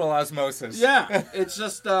cultural osmosis. Yeah. It's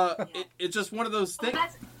just, it's just one of those things.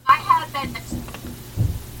 I had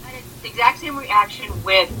the exact same reaction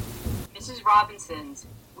with Mrs. Robinson's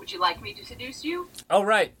Would You Like Me to Seduce You? Oh,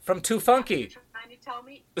 right. From Too Funky. Trying to tell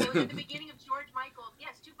me. It was at the beginning of George Michael's,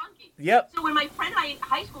 yes, Too Funky. Yep. So when my friend and I in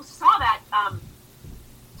high school saw that,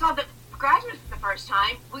 saw the Graduates for the first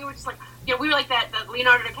time, we were just like, we were like the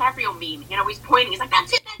Leonardo DiCaprio meme. He's pointing. He's like,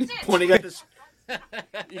 that's it. Pointing at this.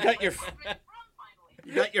 You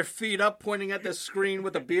got your feet up, pointing at the screen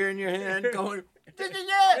with a beer in your hand, going,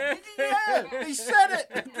 yeah, they said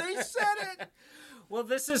it. Well,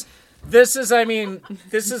 this is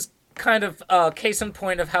kind of a case in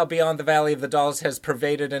point of how Beyond the Valley of the Dolls has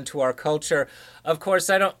pervaded into our culture. Of course,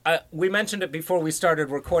 we mentioned it before we started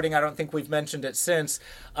recording. I don't think we've mentioned it since.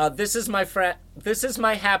 This Is My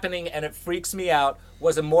Happening and It Freaks Me Out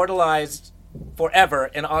was immortalized forever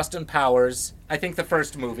in Austin Powers, I think the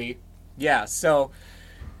first movie. Yeah, so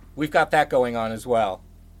we've got that going on as well.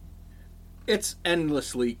 It's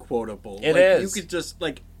endlessly quotable. It is. You could just,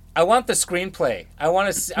 I want the screenplay. I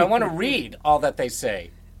want to read all that they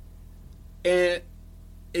say. It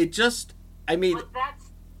just, Well,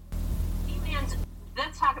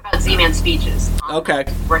 let's talk about Z-Man's speeches. Okay.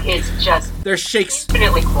 Where his just... They're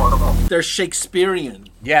infinitely quotable. They're Shakespearean.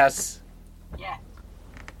 Yes. Yeah.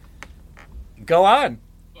 Go on.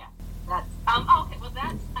 Yeah. That's... okay, well,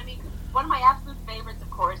 one of my absolute favorites, of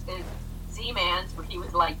course, is Z-Man's, where he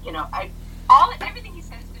was like, everything he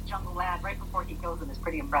says to Jungle Lad right before he kills him is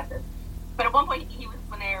pretty impressive. But at one point,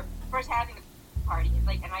 when they're first having the party, he's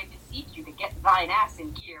like, and I beseech you to get thine ass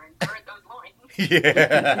in gear and gird those loins.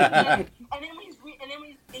 Yeah. and then when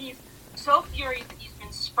he's so furious that he's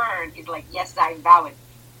been spurned, he's like, yes, I vow it.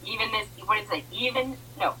 Even this, what did it say?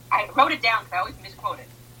 I wrote it down because I always misquote it.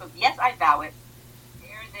 So, yes, I vow it.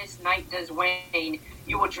 Ere this night does wane,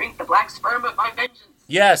 you will drink the black sperm of my vengeance.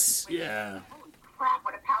 Yes. Yeah. Holy crap,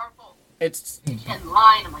 what a powerful It's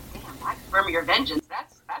line. I'm like, damn, black sperm of your vengeance.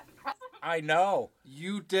 That's impressive. I know.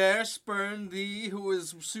 You dare spurn thee who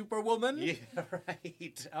is Superwoman? Yeah,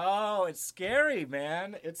 right. Oh, it's scary,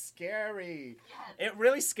 man. It's scary. Yes. It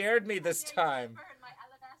really scared me this time.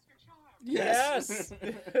 Yes.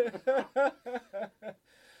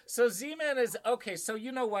 So Z-Man is... Okay, so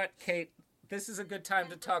you know what, Kate? This is a good time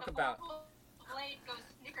to talk about... Blade goes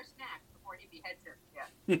snicker snack before he beheads her. Yeah.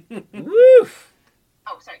 Woo!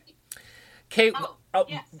 Oh, sorry. Kate...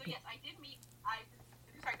 Yes, so yes, I did meet...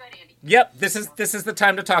 Sorry, go ahead, Andy. Yep, this is the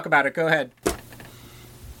time to talk about it. Go ahead.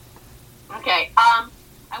 Okay, I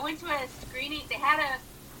went to a screening. They had a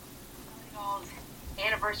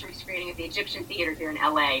anniversary screening at the Egyptian Theater here in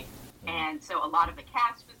LA, and so a lot of the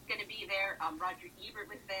cast was going to be there. Roger Ebert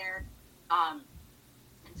was there,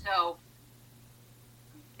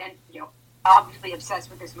 and obviously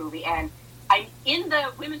obsessed with this movie. And I'm in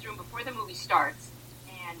the women's room before the movie starts,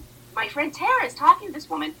 and my friend Tara is talking to this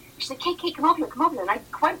woman. She's like, Kate, come over here. And I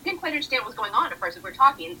didn't quite understand what was going on at first as we were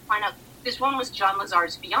talking, and find out this one was John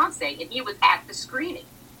Lazar's fiance, and he was at the screening.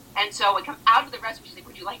 And so I come out of the restroom, she's like,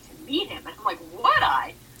 would you like to meet him? And I'm like, would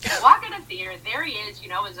I? I walk in the theater, there he is,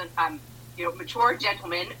 as a mature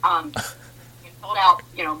gentleman, he pulled out,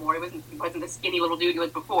 more. He wasn't the skinny little dude he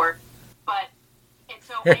was before. And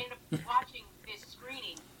so I ended up watching this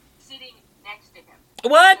screening, sitting next to him.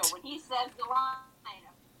 What? So when he says the line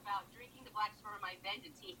about drinking the black sperm of my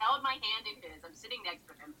vengeance, he held my hand in his. I'm sitting next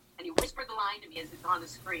to him, and he whispered the line to me as it's on the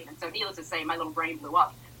screen. And so, needless to say, my little brain blew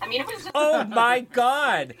up. I mean, it was just Oh my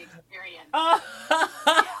God! Experience.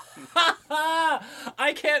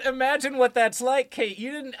 I can't imagine what that's like, Kate.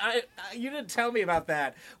 You didn't tell me about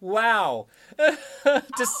that. Wow.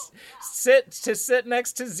 Sit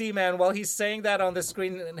next to Z-Man while he's saying that on the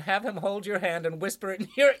screen and have him hold your hand and whisper it in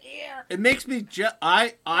your ear. It makes me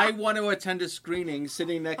I want to attend a screening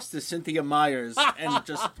sitting next to Cynthia Myers and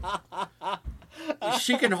just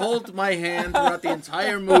she can hold my hand throughout the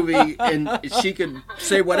entire movie and she can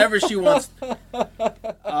say whatever she wants.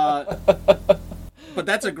 But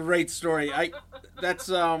that's a great story. It was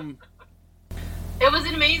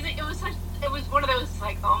amazing. It was one of those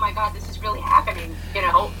like, oh my God, this is really happening,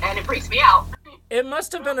 and it freaks me out. It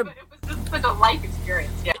must have been It was just a life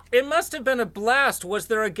experience. Yeah. It must have been a blast. Was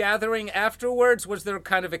there a gathering afterwards? Was there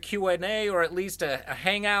kind of a Q&A or at least a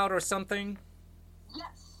hangout or something?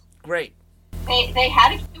 Yes. Great. They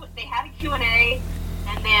had a Q&A,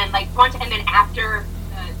 and then after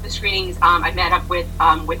the screenings, I met up with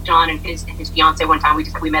John and his fiance one time.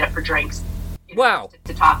 We met up for drinks. Wow.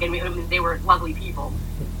 To talk, and they were lovely people.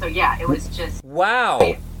 So yeah, it was just wow.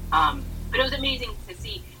 But it was amazing to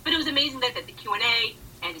see. But it was amazing that the Q&A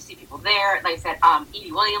and to see people there. Like I said,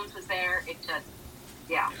 Edie Williams was there. It just,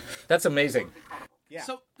 yeah. That's amazing. Yeah.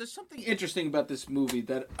 So there's something interesting about this movie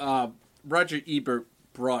that Roger Ebert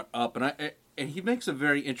brought up, and he makes a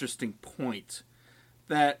very interesting point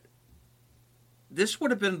that this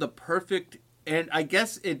would have been the perfect, and I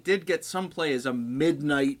guess it did get some play as a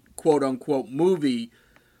midnight quote-unquote movie,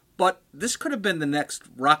 but this could have been the next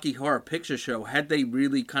Rocky Horror Picture Show had they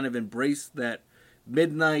really kind of embraced that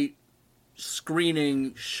midnight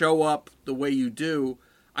screening, show up the way you do.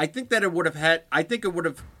 I think that it would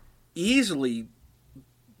have easily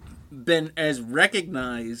been as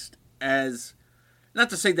recognized as, not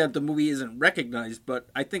to say that the movie isn't recognized, but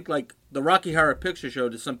I think like the Rocky Horror Picture Show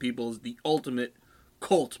to some people is the ultimate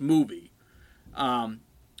cult movie.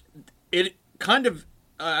 It kind of,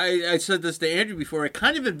 I said this to Andrew before, it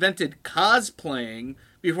kind of invented cosplaying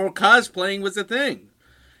before cosplaying was a thing.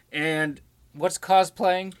 And what's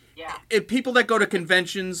cosplaying? Yeah. People that go to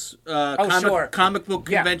conventions, comic book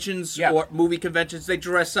conventions or movie conventions, they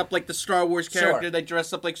dress up like the Star Wars character. They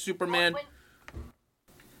dress up like Superman.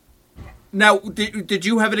 Now, did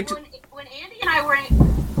you have an when Andy and I were in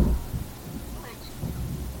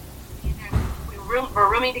we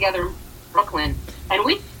were rooming together in Brooklyn, and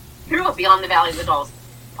we threw a Beyond the Valley of the Dolls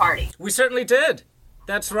party. We certainly did.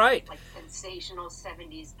 That's right. Like sensational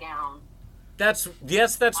 70s gown. That's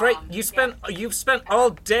right. You spent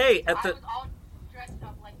all day at the. I was all dressed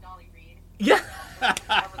up like Dolly Reed. Yeah.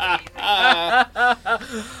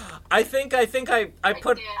 I think I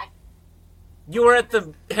put. You were at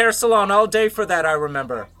the hair salon all day for that. I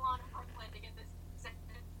remember.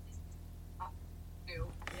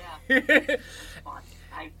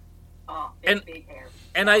 And big hair.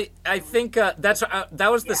 And I think that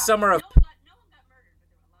was the summer of.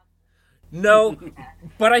 No,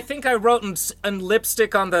 but I think I wrote in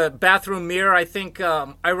lipstick on the bathroom mirror. I think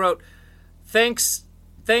I wrote, "Thanks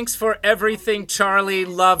for everything, Charlie.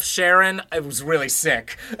 Love, Sharon." It was really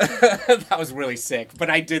sick. That was really sick. But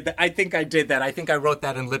I did that. I think I did that. I think I wrote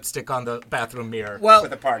that in lipstick on the bathroom mirror for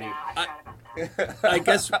the party. I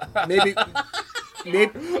guess maybe.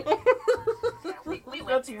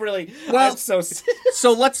 That's really well. That's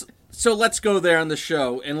so let's go there on the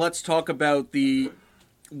show and let's talk about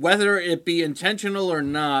whether it be intentional or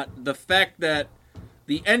not, the fact that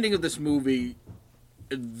the ending of this movie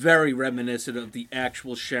is very reminiscent of the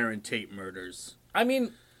actual Sharon Tate murders. I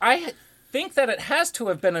mean, I think that it has to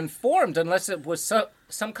have been informed, unless it was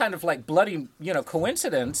some kind of like bloody,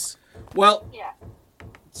 coincidence. Well, yeah.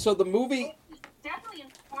 So the movie it was definitely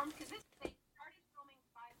informed because they started filming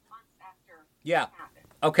 5 months after it happened.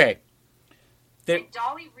 Okay. And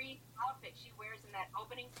Dolly Reed's outfit she wears in that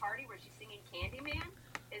opening party where she's singing Candyman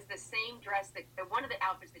is the same dress that one of the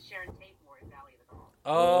outfits that Sharon Tate wore in Valley of the Dolls.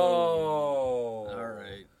 Oh. All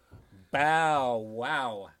right. Bow.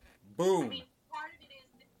 Wow. Boom. I mean, part of it is,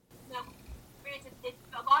 granted,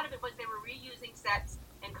 a lot of it was they were reusing sets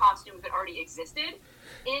and costumes that already existed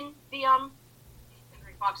in the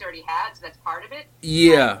Henry Fox already had, so that's part of it.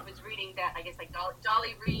 Yeah. I was reading that, I guess, like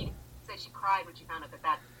Dolly Reed said she cried when she found out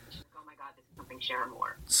that she's like, oh my god, this is something Sharon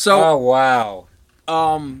wore. So. Oh wow.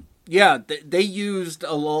 Yeah, they used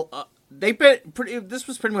a little. This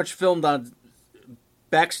was pretty much filmed on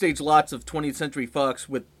backstage lots of 20th Century Fox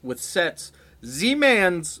with sets.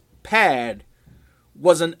 Z-Man's pad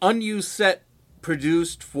was an unused set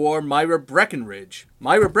produced for Myra Breckenridge.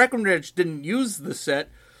 Myra Breckenridge didn't use the set,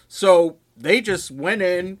 so they just went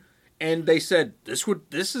in and they said, "This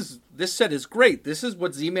set is great. This is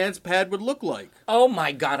what Z-Man's pad would look like." Oh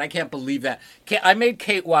my god, I can't believe that. I made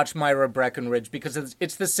Kate watch Myra Breckenridge because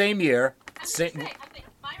it's the same year. I was going to say,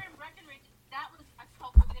 Myra Breckenridge, that was a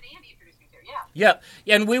cult movie that Andy introduced me to, yeah.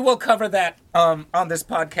 Yeah, and we will cover that on this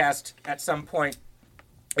podcast at some point.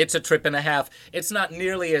 It's a trip and a half. It's not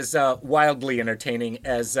nearly as wildly entertaining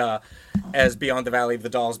as Beyond the Valley of the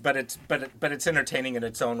Dolls, but it's entertaining in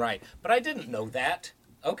its own right. But I didn't know that.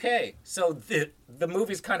 Okay, so the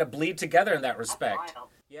movies kind of bleed together in that respect.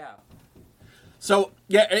 Yeah. So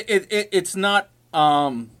yeah, it's not.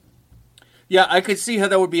 Yeah, I could see how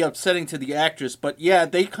that would be upsetting to the actress, but yeah,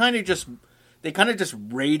 they kind of just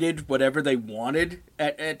raided whatever they wanted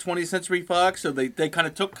at 20th Century Fox. So they kind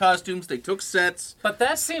of took costumes, they took sets. But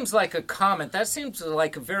that seems like a comment. That seems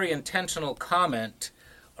like a very intentional comment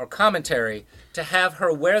or commentary to have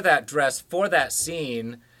her wear that dress for that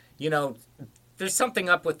scene. There's something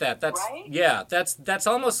up with that. That's right? Yeah. That's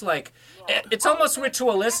almost like it's almost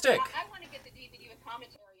ritualistic. I want to get the DVD with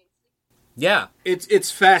commentary. Yeah, it's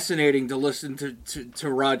fascinating to listen to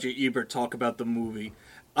Roger Ebert talk about the movie.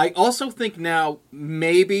 I also think now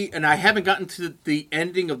maybe, and I haven't gotten to the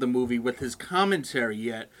ending of the movie with his commentary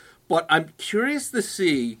yet, but I'm curious to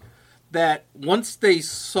see that once they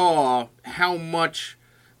saw how much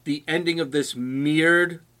the ending of this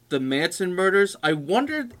mirrored the Manson murders, I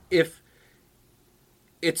wondered if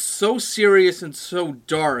it's so serious and so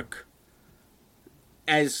dark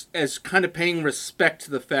as kind of paying respect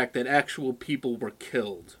to the fact that actual people were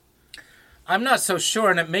killed. I'm not so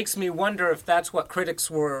sure, and it makes me wonder if that's what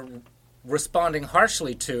critics were responding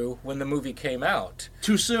harshly to when the movie came out.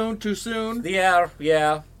 Too soon?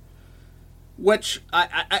 Yeah. Which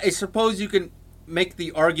I suppose you can make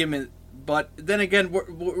the argument, but then again,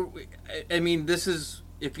 I mean, this is,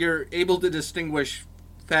 if you're able to distinguish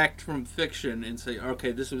fact from fiction and say,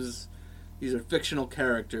 okay, these are fictional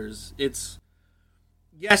characters, it's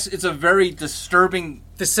a very disturbing.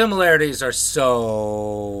 The similarities are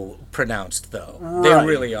so pronounced, though. Right. They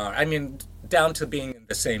really are. I mean, down to being in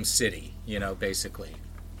the same city, basically.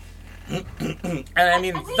 And I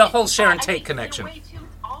mean, the whole Sharon Tate connection. In a way, too,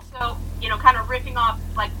 it's also, kind of ripping off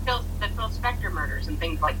like the Phil Spector murders and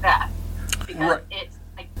things like that. Because it's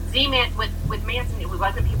like Z-Man with Manson, it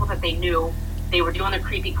wasn't people that they knew. They were doing their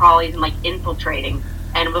creepy crawlies and like infiltrating,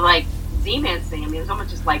 and with like Z-Man's thing, I mean, it was almost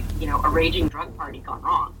just like a raging drug party gone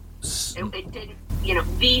wrong. It didn't,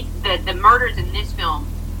 the murders in this film,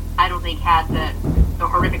 I don't think had the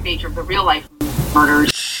horrific nature of the real life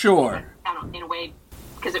murders. Sure. I don't know, in a way,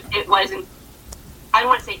 because it wasn't. I don't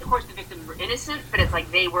want to say, of course, the victims were innocent, but it's like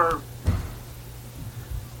they were.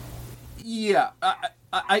 Yeah,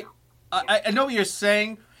 I know what you're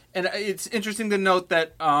saying, and it's interesting to note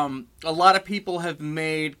that a lot of people have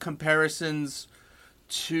made comparisons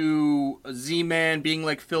to Z-Man being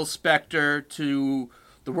like Phil Spector, to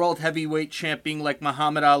the world heavyweight champ being like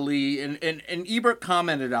Muhammad Ali, and Ebert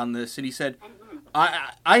commented on this, and he said,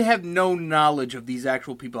 I have no knowledge of these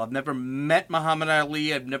actual people. I've never met Muhammad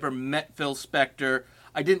Ali. I've never met Phil Spector.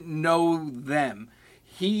 I didn't know them.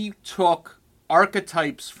 He took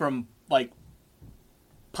archetypes from like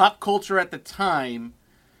pop culture at the time,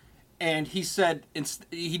 and he said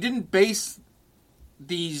he didn't base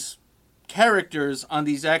these characters on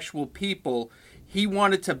these actual people. He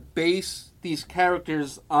wanted to base these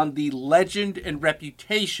characters on the legend and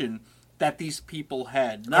reputation that these people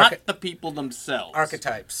had, not the people themselves.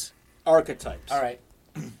 Archetypes. All right.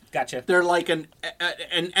 Gotcha. They're like an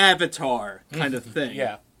avatar kind of thing.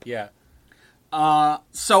 Yeah.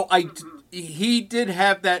 So he did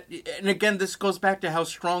have that, and again, this goes back to how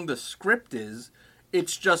strong the script is.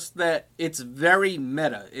 It's just that it's very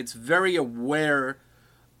meta. It's very aware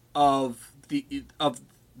of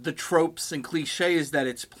the tropes and cliches that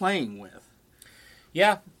it's playing with.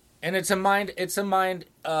 Yeah, and it's a mind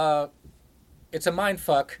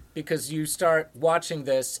fuck, because you start watching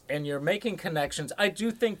this and you're making connections. I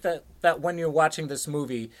do think that when you're watching this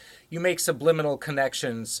movie, you make subliminal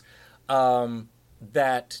connections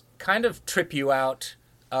that kind of trip you out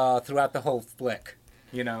throughout the whole flick,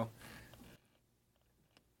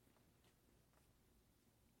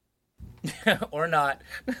 or not.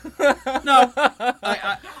 No,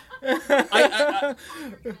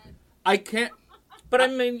 I can't. But I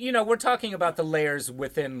mean, we're talking about the layers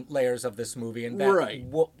within layers of this movie, and that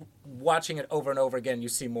watching it over and over again, you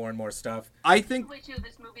see more and more stuff. I think which of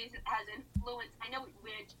this movie has influenced. I know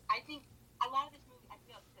which. I think a lot of this movie, I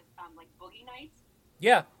feel, like Boogie Nights.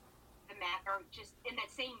 Yeah. The Matt are just in that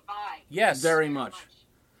same vibe. Yes, very much.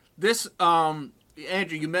 This,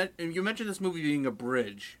 Andrew, you mentioned this movie being a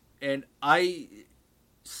bridge, and I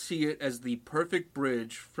see it as the perfect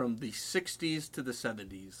bridge from the 60s to the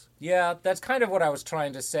 70s. Yeah, that's kind of what I was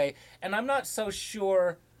trying to say. And I'm not so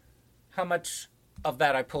sure how much of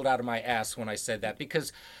that I pulled out of my ass when I said that,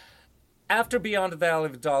 because after Beyond the Valley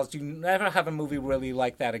of the Dolls, you never have a movie really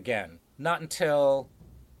like that again. Not until,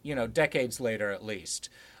 decades later at least.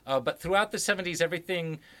 But throughout the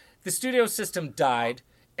 70s, the studio system died,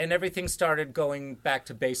 and everything started going back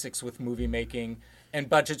to basics with movie making. And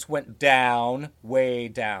budgets went down, way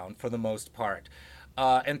down, for the most part.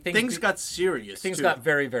 And things got serious. Things got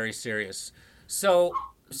very, very serious. So,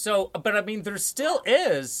 but I mean, there still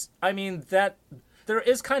is. I mean, that there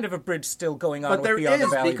is kind of a bridge still going on with Beyond the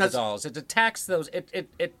Valley of the Dolls. It attacks those.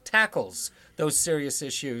 It tackles those serious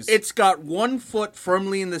issues. It's got one foot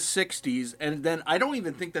firmly in the 60s, and then I don't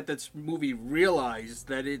even think that this movie realized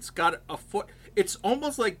that it's got a foot. It's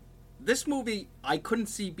almost like this movie I couldn't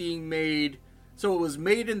see being made. So it was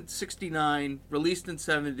made in 69, released in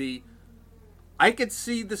 70. I could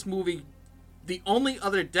see this movie, the only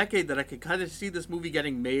other decade that I could kind of see this movie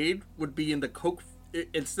getting made would be in the Coke,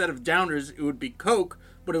 instead of Downers, it would be Coke,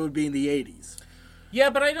 but it would be in the 80s. Yeah,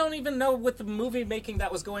 but I don't even know with the movie making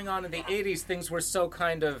that was going on in the 80s, things were so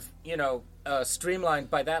kind of, streamlined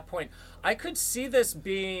by that point. I could see this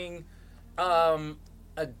being a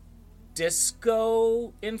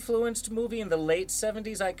disco-influenced movie in the late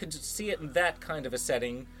 70s. I could see it in that kind of a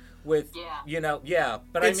setting with,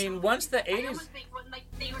 But I mean, once the 80s... I almost think, like,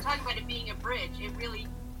 you were talking about it being a bridge,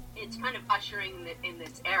 it's kind of ushering in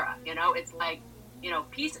this era, It's like,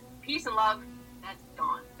 peace and love, that's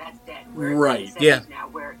gone. That's dead. We're in the 70s now,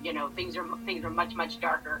 where, things are much, much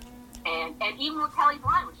darker. And even with Kelly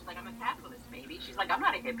Bly, which is like, I'm a capitalist, baby. She's like, I'm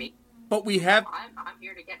not a hippie. But we have... I'm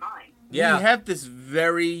here to get mine. Yeah. We have this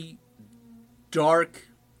very dark.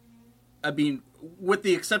 I mean, with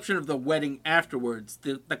the exception of the wedding afterwards,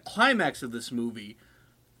 the climax of this movie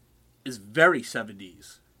is very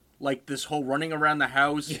 70s. Like this whole running around the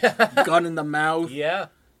house, gun in the mouth. Yeah.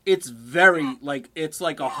 It's very it's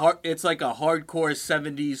like a hardcore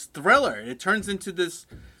 70s thriller. It turns into this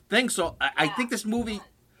thing. So I think this movie,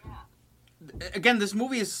 again, this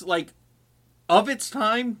movie is like of its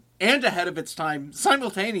time and ahead of its time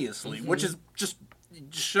simultaneously, which is just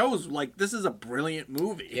shows like this is a brilliant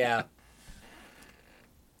movie. Yeah.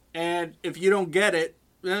 And if you don't get it,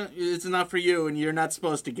 it's not for you, and you're not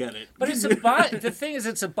supposed to get it. But it's the thing is,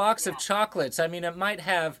 it's a box of chocolates. I mean, it might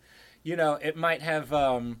have, it might have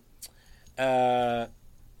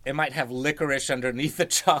licorice underneath the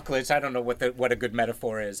chocolates. I don't know what a good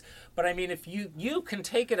metaphor is. But I mean, if you can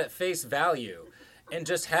take it at face value and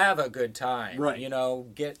just have a good time, right?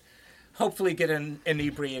 Hopefully get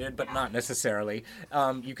inebriated, but not necessarily.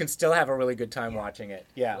 You can still have a really good time watching it.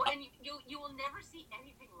 Yeah. Well, and you will never see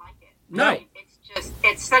anything like it. No. Right?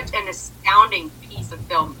 It's such an astounding piece of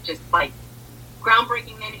film, just like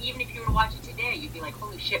groundbreaking. And even if you were to watch it today, you'd be like,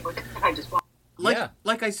 "Holy shit! What did I just watch?"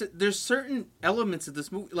 Like I said, there's certain elements of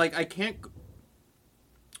this movie. Like I can't.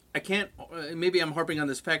 Maybe I'm harping on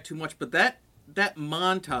this fact too much, but that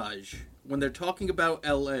montage when they're talking about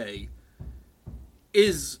L.A.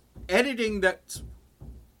 is editing that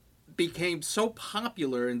became so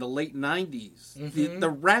popular in the late 90s. The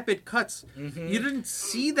rapid cuts. You didn't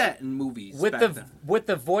see that in movies with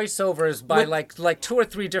the voiceovers by like 2 or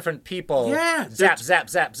 3 different people. Yeah, zap zap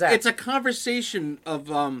zap zap. It's a conversation of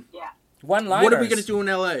one-liners. what are we going to do in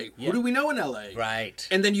LA? Who do we know in LA? Right.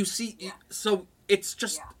 And then you see so it's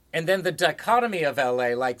just and then the dichotomy of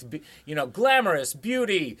LA, like glamorous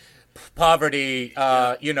beauty, poverty,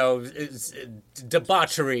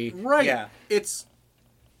 debauchery. Right. Yeah.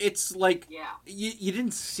 It's like you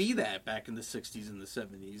didn't see that back in the 60s and the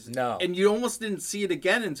 70s. No. And you almost didn't see it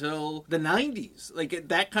again until the 90s. Like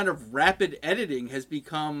that kind of rapid editing has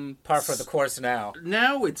become par for the course now.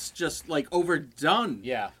 Now it's just like overdone.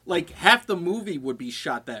 Yeah. Like half the movie would be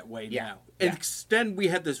shot that way now. And then we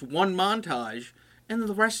had this one montage and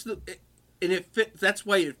the rest of it, and it fit. That's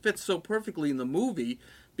why it fits so perfectly in the movie.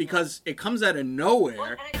 Because it comes out of nowhere.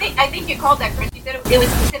 Well, and I think you called that, Chris. You said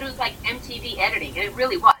it was like MTV editing, and it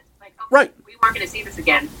really was. Like, okay, right. We weren't going to see this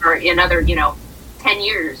again for another, 10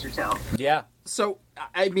 years or so. Yeah. So,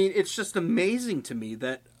 I mean, it's just amazing to me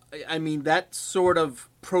that, that sort of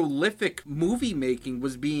prolific movie making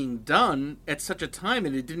was being done at such a time,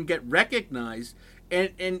 and it didn't get recognized.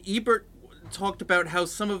 And Ebert talked about how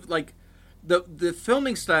some of, like, the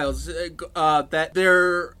filming styles that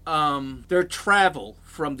their travel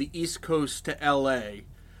from the East Coast to L.A.,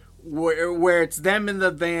 where it's them in the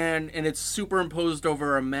van and it's superimposed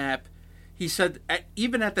over a map. He said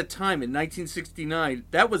even at the time in 1969,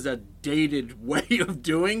 that was a dated way of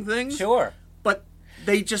doing things. Sure, but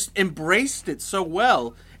they just embraced it so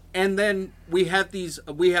well. And then we have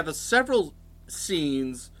several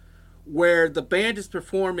scenes where the band is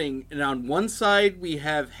performing, and on one side we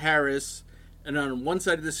have Harris. And on one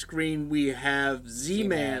side of the screen, we have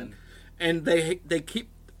Z-Man. And they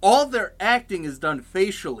keep... All their acting is done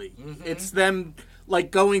facially. It's them,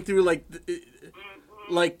 like, going through,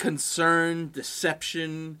 like concern,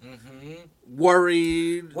 deception,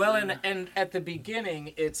 worried. Well, and at the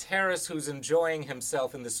beginning, it's Harris who's enjoying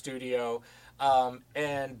himself in the studio,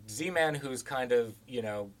 and Z-Man who's kind of,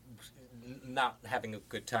 not having a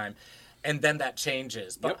good time. And then that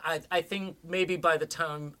changes. But I think maybe by the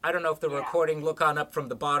time, I don't know if the recording look on up from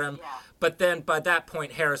the bottom, but then by that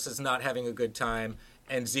point, Harris is not having a good time,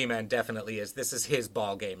 and Z-Man definitely is. This is his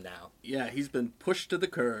ball game now. Yeah, he's been pushed to the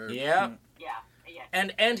curb. Yeah.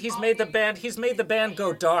 And he's made the band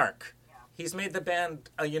go dark. He's made the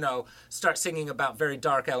band, start singing about very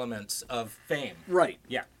dark elements of fame. Right.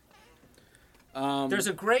 Yeah. There's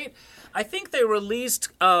a great, I think they released,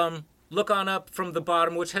 Look On Up from the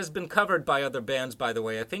Bottom, which has been covered by other bands, by the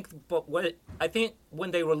way. I think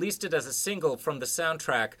when they released it as a single from the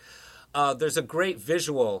soundtrack, there's a great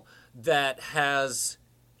visual that has,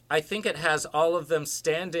 I think it has all of them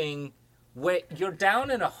standing. You're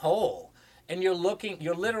down in a hole, and you're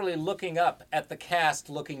literally looking up at the cast,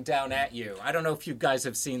 looking down at you. I don't know if you guys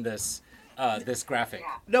have seen this graphic.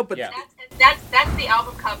 Yeah. No, but that's the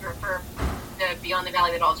album cover for the Beyond the Valley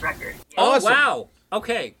of the Dolls record. Yeah. Oh, awesome. wow.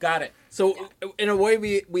 Okay, got it. So, in a way,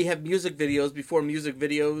 we have music videos before music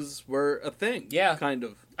videos were a thing. Yeah. Kind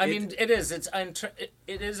of. I mean, it is. It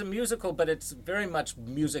is a musical, but it's very much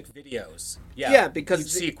music videos. Yeah. Yeah, because...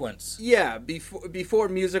 sequence. Yeah, before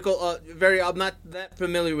musical... I'm not that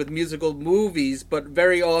familiar with musical movies, but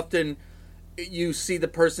very often you see the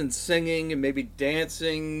person singing and maybe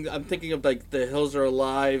dancing. I'm thinking of like The Hills Are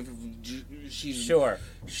Alive.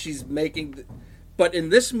 She's making, but in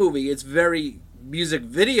this movie, it's very music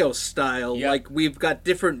video style. Yep. Like we've got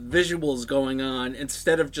different visuals going on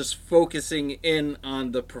instead of just focusing in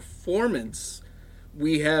on the performance.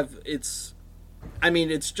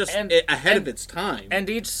 It's just ahead of its time. And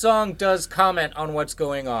each song does comment on what's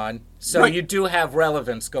going on, so Right. you do have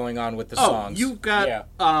relevance going on with the songs. You've got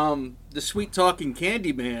the sweet talking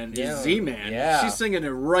Candyman is Z-Man. Yeah. She's singing it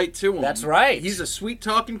right to him. That's right. He's a sweet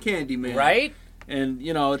talking Candyman. Right? And,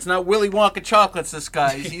 it's not Willy Wonka chocolates, this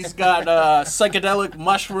guy. He's got psychedelic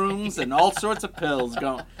mushrooms and all sorts of pills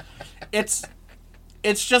going. It's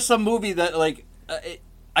just a movie that, like,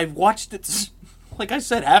 I've watched it, like I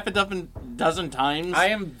said, half a dozen times.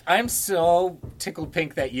 I'm so tickled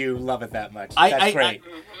pink that you love it that much. That's great.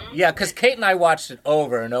 Yeah, because Kate and I watched it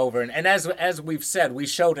over and over, and as we've said, we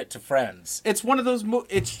showed it to friends. It's one of those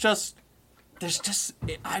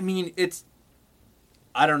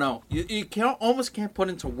I don't know. You almost can't put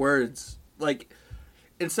into words. Like,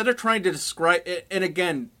 instead of trying to describe it, and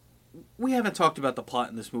again, we haven't talked about the plot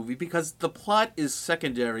in this movie because the plot is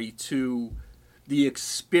secondary to the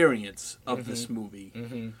experience of this movie.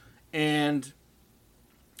 Mm-hmm. And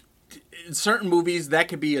in certain movies, that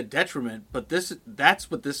could be a detriment, but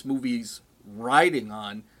that's what this movie's riding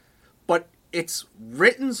on. But it's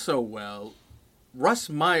written so well. Russ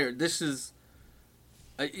Meyer,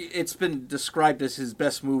 it's been described as his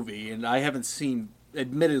best movie, and I haven't seen,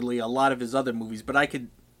 admittedly, a lot of his other movies, but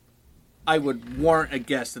I would warrant a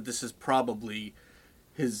guess that this is probably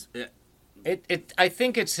his... I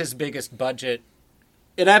think it's his biggest budget.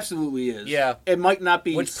 It absolutely is. Yeah. It might not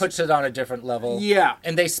be... Which puts it on a different level. Yeah.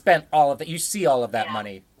 And they spent all of that. You see all of that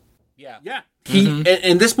money. Yeah. Yeah.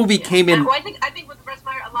 And this movie came in... Well, I think with Russ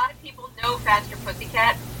Meyer, a lot of people know Faster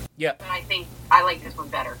Pussycat. Yep. But I think I like this one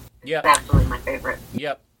better. Yep. It's absolutely my favorite.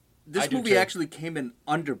 Yep. This movie actually came in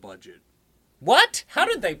under budget. What? How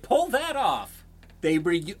did they pull that off?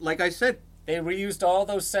 Like I said... They reused all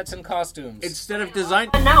those sets and costumes. Instead of design...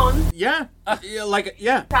 Unknown. Yeah.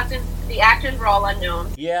 The actors were all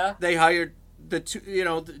unknown. Yeah. They hired the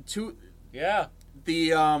two... Yeah.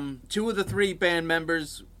 The two of the three band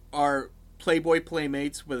members are Playboy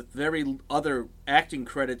Playmates with very other acting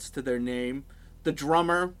credits to their name. The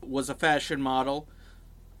drummer was a fashion model.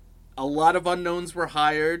 A lot of unknowns were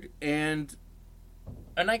hired, and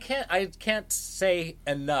I can't say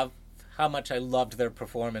enough how much I loved their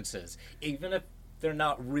performances. Even if they're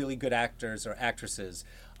not really good actors or actresses,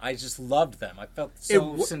 I just loved them. I felt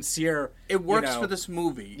so sincere. It works for this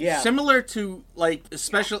movie. Yeah. Similar to, like,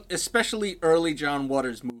 especially early John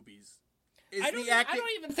Waters movies. I don't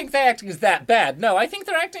even think their acting is that bad. No, I think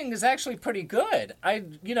their acting is actually pretty good.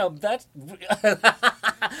 That's...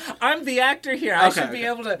 I'm the actor here. I should be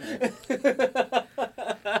able to...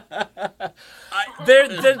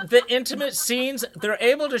 The intimate scenes, they're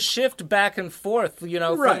able to shift back and forth, from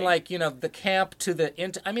the camp to the...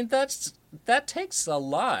 that takes a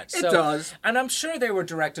lot. It does. And I'm sure they were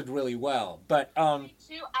directed really well, but... Me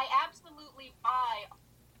too. I absolutely buy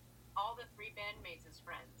all the three bandmates as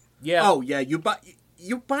friends. Yeah. Oh, yeah, you buy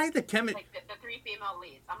the chemistry. Like the three female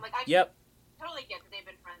leads. I'm like, I totally get that they've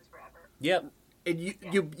been friends forever. Yep. And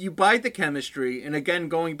you buy the chemistry, and again,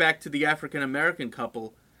 going back to the African-American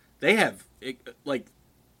couple, they have,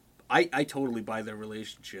 I totally buy their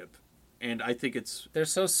relationship, and I think they're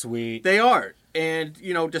so sweet. They are, and,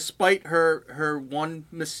 despite her one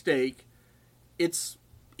mistake, it's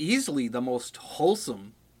easily the most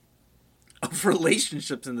wholesome of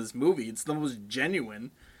relationships in this movie. It's the most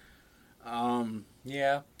genuine.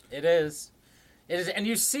 Yeah, it is. It is, and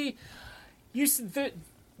you see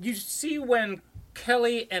when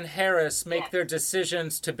Kelly and Harris make their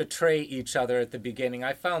decisions to betray each other at the beginning.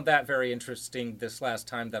 I found that very interesting this last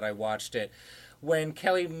time that I watched it. When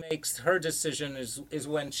Kelly makes her decision is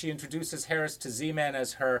when she introduces Harris to Z-Man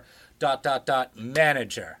as her ...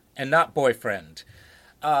 manager and not boyfriend.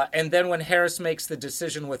 And then when Harris makes the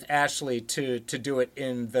decision with Ashley to do it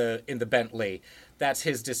in the Bentley, that's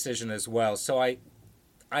his decision as well. So I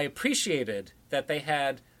appreciated that they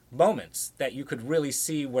had moments that you could really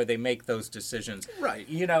see where they make those decisions. Right.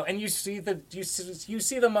 And you see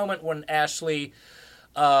the moment when Ashley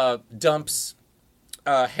dumps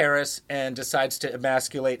Harris and decides to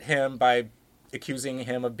emasculate him by accusing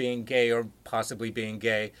him of being gay or possibly being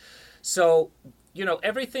gay. So,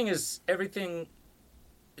 everything.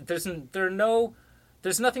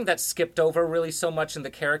 There's nothing that's skipped over really so much in the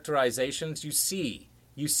characterizations.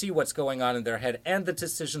 You see what's going on in their head and the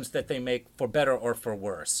decisions that they make for better or for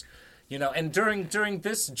worse. And during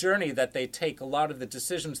this journey that they take, a lot of the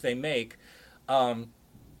decisions they make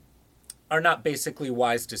are not basically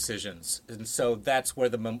wise decisions. And so that's where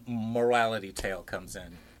the morality tale comes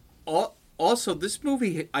in. Also, this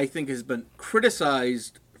movie, I think, has been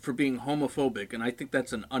criticized for being homophobic, and I think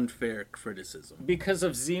that's an unfair criticism. Because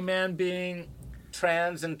of Z-Man being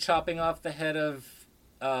trans and chopping off the head of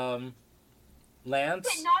Lance?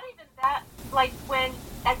 But not even that. Like, when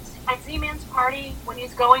at Z-Man's party, when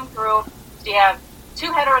he's going through, you have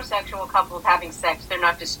two heterosexual couples having sex, they're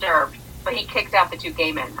not disturbed, but he kicked out the two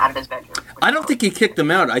gay men out of his bedroom. I don't think he kicked them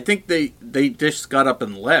out. I think they just got up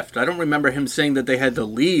and left. I don't remember him saying that they had to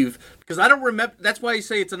leave, because I don't remember. That's why I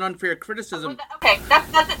say it's an unfair criticism. Okay, that's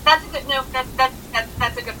a good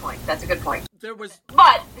that's a good point. That's a good point.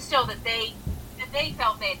 But still, that they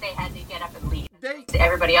felt that they had to get up and leave.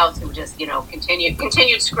 Everybody else who just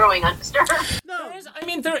continued screwing undisturbed. No,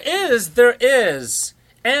 there is,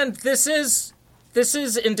 and this is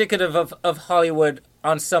indicative of Hollywood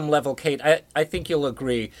on some level, Kate. I think you'll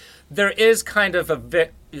agree. There is kind of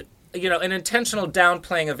an intentional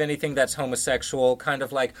downplaying of anything that's homosexual, kind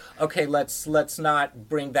of like, okay, let's not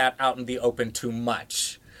bring that out in the open too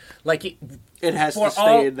much. Like it has to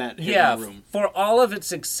stay in that hidden room. For all of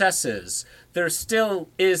its excesses, there still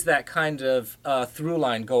is that kind of through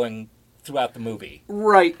line going throughout the movie.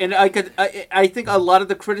 Right, and I think a lot of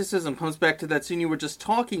the criticism comes back to that scene you were just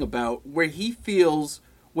talking about, where he feels,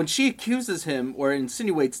 when she accuses him or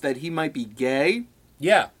insinuates that he might be gay,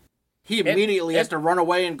 he immediately has to run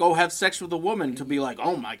away and go have sex with a woman to be like,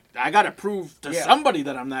 oh my, I gotta prove to somebody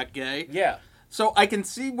that I'm not gay. Yeah. So I can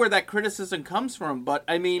see where that criticism comes from, but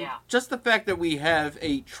I mean, just the fact that we have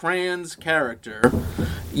a trans character,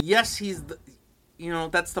 yes, he's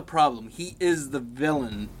that's the problem. He is the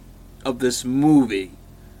villain of this movie.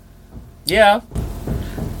 Yeah.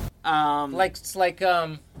 Like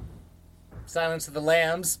Silence of the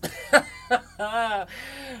Lambs.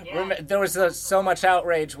 There was so much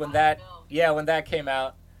outrage when that came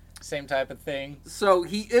out. Same type of thing. So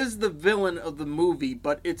he is the villain of the movie,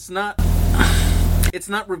 but it's not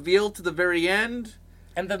revealed to the very end.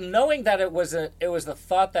 And the knowing that it was the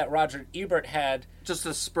thought that Roger Ebert had, just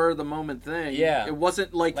a spur of the moment thing. Yeah, it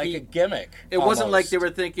wasn't like a gimmick. It wasn't like they were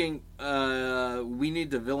thinking, we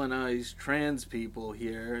need to villainize trans people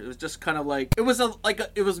here. It was just kind of like it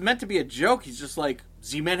was meant to be a joke. He's just like,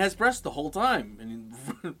 Z-Man has breasts the whole time,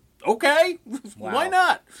 and okay, why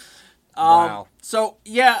not? Wow. So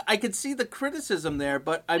yeah, I could see the criticism there,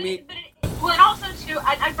 but I mean, and also too,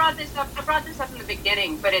 I brought this up. I brought this up in the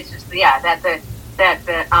beginning, but it's just that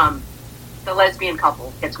the lesbian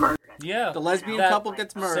couple gets murdered. Yeah, the lesbian couple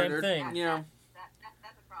gets murdered. Same thing.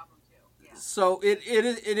 That's a problem too. Yeah. So it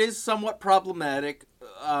is somewhat problematic.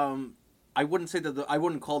 I wouldn't say that I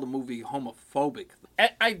wouldn't call the movie homophobic.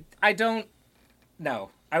 I don't. No,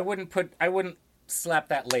 I wouldn't slap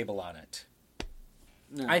that label on it.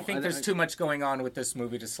 No, I think there's too much going on with this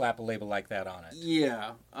movie to slap a label like that on it.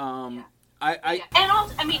 Yeah. And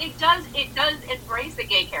also, I mean, it does embrace the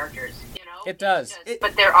gay characters, you know? It does.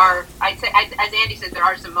 But there are, I'd say, as Andy said, there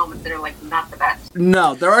are some moments that are, like, not the best.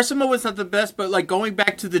 No, there are some moments not the best, but, like, going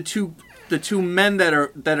back to the two men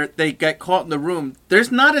that they get caught in the room,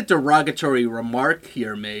 there's not a derogatory remark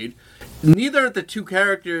here made. Neither of the two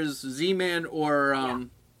characters, Z-Man or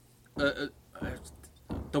the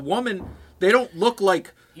woman, they don't look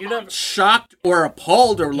like shocked or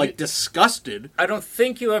appalled or like disgusted. I don't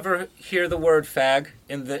think you ever hear the word fag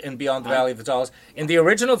in Beyond the Valley of the Dolls. In the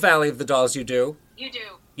original Valley of the Dolls, you do. You do.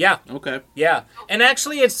 Yeah. Okay. Yeah, and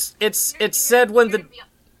actually, it's said when the.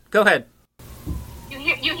 Go ahead. You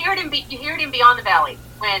hear it in Beyond the Valley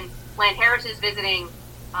when Harris is visiting.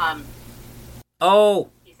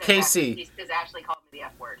 Casey. He says Ashley called me the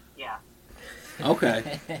F word. Yeah.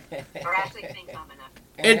 Okay. Or Ashley thinks I'm enough.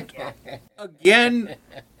 And again,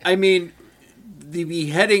 I mean, the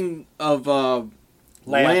beheading of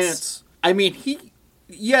Lance. I mean, he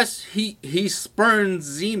spurns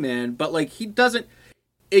Z-Man, but like he doesn't.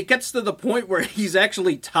 It gets to the point where he's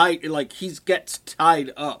actually tied. Like he gets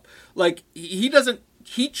tied up. Like he doesn't.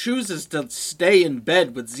 He chooses to stay in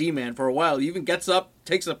bed with Z-Man for a while. He even gets up,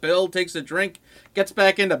 takes a pill, takes a drink, gets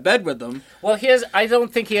back into bed with them. Well, I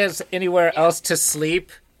don't think he has anywhere else to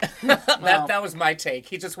sleep. That was my take.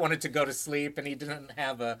 He just wanted to go to sleep, and he didn't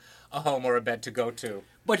have a home or a bed to go to.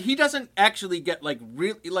 But he doesn't actually get, like,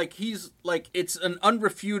 really, like, he's, like, it's an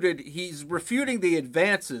unrefuted, he's refuting the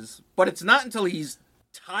advances, but it's not until he's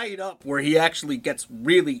tied up where he actually gets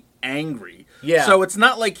really angry. Yeah. So it's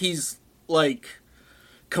not like he's, like,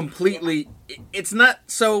 completely, it's not,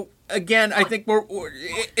 so, again, I think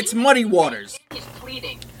it's muddy waters. He's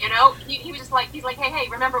pleading, you know? He was just like, he's like, hey,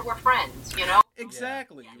 remember, we're friends, you know?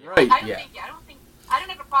 Exactly, right. I don't I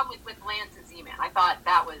didn't have a problem with Lance and Z-Man. I thought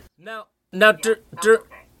that was... Now, okay.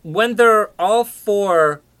 when they're all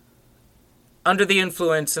four under the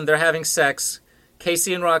influence and they're having sex,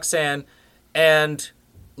 Casey and Roxanne, and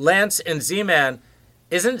Lance and Z-Man,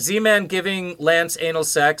 isn't Z-Man giving Lance anal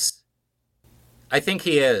sex? I think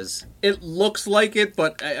he is. It looks like it,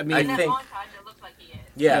 but I mean... I think... It looks like he is.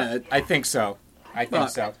 Yeah, I think so. I think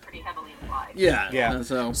so. That's pretty heavily implied. Yeah.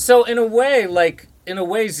 So in a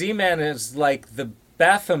way, Z-Man is like the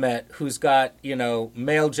Baphomet who's got, male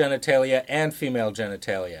genitalia and female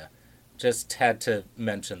genitalia. Just had to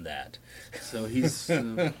mention that. So he's...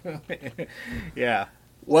 Yeah.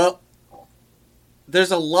 Well,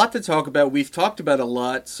 there's a lot to talk about. We've talked about a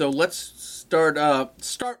lot, so let's start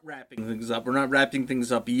wrapping things up. We're not wrapping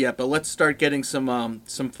things up yet, but let's start getting some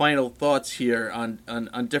final thoughts here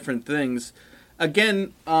on different things.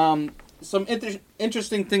 Again, some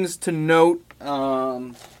interesting things to note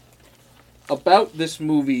about this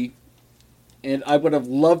movie, and I would have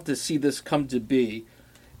loved to see this come to be,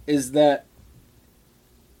 is that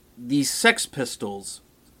the Sex Pistols,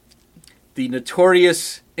 the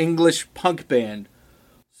notorious English punk band,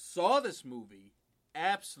 saw this movie,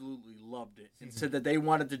 absolutely loved it, and said that they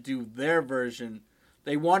wanted to do their version.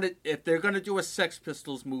 They wanted, if they're going to do a Sex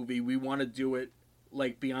Pistols movie, we want to do it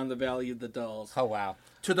like Beyond the Valley of the Dolls. Oh, wow.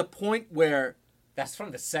 To the point where... That's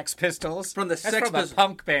from the Sex Pistols? That's from a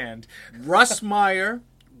punk band. Russ Meyer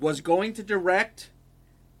was going to direct.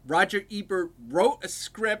 Roger Ebert wrote a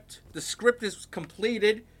script. The script is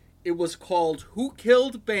completed. It was called Who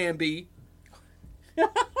Killed Bambi?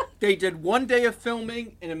 They did one day of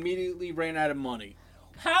filming and immediately ran out of money.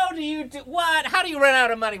 How do you do what? How do you run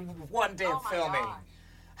out of money one day of filming? Gosh.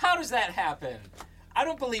 How does that happen? I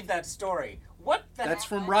don't believe that story. What the That's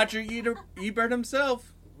from Roger Ebert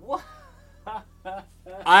himself. What?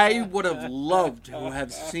 I would have loved to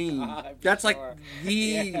have seen. That's like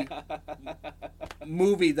the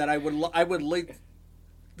movie that I would like.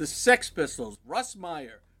 The Sex Pistols, Russ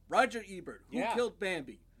Meyer, Roger Ebert, Who Killed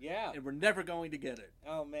Bambi. Yeah. And we're never going to get it.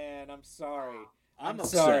 Oh man, I'm sorry. I'm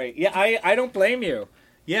sorry. Yeah, I don't blame you.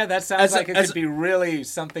 Yeah, that sounds like it could be really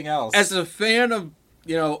something else. As a fan of,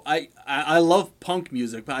 I love punk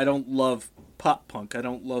music, but I don't love pop punk. I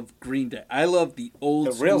don't love Green Day. I love the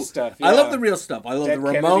real stuff. Yeah. I love the real stuff. I love Dead the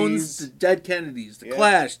Ramones, Kennedys. the Dead Kennedys, the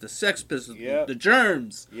Clash, the Sex Pistols, the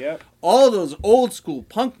Germs. Yep. All those old school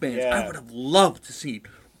punk bands. Yeah. I would have loved to see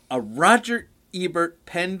a Roger Ebert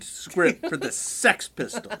penned script for the Sex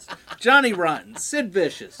Pistols. Johnny Rotten, Sid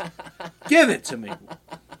Vicious. Give it to me.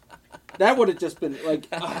 That would have just been like...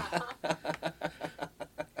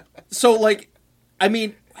 So, like, I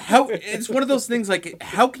mean... it's one of those things, like,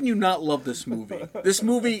 how can you not love this movie? This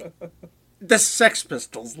movie, the Sex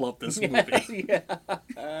Pistols love this movie.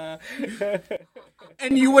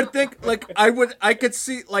 And you would think, like, I could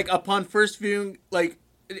see, like, upon first viewing, like,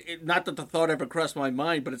 not that the thought ever crossed my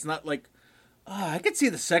mind, but it's not like, I could see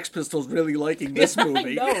the Sex Pistols really liking this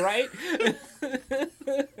movie. I know, right?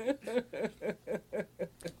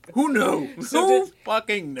 Who knows? Who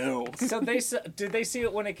fucking knows? So did they see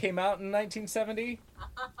it when it came out in 1970?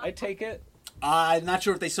 I take it. I'm not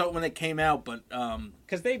sure if they saw it when it came out, but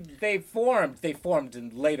because they formed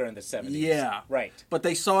later in the 70s. Yeah, right. But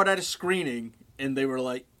they saw it at a screening, and they were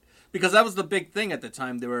like, because that was the big thing at the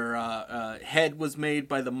time. They were Head was made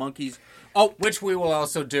by the Monkees. Oh, which we will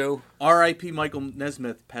also do. R.I.P. Michael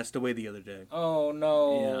Nesmith passed away the other day. Oh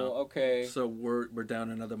no. Yeah. Okay. So we're down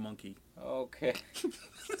another monkey. Okay.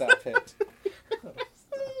 Stop it.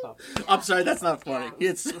 I'm sorry, that's not funny.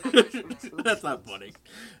 It's that's not funny.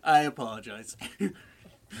 I apologize.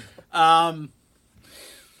 No,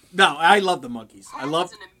 I love the Monkees. I love.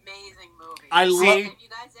 It's an amazing movie. I love. If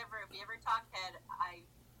you ever talk Head,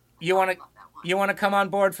 You want to come on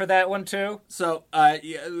board for that one too? So, let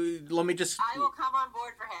me just. I will come on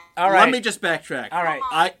board for Head. All right. Let me just backtrack. All right.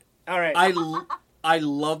 All right. I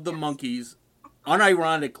love the Monkees.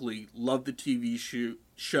 Unironically, love the TV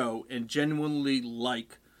show and genuinely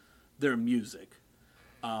like their music.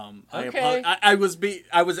 Okay. I was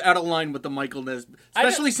out of line with the Michael Nesmith,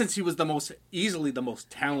 especially since he was easily the most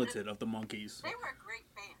talented of the Monkees. They were a great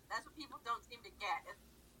band. That's what people don't seem to get.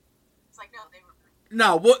 It's like, no, they were.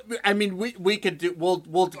 No, I mean, we could do.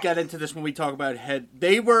 We'll get into this when we talk about Head.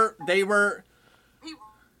 They were.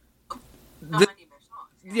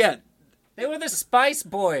 Yeah. They were the Spice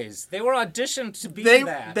Boys. They were auditioned to be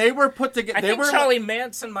that. They were put together. I think Charlie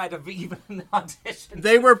Manson might have even auditioned.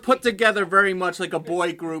 They were put together very much like a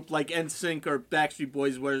boy group, like NSYNC or Backstreet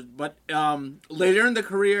Boys were. But later in the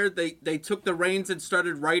career, they took the reins and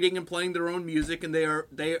started writing and playing their own music, and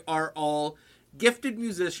they are all gifted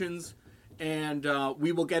musicians. And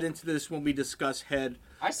we will get into this when we discuss Head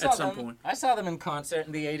at some point. I saw them in concert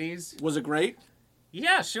in the 80s. Was it great?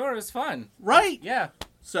 Yeah, sure, it was fun. Right. Yeah.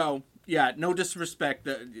 So, yeah, no disrespect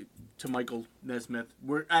to Michael Nesmith.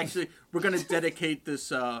 We're going to dedicate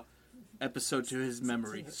this episode to his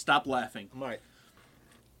memory. Stop laughing. Right.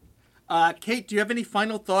 Kate, do you have any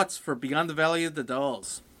final thoughts for Beyond the Valley of the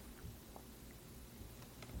Dolls?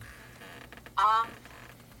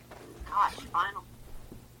 Final.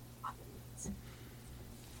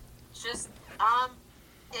 Just,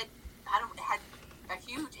 it had a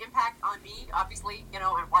huge impact on me, obviously, and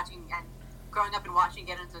watching and growing up and watching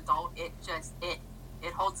it as an adult, it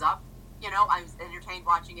holds up. I was entertained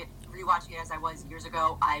watching it, rewatching it as I was years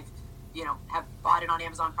ago. I've, have bought it on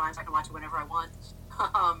Amazon Prime so I can watch it whenever I want.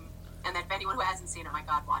 And then if anyone who hasn't seen it, my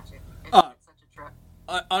God, watch it. It's such a trip.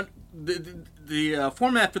 On the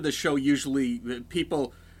format for the show, usually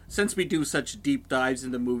people, since we do such deep dives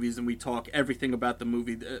into movies and we talk everything about the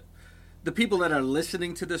movie, the people that are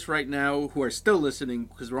listening to this right now, who are still listening,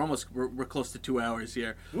 because we're close to 2 hours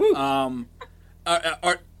here, are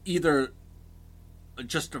either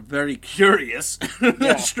just very curious,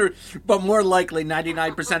 but more likely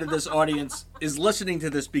 99% of this audience is listening to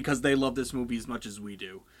this because they love this movie as much as we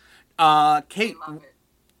do. Kate, I love it.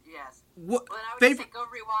 Yes. What well, I would favorite? just say go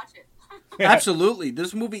rewatch it. Absolutely,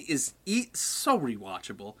 this movie is so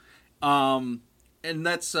rewatchable, and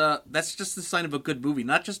that's just the sign of a good movie,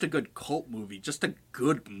 not just a good cult movie, just a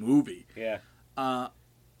good movie. Yeah.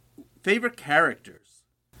 Favorite characters?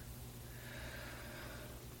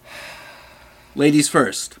 Ladies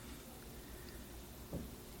first.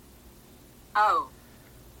 Oh,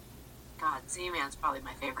 God, Z-Man's probably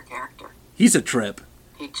my favorite character. He's a trip.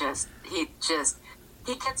 He gets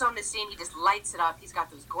on the scene. He just lights it up. He's got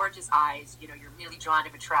those gorgeous eyes. You're really drawn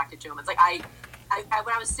and attracted to him. It's like I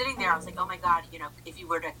when I was sitting there, I was like, oh my God, if you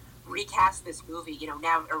were to recast this movie,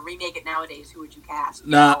 now or remake it nowadays, who would you cast?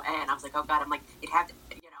 And I was like, oh God, I'm like, it'd have to,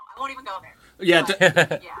 I won't even go there. Yeah, but,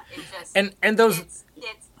 yeah. It just and those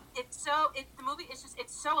the movie is just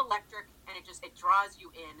it's so electric and it draws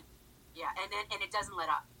you in. Yeah, and it doesn't let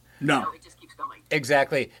up. No, it just keeps going.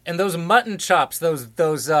 Exactly, and those mutton chops, those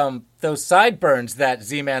sideburns that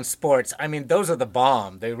Z-Man sports. I mean, those are the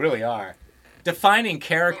bomb. They really are. Defining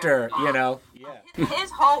character, Yeah.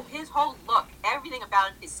 His whole look, everything about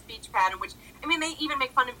him, his speech pattern. Which they even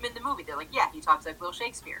make fun of him in the movie. They're like, yeah, he talks like Will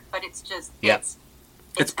Shakespeare, but it's just it's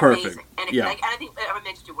perfect. Amazing. And I think I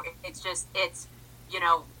mentioned it. It's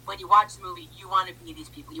when you watch the movie, you want to be these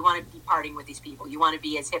people. You want to be partying with these people. You want to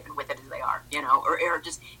be as hip and with it as they are, or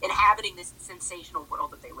just inhabiting this sensational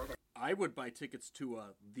world that they live in. I would buy tickets to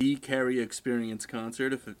the Carrie Experience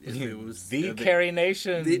concert if it was the Carrie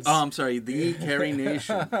Nation. The Carrie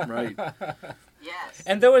Nation, right? Yes.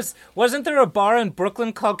 And wasn't there a bar in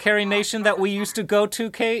Brooklyn called Carrie Nation that we used to go to,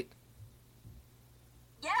 Kate?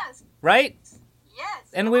 Yes. Right? Yes.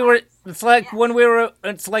 And it's like when we were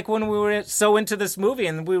so into this movie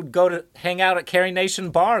and we would go to hang out at Carrie Nation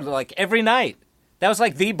bar like every night. That was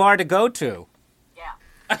like the bar to go to. Yeah.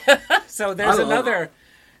 So there's another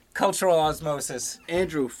cultural osmosis.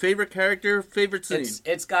 Andrew, favorite character, favorite scene?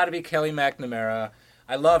 It's got to be Kelly McNamara.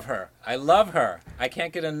 I love her. I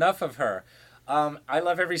can't get enough of her. I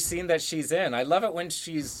love every scene that she's in. I love it when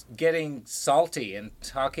she's getting salty and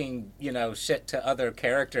talking, shit to other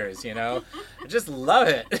characters, I just love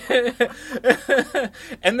it.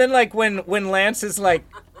 And then, like, when Lance is, like,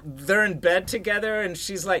 they're in bed together and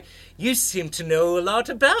she's like, you seem to know a lot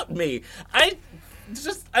about me. I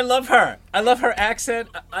love her. I love her accent.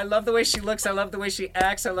 I love the way she looks. I love the way she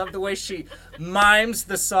acts. I love the way she mimes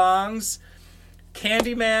the songs.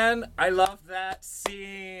 Candyman, I love that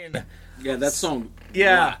scene. Yeah, that song.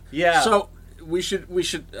 Yeah. So we should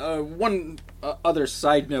one other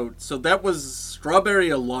side note. So that was Strawberry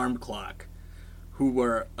Alarm Clock, who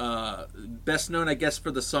were best known, I guess,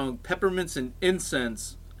 for the song Peppermints and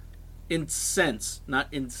Incense, not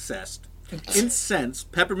incest. Incense,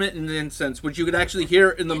 Peppermint and Incense, which you could actually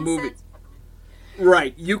hear in the movie.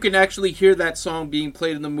 Right, you can actually hear that song being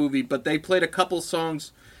played in the movie, but they played a couple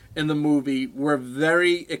songs in the movie. We're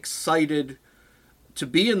very excited to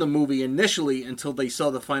be in the movie initially until they saw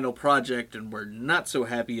the final project and were not so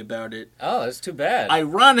happy about it. Oh, that's too bad.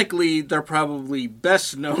 Ironically, they're probably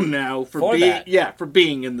best known now for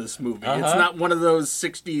being in this movie. Uh-huh. It's not one of those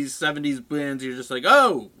 60s, 70s bands you're just like,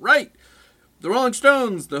 oh, right, the Rolling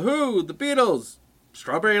Stones, the Who, the Beatles,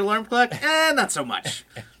 Strawberry Alarm Clock, not so much.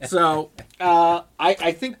 So,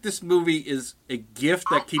 I think this movie is a gift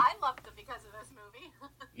that keeps... I loved it because of this movie.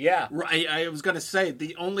 Yeah. I was going to say,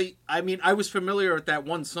 I was familiar with that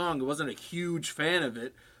one song. I wasn't a huge fan of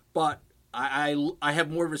it, but I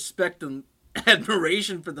have more respect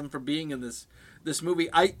admiration for them for being in this movie.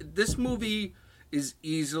 This movie is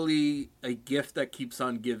easily a gift that keeps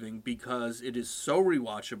on giving because it is so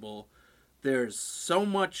rewatchable. There's so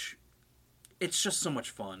much. It's just so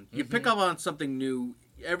much fun. You pick up on something new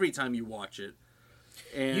every time you watch it.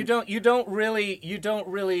 And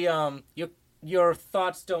your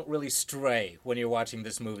thoughts don't really stray when you're watching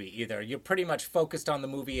this movie either. You're pretty much focused on the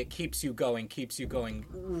movie. It keeps you going.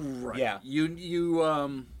 Right. Yeah.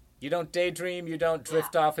 You don't daydream. You don't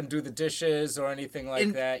drift off and do the dishes or anything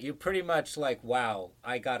like that. You're pretty much like, wow,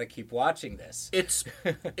 I gotta keep watching this. It's so.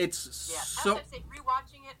 I was say,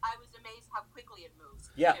 rewatching it, I was amazed how quickly it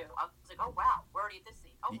moves. Yeah. Too. I was like, oh wow, we're already at this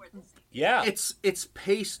scene. Oh, we're at this scene. Yeah. It's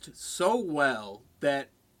paced so well that,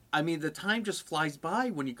 I mean, the time just flies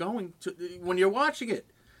by when you're watching it.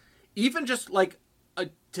 Even just like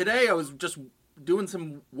today, I was just doing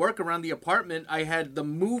some work around the apartment. I had the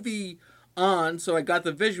movie on, so I got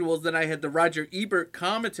the visuals. Then I had the Roger Ebert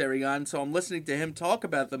commentary on, so I'm listening to him talk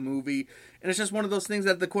about the movie. And it's just one of those things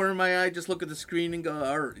that at the corner of my eye, just look at the screen and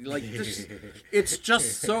go, like, this, it's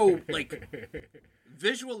just so, like,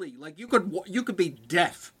 visually, like, you could be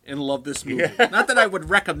deaf and love this movie. Not that I would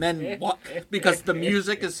recommend because the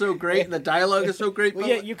music is so great and the dialogue is so great. Well,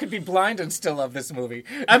 yeah, you could be blind and still love this movie.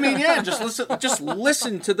 I mean, yeah, just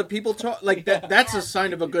listen to the people talk. Like that's a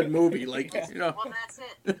sign of a good movie. Like, you know. Well, that's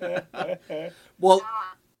it. Well, the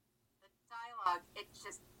dialogue, it's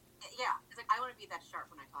just, it's like I want to be that sharp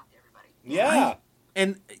when I talk to everybody. Yeah,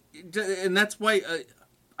 and that's why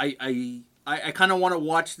I kind of want to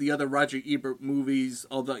watch the other Roger Ebert movies,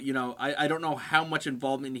 although, you know, I don't know how much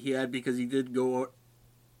involvement he had because he did go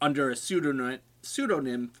under a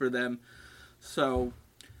pseudonym for them. So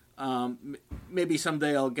maybe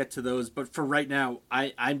someday I'll get to those. But for right now,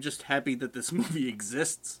 I'm just happy that this movie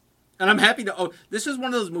exists. And I'm happy to... Oh, this is one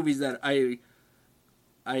of those movies that I've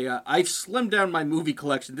slimmed down my movie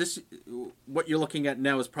collection. What you're looking at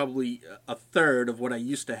now is probably a third of what I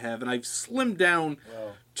used to have, and I've slimmed down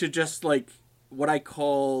to just like what I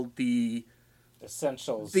call the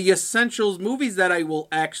essentials. The essentials, movies that I will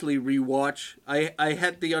actually rewatch. I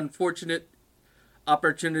had the unfortunate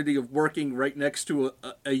opportunity of working right next to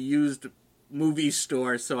a used movie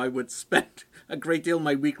store, so I would spend a great deal of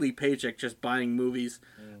my weekly paycheck just buying movies.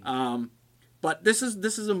 But this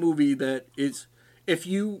is a movie that is...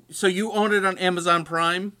 you own it on Amazon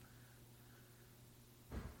Prime,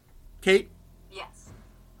 Kate? Yes.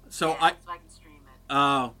 So so I can stream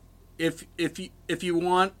it. If you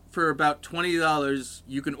want, for about $20,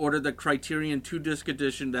 you can order the Criterion 2-disc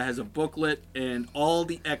edition that has a booklet and all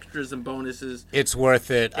the extras and bonuses. It's worth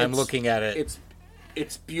it. I'm looking at it.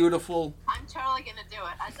 It's beautiful. I'm totally gonna do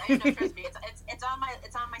it. I know, trust me. It's on my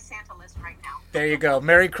Santa list right now. There you go.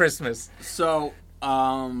 Merry Christmas. So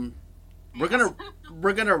we're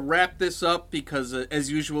gonna wrap this up because as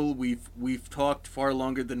usual we've talked far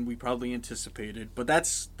longer than we probably anticipated. But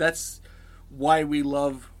that's why we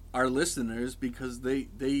love our listeners, because they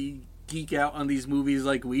geek out on these movies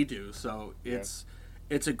like we do. So it's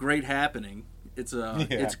a great happening. It's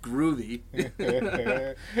groovy.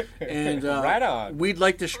 And right on. We'd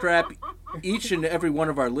like to strap each and every one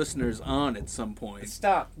of our listeners on at some point.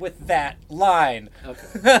 Stop with that line.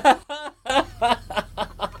 Okay.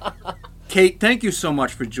 Kate, thank you so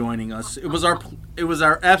much for joining us. It was our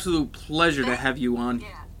absolute pleasure to have you on,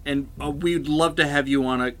 and we'd love to have you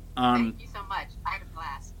on. Thank you so much. I had a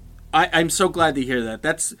blast. I'm so glad to hear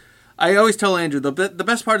that. I always tell Andrew the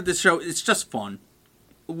best part of this show. It's just fun.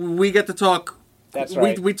 We get to talk. That's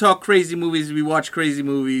right. We talk crazy movies. We watch crazy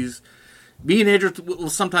movies. Me and Andrew will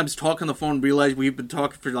sometimes talk on the phone and realize we've been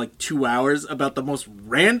talking for like 2 hours about the most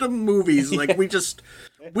random movies. Like we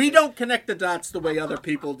don't connect the dots the way other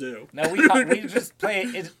people do. No, we just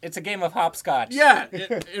play. It's a game of hopscotch. Yeah,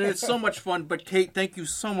 and it's so much fun. But Kate, thank you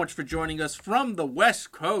so much for joining us from the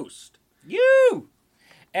West Coast. You.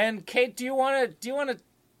 And Kate, do you want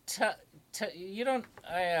to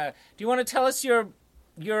tell us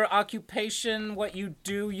your occupation, what you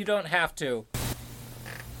do? You don't have to.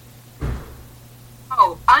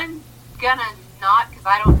 Oh, I'm gonna not, because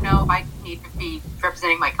I don't know if I need to be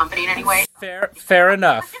representing my company in any way. Fair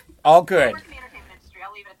enough. All good. I work in the entertainment industry.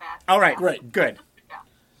 I'll leave it at that. All right, great, good. Yeah.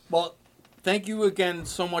 Well, thank you again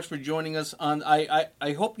so much for joining us on. I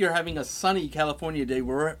hope you're having a sunny California day.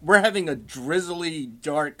 We're having a drizzly,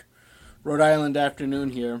 dark Rhode Island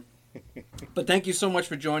afternoon here. But thank you so much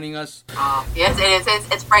for joining us. Yes, it is.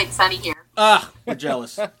 It's bright and sunny here. We're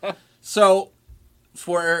jealous. So,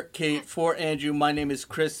 for Kate, for Andrew, my name is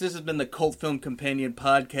Chris. This has been the Cult Film Companion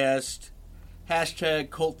Podcast.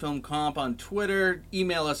 #CultFilmComp on Twitter.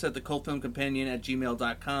 Email us at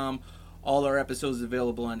thecultfilmcompanion@gmail.com. All our episodes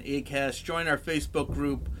available on Acast. Join our Facebook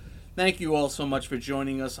group. Thank you all so much for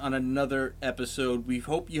joining us on another episode. We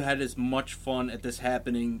hope you had as much fun at this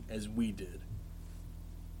happening as we did.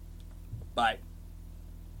 Bye.